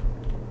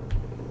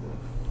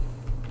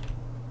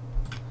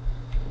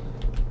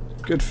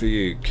 Good for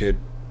you, kid.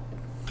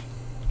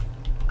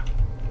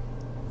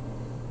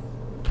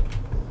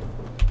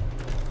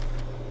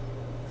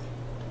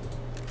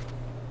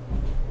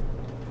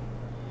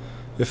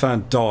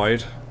 Ifan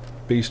died.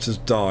 Beast has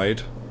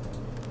died.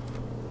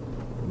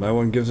 No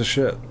one gives a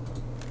shit.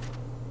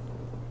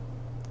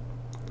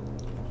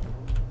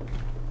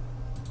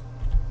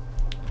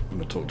 I'm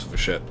gonna talk to the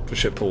ship. The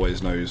ship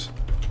always knows.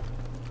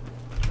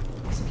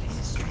 This place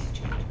is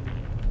strange.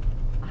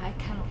 I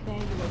cannot bear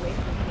you away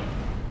from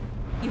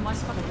here. You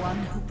must find the one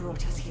who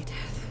brought us here,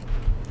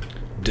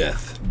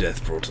 Death.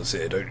 Death brought us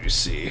here, don't you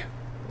see?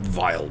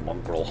 Vile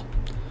mongrel.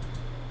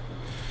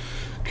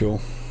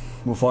 Cool.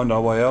 We'll find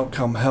our way out,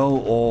 come hell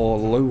or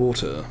low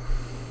water.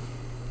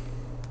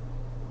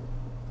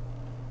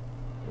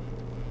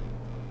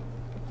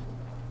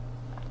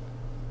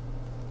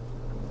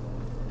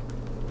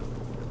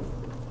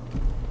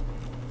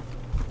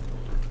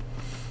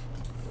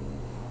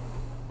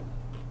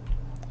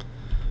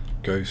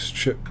 Ghost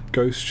ship,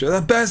 ghost ship.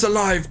 That bear's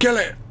alive! Kill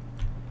it!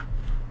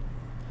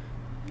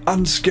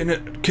 Unskin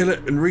it, kill it,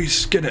 and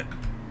reskin it.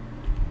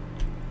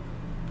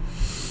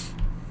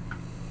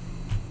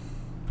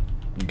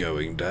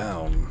 Going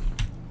down.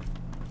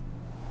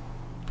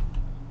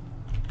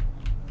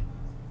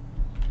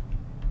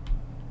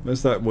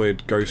 Where's that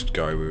weird ghost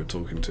guy we were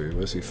talking to?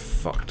 Where's he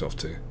fucked off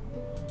to?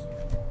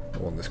 I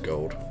want this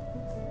gold.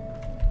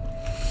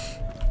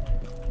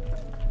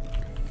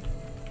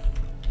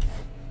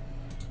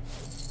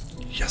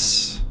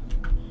 Yes.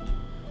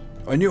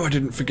 I knew I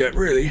didn't forget,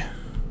 really.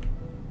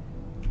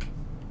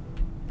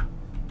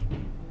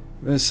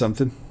 There's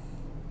something.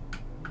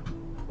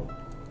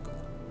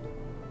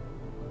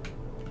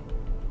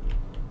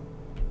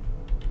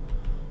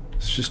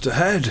 It's just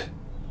ahead.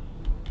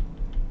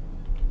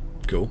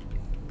 Cool.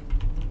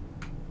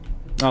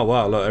 Oh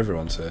wow, look,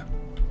 everyone's here.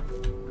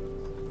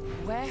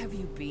 Where have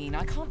you been?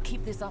 I can't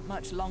keep this up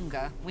much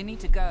longer. We need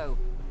to go.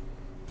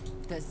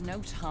 There's no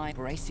time.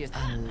 Brace your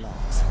a lot.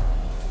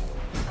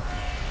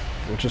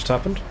 What just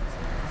happened?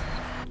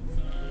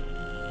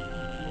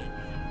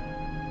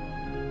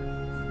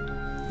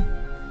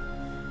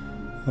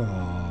 The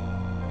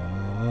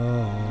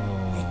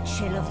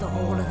chill of the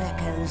Hall of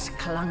Echoes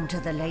clung to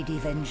the Lady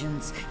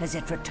Vengeance as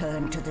it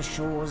returned to the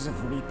shores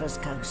of Reaper's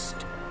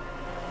Coast.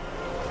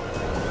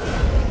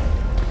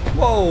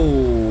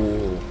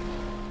 Whoa!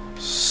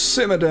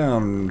 Simmer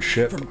down,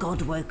 ship. The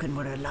Godwoken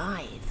were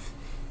alive,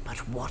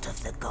 but what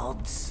of the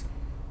gods?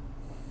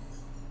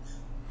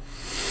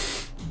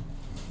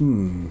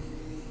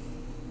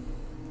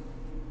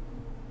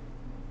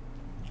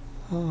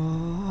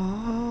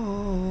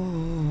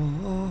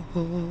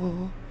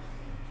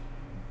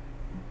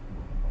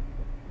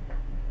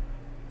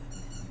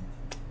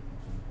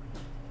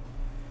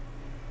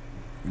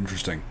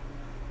 Interesting.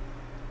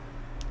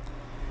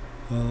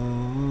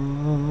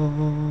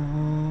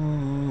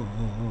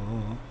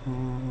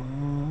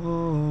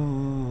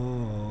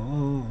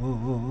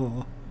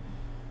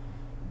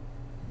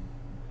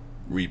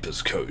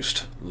 Reaper's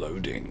Coast.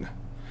 Loading.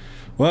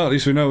 Well, at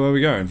least we know where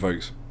we're going,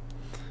 folks.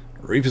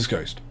 Reaper's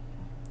Coast.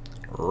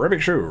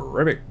 Ribbit shoe,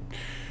 ribbit.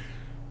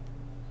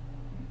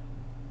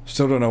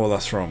 Still don't know what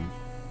that's from,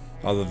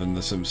 other than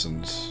The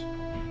Simpsons.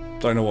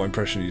 Don't know what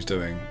impression he's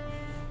doing.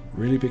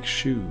 Really big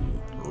shoe.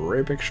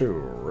 Really big shoe.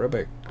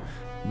 Ribbit.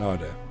 No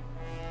idea.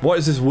 What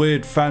is this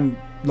weird fan,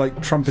 like,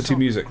 trumpety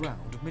music?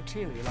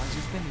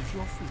 Materializes beneath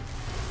your feet.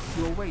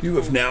 Your weight You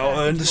have falls now back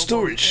earned the into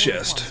storage your body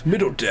all at chest. once.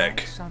 Middle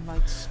deck.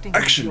 Sunlight stings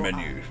Action your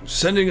menu. eyes.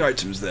 Sending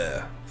items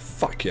there.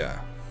 Fuck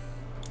yeah.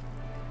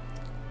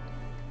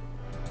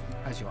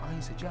 As your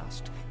eyes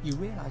adjust, you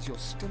realize you're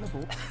still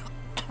aboard.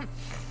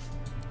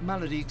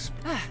 Malady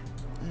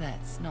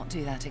Let's not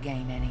do that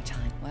again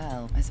anytime.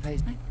 Well, I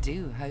suppose I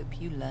do hope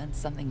you learned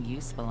something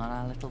useful on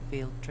our little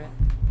field trip.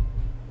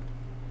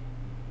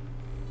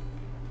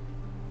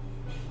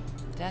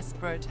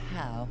 Desperate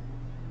how?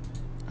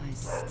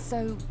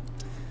 So...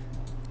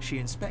 She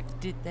inspected.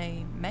 Did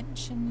they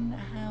mention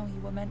how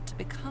you were meant to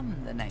become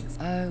the next?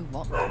 Oh,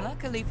 what?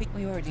 Luckily,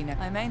 we already know.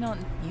 I may not...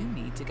 You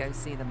need to go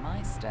see the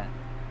Meister.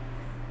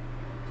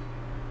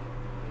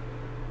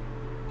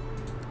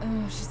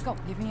 Oh, she's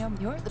got... Give me a...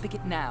 You're at the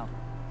beginning now.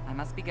 I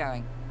must be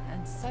going.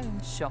 And so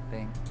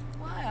shopping.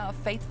 Why are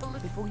faithful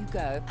before you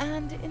go?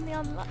 And in the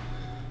unlucky...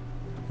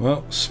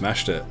 Well,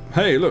 smashed it.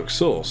 Hey, look,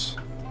 sauce.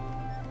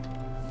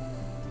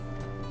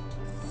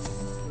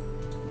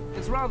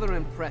 It's rather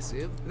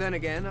impressive. Then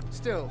again,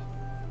 still,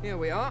 here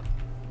we are.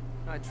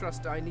 I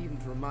trust I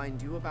needn't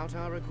remind you about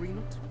our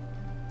agreement.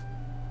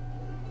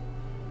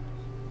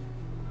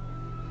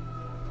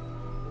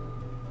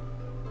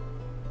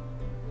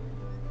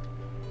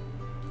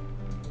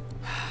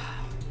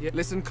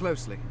 Listen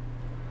closely.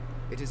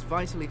 It is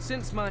vitally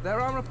since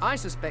I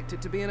suspect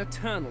it to be an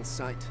eternal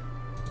site.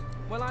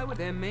 Well,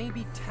 there may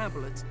be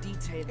tablets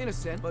detailed in a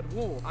sense, but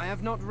war. I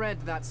have not read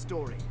that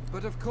story,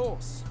 but of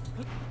course.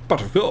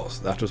 But of course,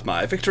 that was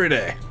my victory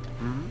day.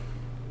 Hmm?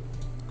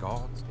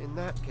 Gods, in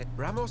that case,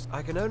 Ramos,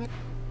 I can only...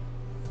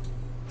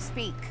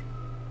 Speak.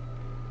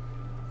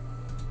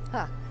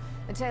 Huh.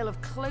 A tale of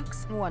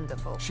cloaks,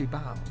 wonderful. She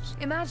bows.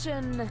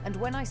 Imagine, and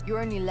when you're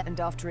only left, and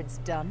after it's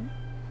done,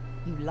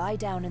 you lie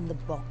down in the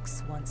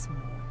box once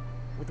more,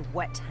 with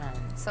wet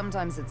hands.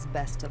 Sometimes it's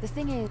best to... The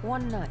thing is,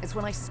 one night, it's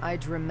when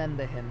I'd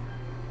remember him.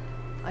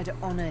 I'd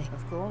honor,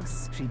 of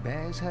course. She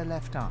bares her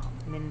left arm.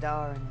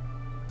 Mindarin.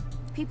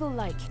 People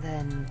like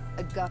then,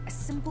 a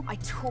simple... I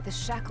taught the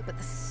shackle, but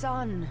the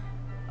sun...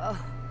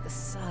 Oh, the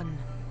sun.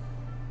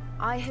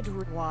 I had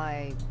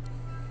why?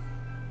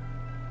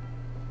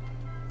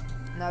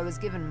 I was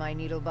given my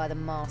needle by the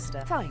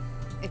master. Fine.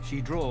 If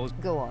she draws.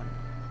 Go on.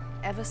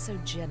 Ever so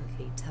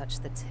gently touch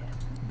the tip.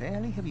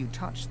 Barely have you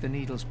touched the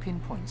needle's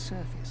pinpoint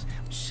surface.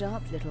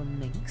 Sharp little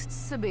minx.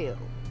 Sabille.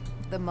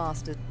 The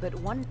master. But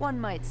one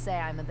might say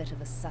I'm a bit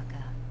of a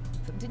sucker.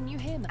 Didn't you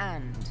hear me?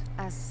 And,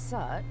 as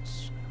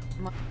such...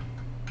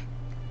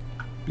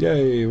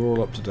 Yay, we're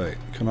all up to date.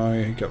 Can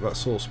I get that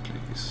sauce,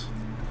 please?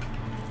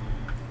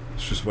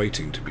 It's just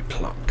waiting to be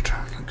plucked,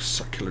 like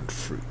succulent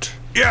fruit.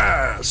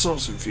 Yeah!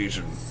 Sauce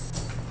infusion.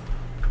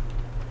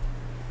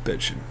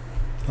 Bitchin'.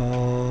 I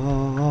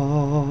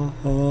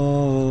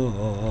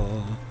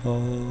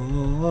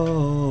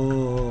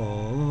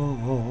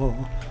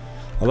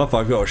love that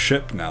I've got a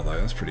ship now, though.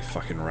 That's pretty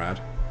fucking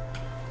rad.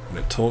 And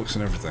it talks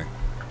and everything.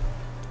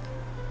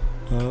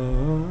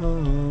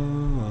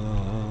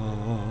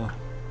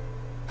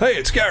 Hey,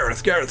 it's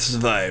Gareth. Gareth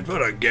survived.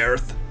 What up,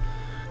 Gareth?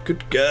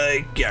 Good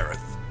guy,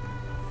 Gareth.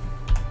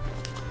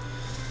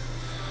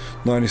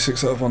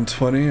 96 out of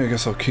 120. I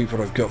guess I'll keep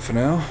what I've got for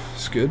now.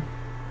 It's good.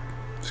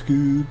 It's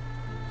good.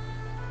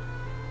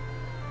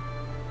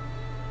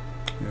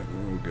 Yeah,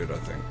 we're all good, I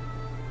think.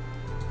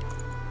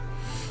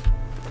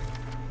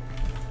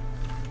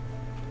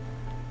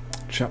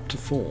 Chapter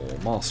 4,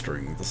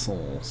 Mastering the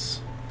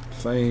Sauce.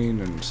 Fane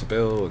and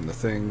Sabille and the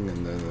thing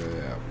and the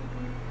yeah.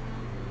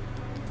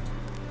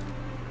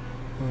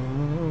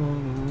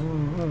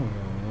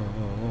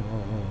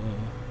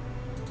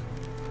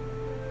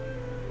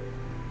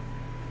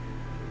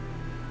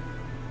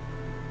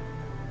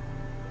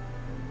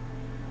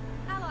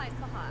 Allies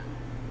for hire.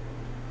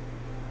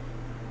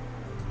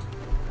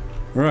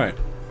 Right,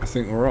 I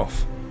think we're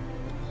off.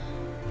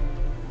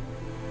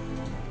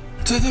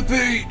 To the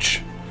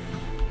beach!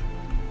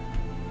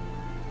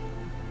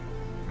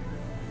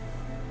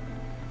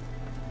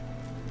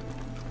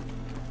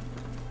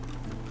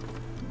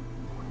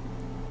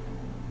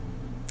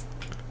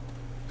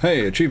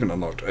 Hey, achievement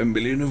unlocked. 1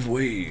 million of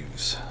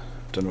waves.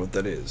 Don't know what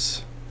that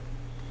is.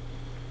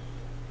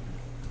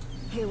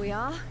 Here we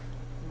are.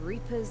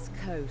 Reaper's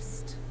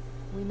Coast.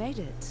 We made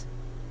it.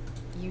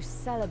 You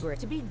celebrate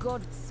to be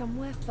god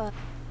somewhere far.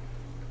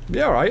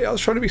 Yeah, alright. I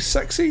was trying to be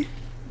sexy.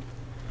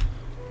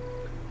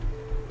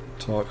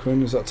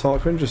 Tarquin. Is that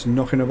Tarquin just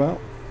knocking about?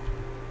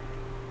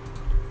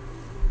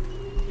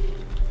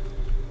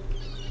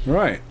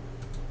 Right.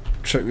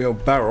 Check the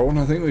old barrel and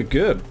I think we're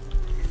good.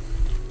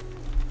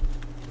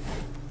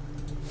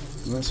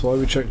 And that's why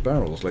we check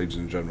barrels, ladies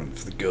and gentlemen,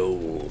 for the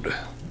gold.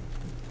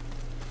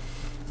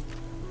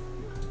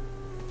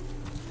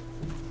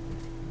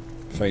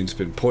 Fane's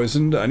been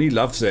poisoned and he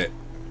loves it.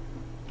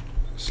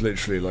 It's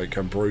literally like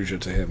ambrosia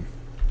to him.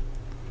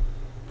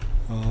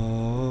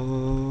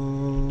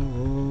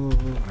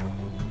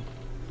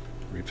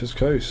 Reaper's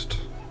Coast.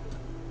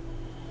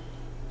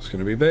 It's going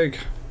to be big.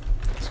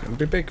 It's going to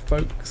be big,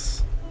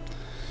 folks.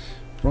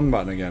 Wrong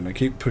button again. I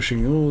keep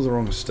pushing all the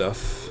wrong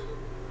stuff.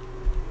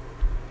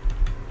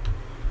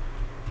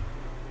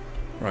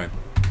 Right.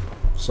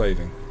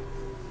 Saving.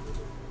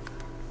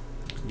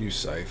 You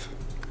save.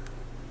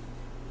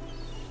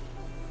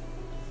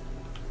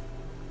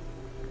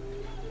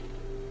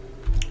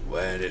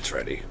 When it's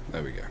ready.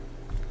 There we go.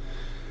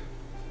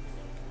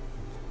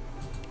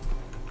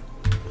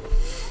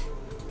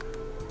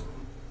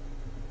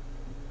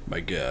 My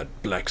god,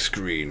 black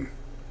screen.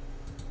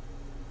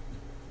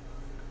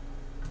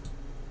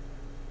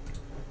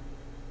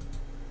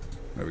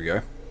 There we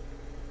go.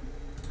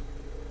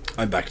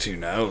 I'm back to you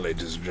now,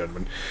 ladies and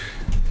gentlemen.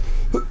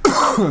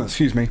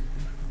 Excuse me.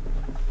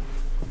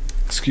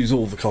 Excuse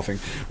all the coughing.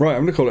 Right,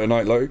 I'm going to call it a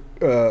night,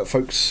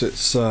 folks.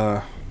 It's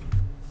one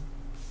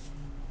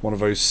of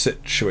those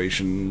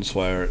situations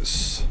where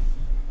it's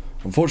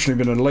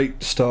unfortunately been a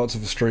late start to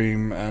the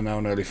stream and now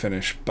an early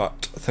finish,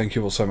 but thank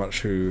you all so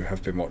much who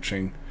have been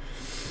watching.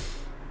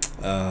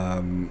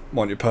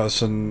 Want your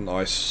person,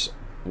 Ice,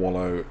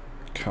 Wallow,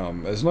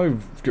 come. There's no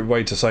good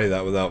way to say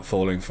that without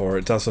falling for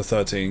it.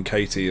 Dazzler13,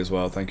 Katie as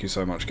well, thank you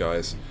so much,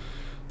 guys.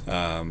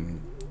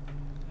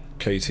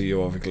 Katie,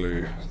 you are the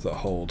glue that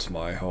holds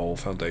my whole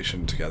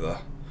foundation together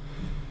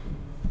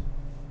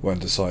when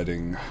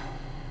deciding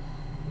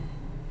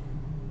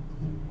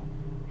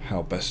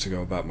how best to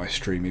go about my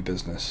streamy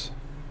business.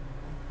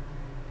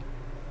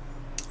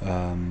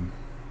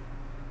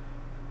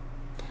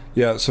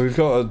 Yeah, so we've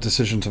got a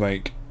decision to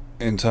make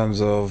in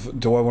terms of,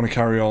 do I want to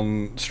carry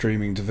on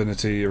streaming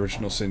Divinity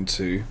Original Sin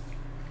 2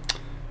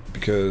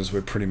 because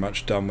we're pretty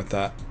much done with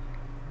that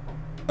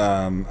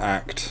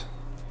act,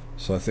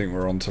 so I think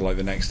we're on to like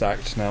the next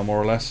act now,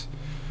 more or less.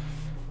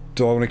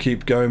 Do I want to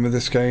keep going with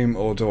this game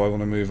or do I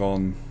want to move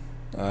on?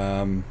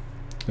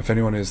 If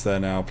anyone is there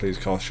now, please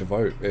cast your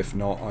vote. If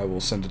not, I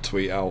will send a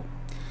tweet out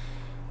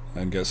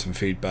and get some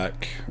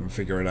feedback and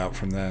figure it out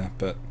from there.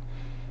 But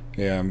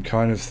yeah, I'm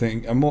kind of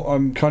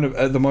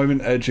at the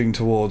moment edging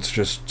towards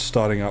just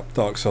starting up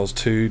Dark Souls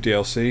 2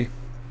 DLC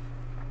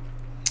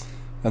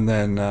and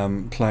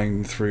then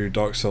playing through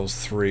Dark Souls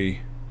 3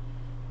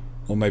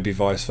 or maybe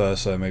vice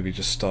versa, maybe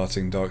just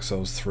starting Dark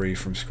Souls 3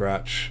 from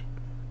scratch,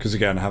 because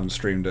again I haven't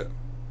streamed it.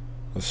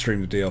 I've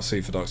streamed the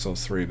DLC for Dark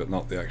Souls 3 but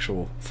not the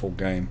actual full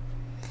game.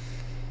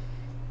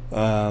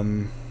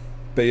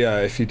 But yeah,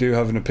 if you do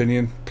have an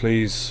opinion,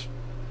 please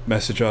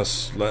message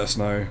us, let us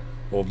know,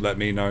 or let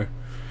me know,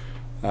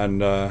 and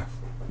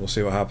we'll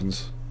see what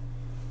happens.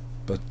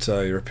 But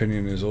your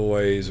opinion is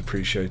always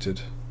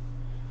appreciated,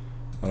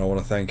 and I want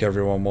to thank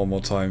everyone one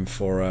more time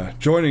for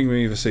joining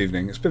me this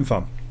evening. It's been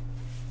fun.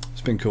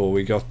 It's been cool.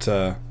 We got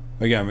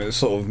again, it's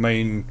sort of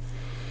main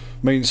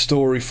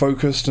story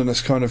focused, and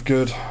it's kind of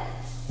good,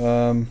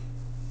 rather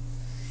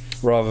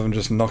than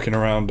just knocking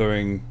around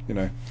doing, you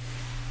know,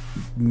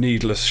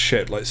 needless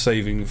shit like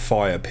saving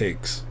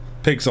pigs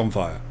on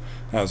fire.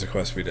 That was a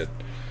quest we did.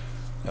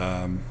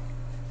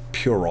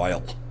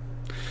 Puerile,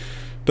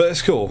 but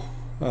it's cool.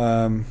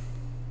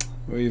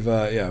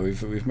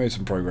 We've made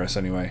some progress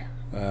anyway.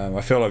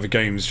 I feel like the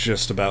game's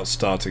just about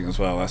starting as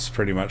well. That's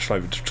pretty much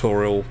like the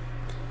tutorial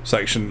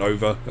section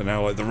over, and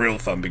now like the real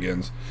fun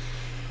begins.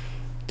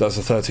 That's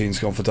the 13's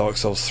gone for Dark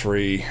Souls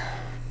 3.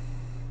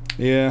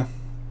 Yeah,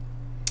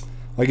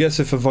 I guess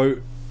if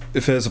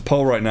there's a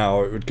poll right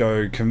now, it would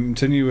go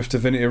continue with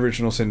Divinity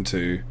Original Sin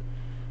 2,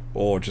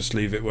 or just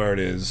leave it where it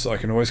is. I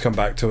can always come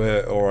back to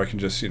it, or I can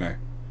just, you know,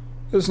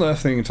 there's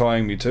nothing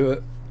tying me to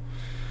it.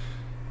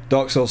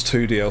 Dark Souls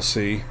 2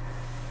 DLC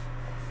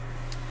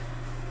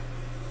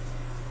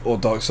or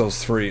Dark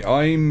Souls 3.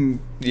 I'm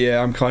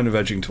kind of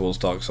edging towards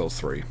Dark Souls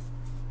 3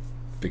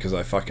 because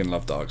I fucking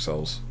love Dark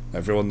Souls.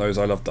 Everyone knows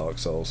I love Dark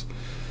Souls.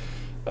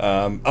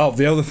 Oh,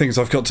 the other things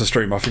I've got to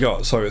stream, I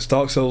forgot. So it's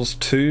Dark Souls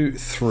 2,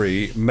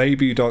 3,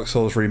 maybe Dark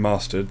Souls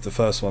Remastered, the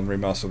first one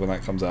remastered when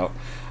that comes out,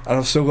 and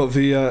I've still got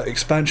the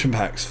expansion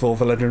packs for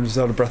The Legend of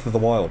Zelda Breath of the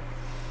Wild.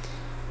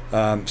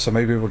 So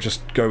maybe we'll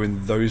just go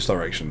in those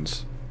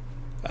directions.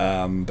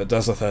 But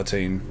Desert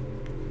 13,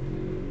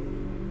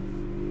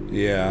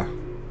 yeah,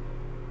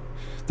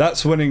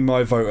 that's winning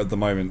my vote at the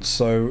moment.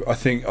 So I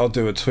think I'll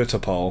do a Twitter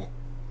poll.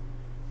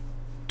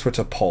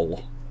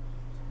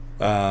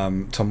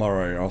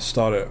 Tomorrow. I'll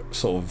start it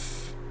sort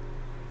of.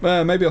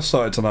 Maybe I'll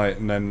start it tonight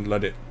and then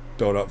let it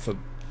build up for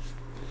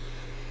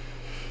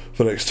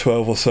the next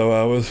 12 or so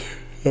hours.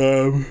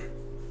 Yeah,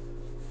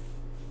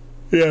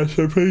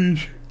 so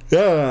please.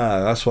 Yeah,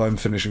 that's why I'm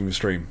finishing the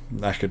stream.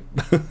 Knackered.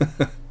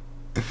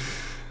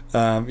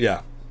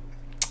 Yeah.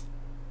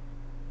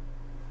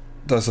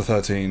 Desert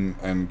 13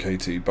 and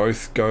KT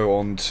both go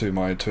on to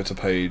my Twitter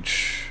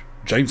page,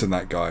 James and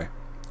That Guy,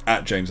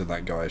 at James and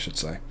That Guy, I should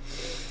say,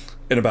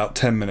 in about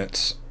 10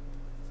 minutes.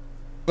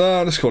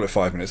 Let's call it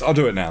 5 minutes. I'll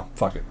do it now.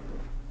 Fuck it.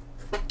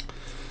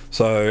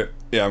 So,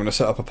 yeah, I'm going to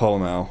set up a poll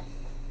now,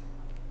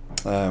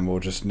 and we'll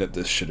just nip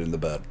this shit in the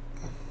bud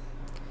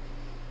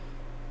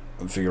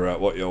and figure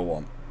out what you'll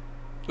want.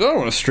 I don't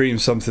want to stream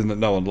something that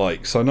no one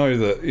likes. I know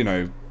that, you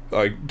know,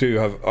 I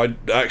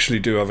actually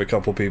do have a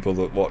couple people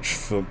that watch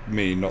for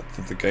me, not for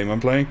the game I'm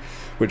playing,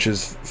 which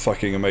is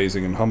fucking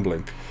amazing and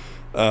humbling.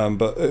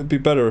 But it'd be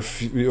better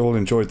if you all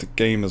enjoyed the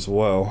game as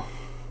well.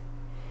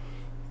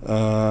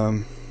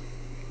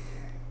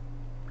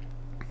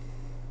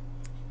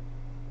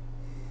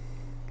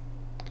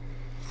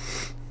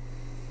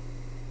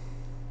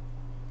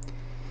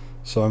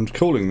 So I'm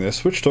calling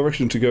this which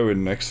direction to go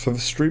in next for the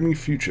streaming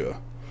future.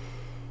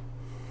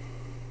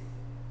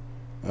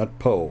 Add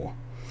poll.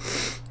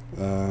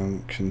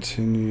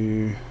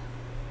 Continue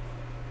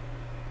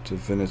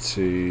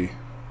Divinity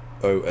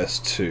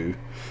OS2.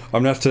 I'm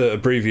gonna have to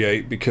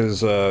abbreviate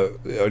because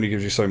it only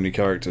gives you so many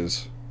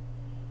characters.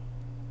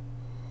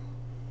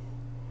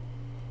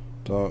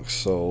 Dark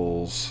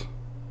Souls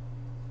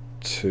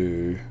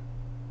 2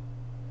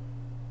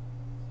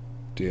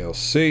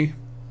 DLC,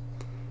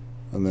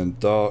 and then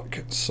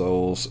Dark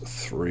Souls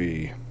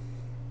 3.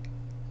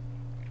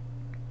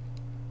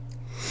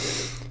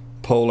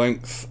 Poll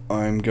length,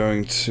 I'm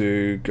going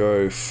to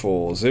go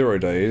for 0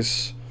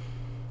 days.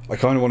 I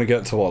kind of want to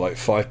get to what, like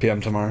 5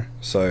 PM tomorrow.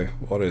 So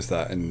what is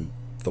that in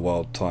the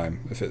world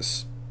time? If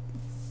it's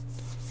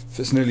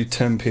nearly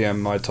 10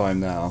 PM my time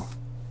now,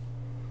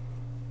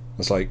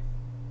 it's like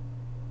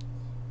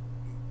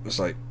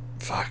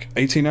fuck,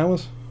 18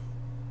 hours?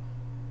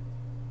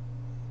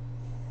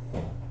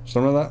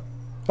 Something like that.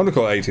 I'm gonna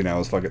call it 18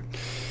 hours, fuck it.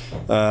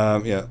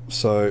 Yeah,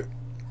 so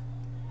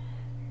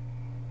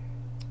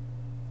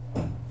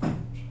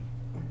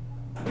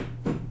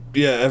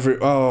yeah,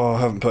 I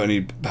haven't put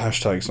any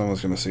hashtags, no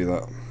one's gonna see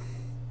that.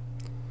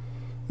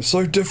 It's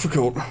so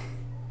difficult.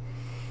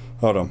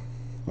 Hold on,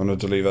 I'm gonna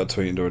delete that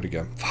tweet and do it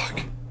again.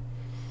 Fuck.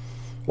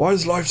 Why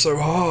is life so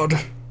hard?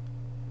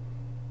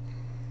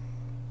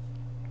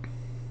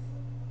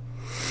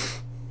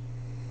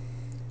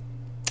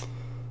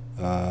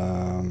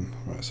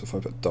 Right, so if I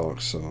put Dark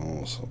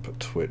Souls, I'll put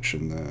Twitch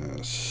in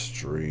there,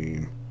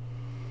 stream.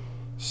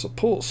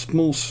 Support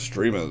small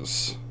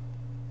streamers.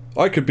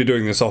 I could be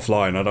doing this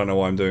offline, I don't know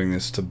why I'm doing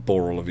this to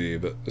bore all of you,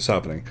 but it's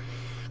happening.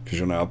 Because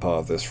you're now part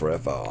of this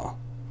forever.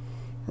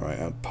 Right,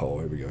 add poll,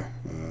 here we go.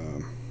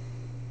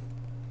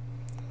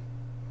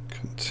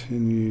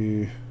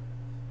 Continue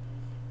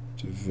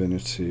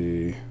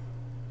Divinity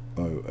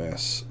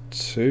OS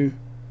 2.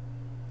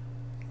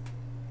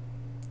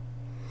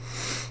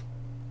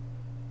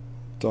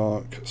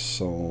 Dark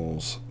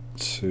Souls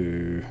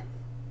 2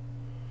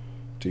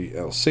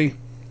 DLC.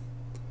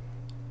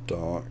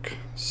 Dark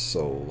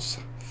Souls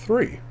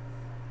 3.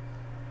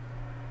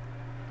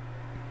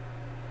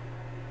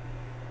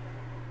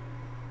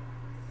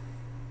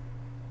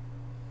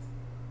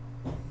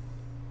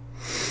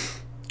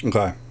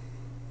 Okay.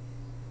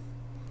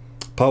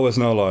 Poll is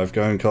now live.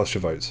 Go and cast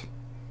your votes.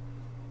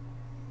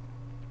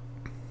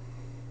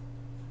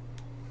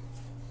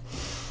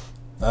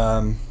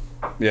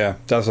 Yeah,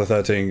 Dazzler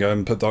 13. Go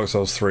and put Dark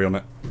Souls 3 on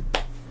it.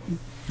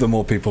 The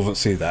more people that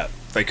see that,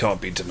 they can't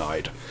be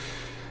denied.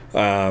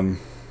 Yeah,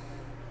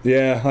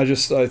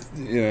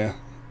 yeah.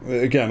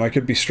 Again, I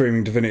could be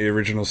streaming Divinity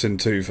Original Sin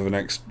 2 for the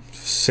next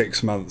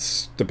 6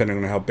 months, depending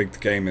on how big the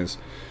game is.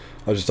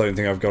 I just don't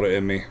think I've got it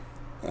in me.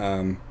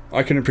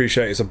 I can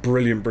appreciate it's a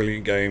brilliant,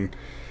 brilliant game.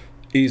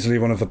 Easily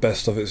one of the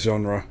best of its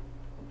genre.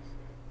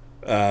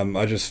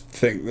 I just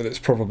think that it's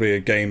probably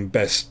a game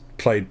best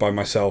played by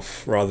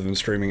myself rather than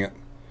streaming it.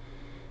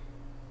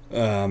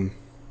 Because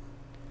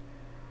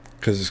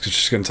it's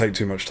just going to take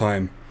too much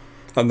time.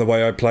 And the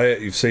way I play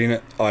it, you've seen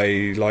it,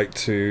 I like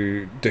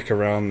to dick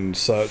around and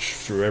search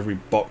through every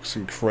box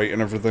and crate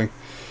and everything.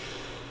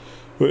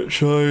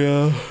 Which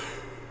I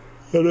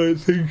don't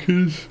think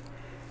is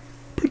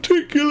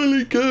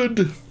particularly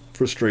good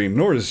for a stream.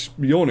 Nor is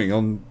yawning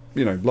on,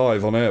 you know,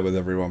 live on air with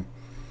everyone.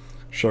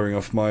 Showing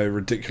off my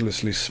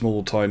ridiculously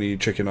small, tiny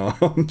chicken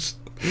arms.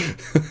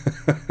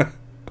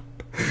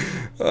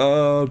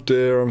 Oh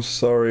dear, I'm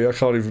sorry. I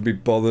can't even be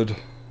bothered.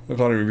 I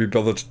can't even be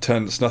bothered to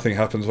tense. Nothing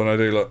happens when I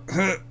do, like...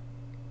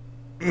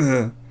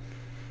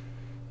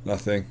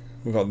 Nothing.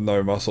 We've got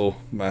no muscle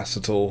mass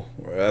at all,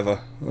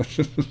 wherever. I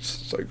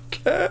just don't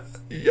care.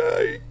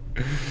 Yay!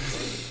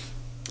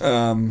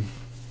 I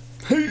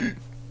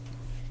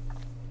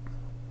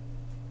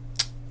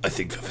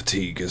think the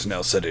fatigue has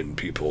now set in,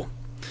 people.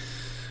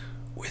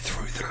 We're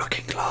through the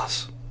looking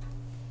glass.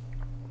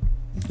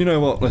 You know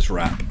what? Let's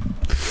wrap.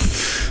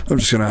 I'm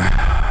just gonna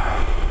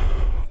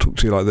talk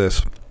to you like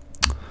this.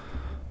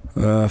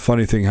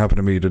 Funny thing happened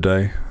to me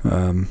today.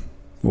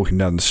 Walking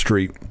down the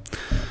street.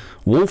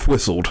 Wolf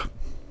whistled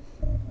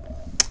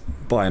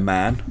by a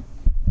man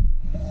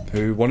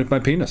who wanted my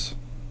penis.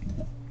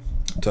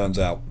 Turns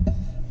out.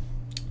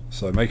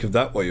 So make of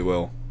that what you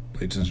will,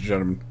 ladies and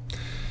gentlemen.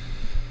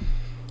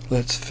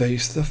 Let's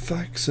face the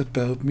facts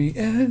about me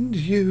and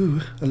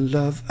you. A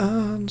love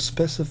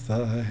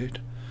unspecified.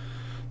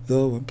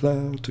 Though I'm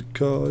proud to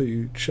call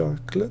you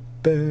Chocolate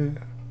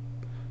Bear.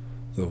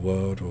 The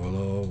world will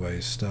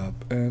always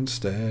stop and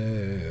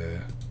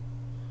stare.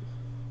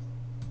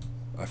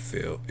 I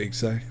feel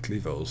exactly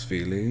those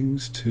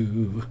feelings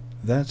too.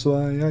 That's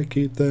why I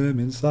keep them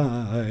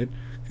inside.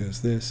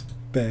 'Cause this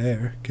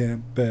bear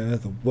can't bear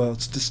the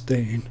world's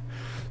disdain.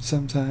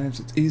 Sometimes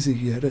it's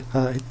easier to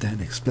hide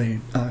than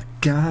explain. A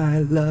guy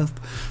love,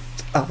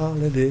 that's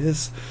all it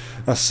is.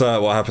 That's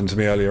what happened to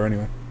me earlier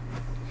anyway.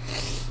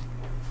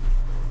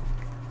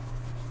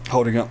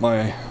 Holding up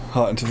my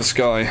heart into the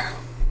sky.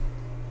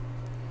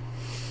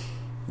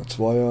 That's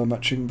why our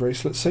matching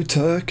bracelets say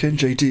Turk and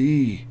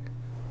JD.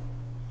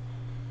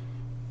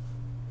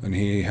 And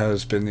he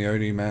has been the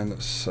only man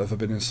that's ever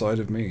been inside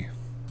of me.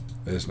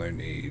 There's no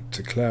need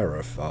to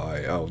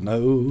clarify, oh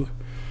no.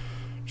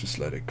 Just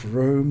let it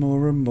grow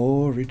more and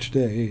more each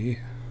day.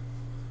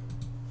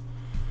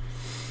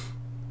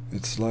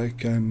 It's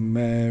like I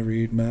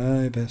married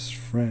my best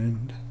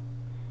friend,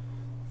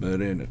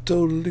 but in a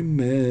totally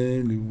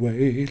manly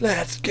way.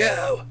 Let's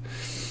go!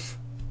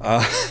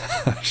 I'm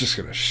just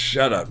gonna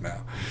shut up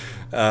now.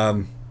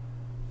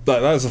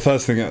 That was the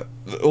first thing.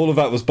 All of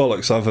that was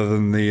bollocks, other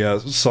than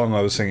the song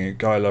I was singing,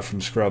 "Guy Love"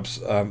 from Scrubs.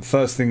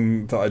 First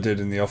thing that I did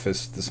in the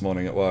office this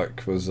morning at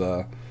work was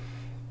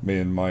me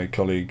and my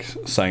colleague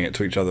sang it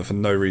to each other for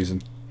no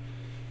reason.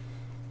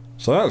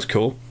 So that was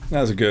cool.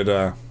 That was a good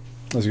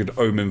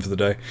omen for the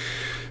day.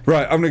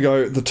 Right, I'm gonna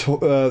go.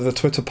 The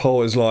Twitter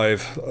poll is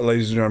live,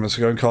 ladies and gentlemen.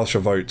 So go and cast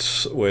your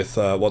votes with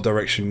what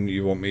direction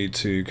you want me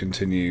to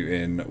continue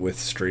in with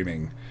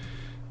streaming.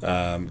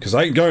 Because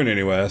I ain't going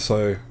anywhere,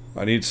 so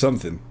I need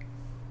something.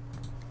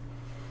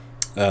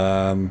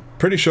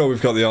 Pretty sure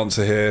we've got the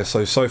answer here.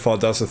 So far,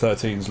 Dazzler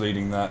 13's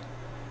leading that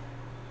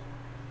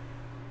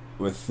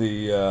with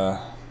the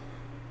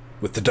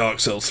Dark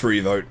Souls 3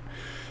 vote.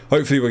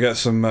 Hopefully, we'll get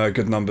some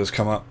good numbers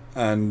come up,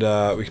 and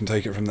we can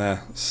take it from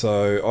there.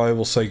 So I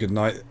will say good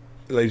night,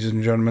 ladies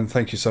and gentlemen.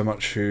 Thank you so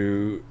much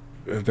who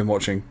have been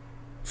watching.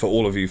 For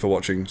all of you for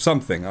watching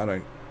something. I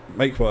don't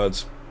make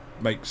words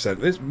make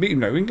sense. It's me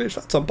no English.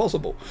 That's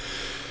impossible.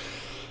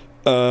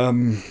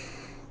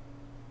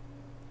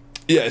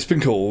 Yeah, it's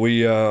been cool.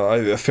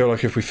 I feel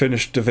like if we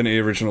finished Divinity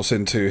Original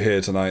Sin 2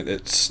 here tonight,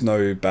 it's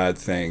no bad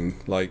thing.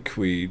 Like,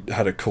 we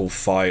had a cool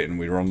fight and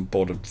we were on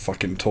board a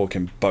fucking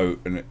talking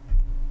boat and it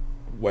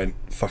went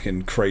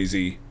fucking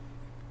crazy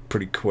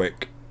pretty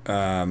quick.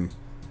 So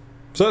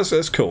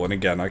that's cool. And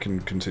again, I can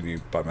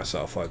continue by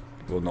myself. I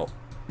will not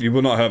you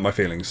will not hurt my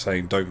feelings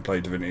saying don't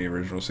play Divinity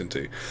Original Sin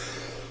 2.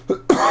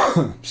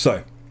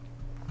 So,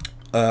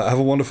 have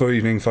a wonderful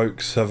evening,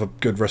 folks. Have a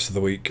good rest of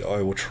the week.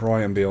 I will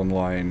try and be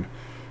online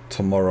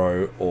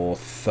tomorrow or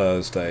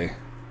Thursday.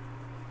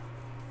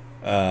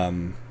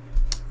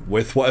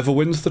 With whatever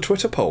wins the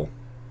Twitter poll.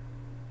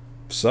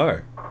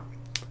 So,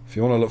 if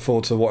you want to look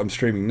forward to what I'm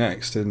streaming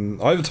next,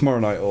 in either tomorrow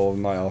night or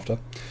the night after,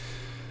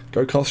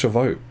 go cast your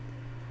vote.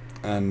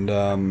 And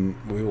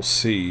we will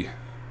see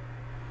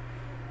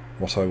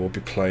what I will be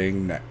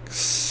playing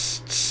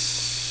next.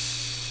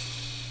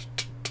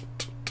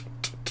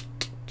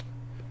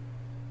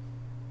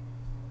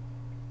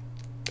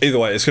 Either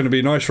way, it's going to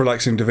be nice,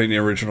 relaxing Divinity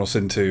Original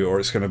Sin 2, or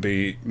it's going to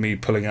be me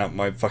pulling out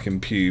my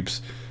fucking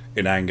pubes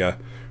in anger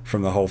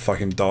from the whole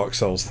fucking Dark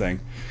Souls thing.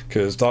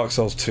 Because Dark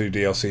Souls 2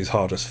 DLC is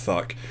hard as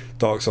fuck.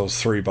 Dark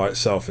Souls 3 by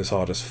itself is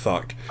hard as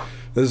fuck.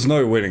 There's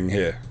no winning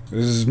here.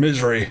 This is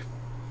misery.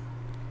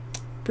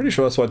 Pretty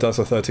sure that's why Dark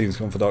Souls 13's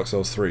gone for Dark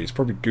Souls 3. He's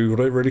probably googled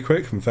it really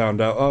quick and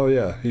found out, oh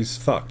yeah, he's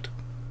fucked.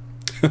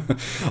 I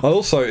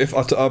also,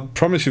 I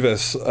promise you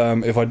this,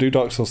 if I do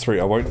Dark Souls 3,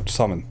 I won't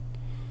summon.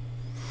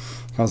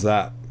 How's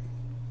that?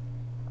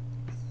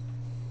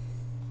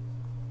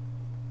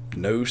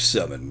 No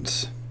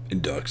summons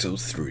in Dark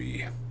Souls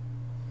 3.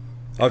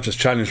 I've just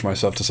challenged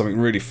myself to something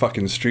really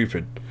fucking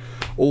stupid.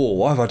 Oh,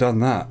 why have I done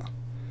that?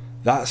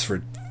 That's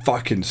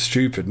fucking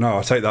stupid. No,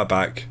 I take that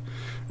back.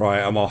 Right,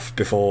 I'm off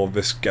before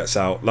this gets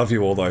out. Love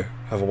you all though.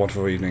 Have a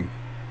wonderful evening.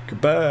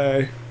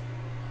 Goodbye.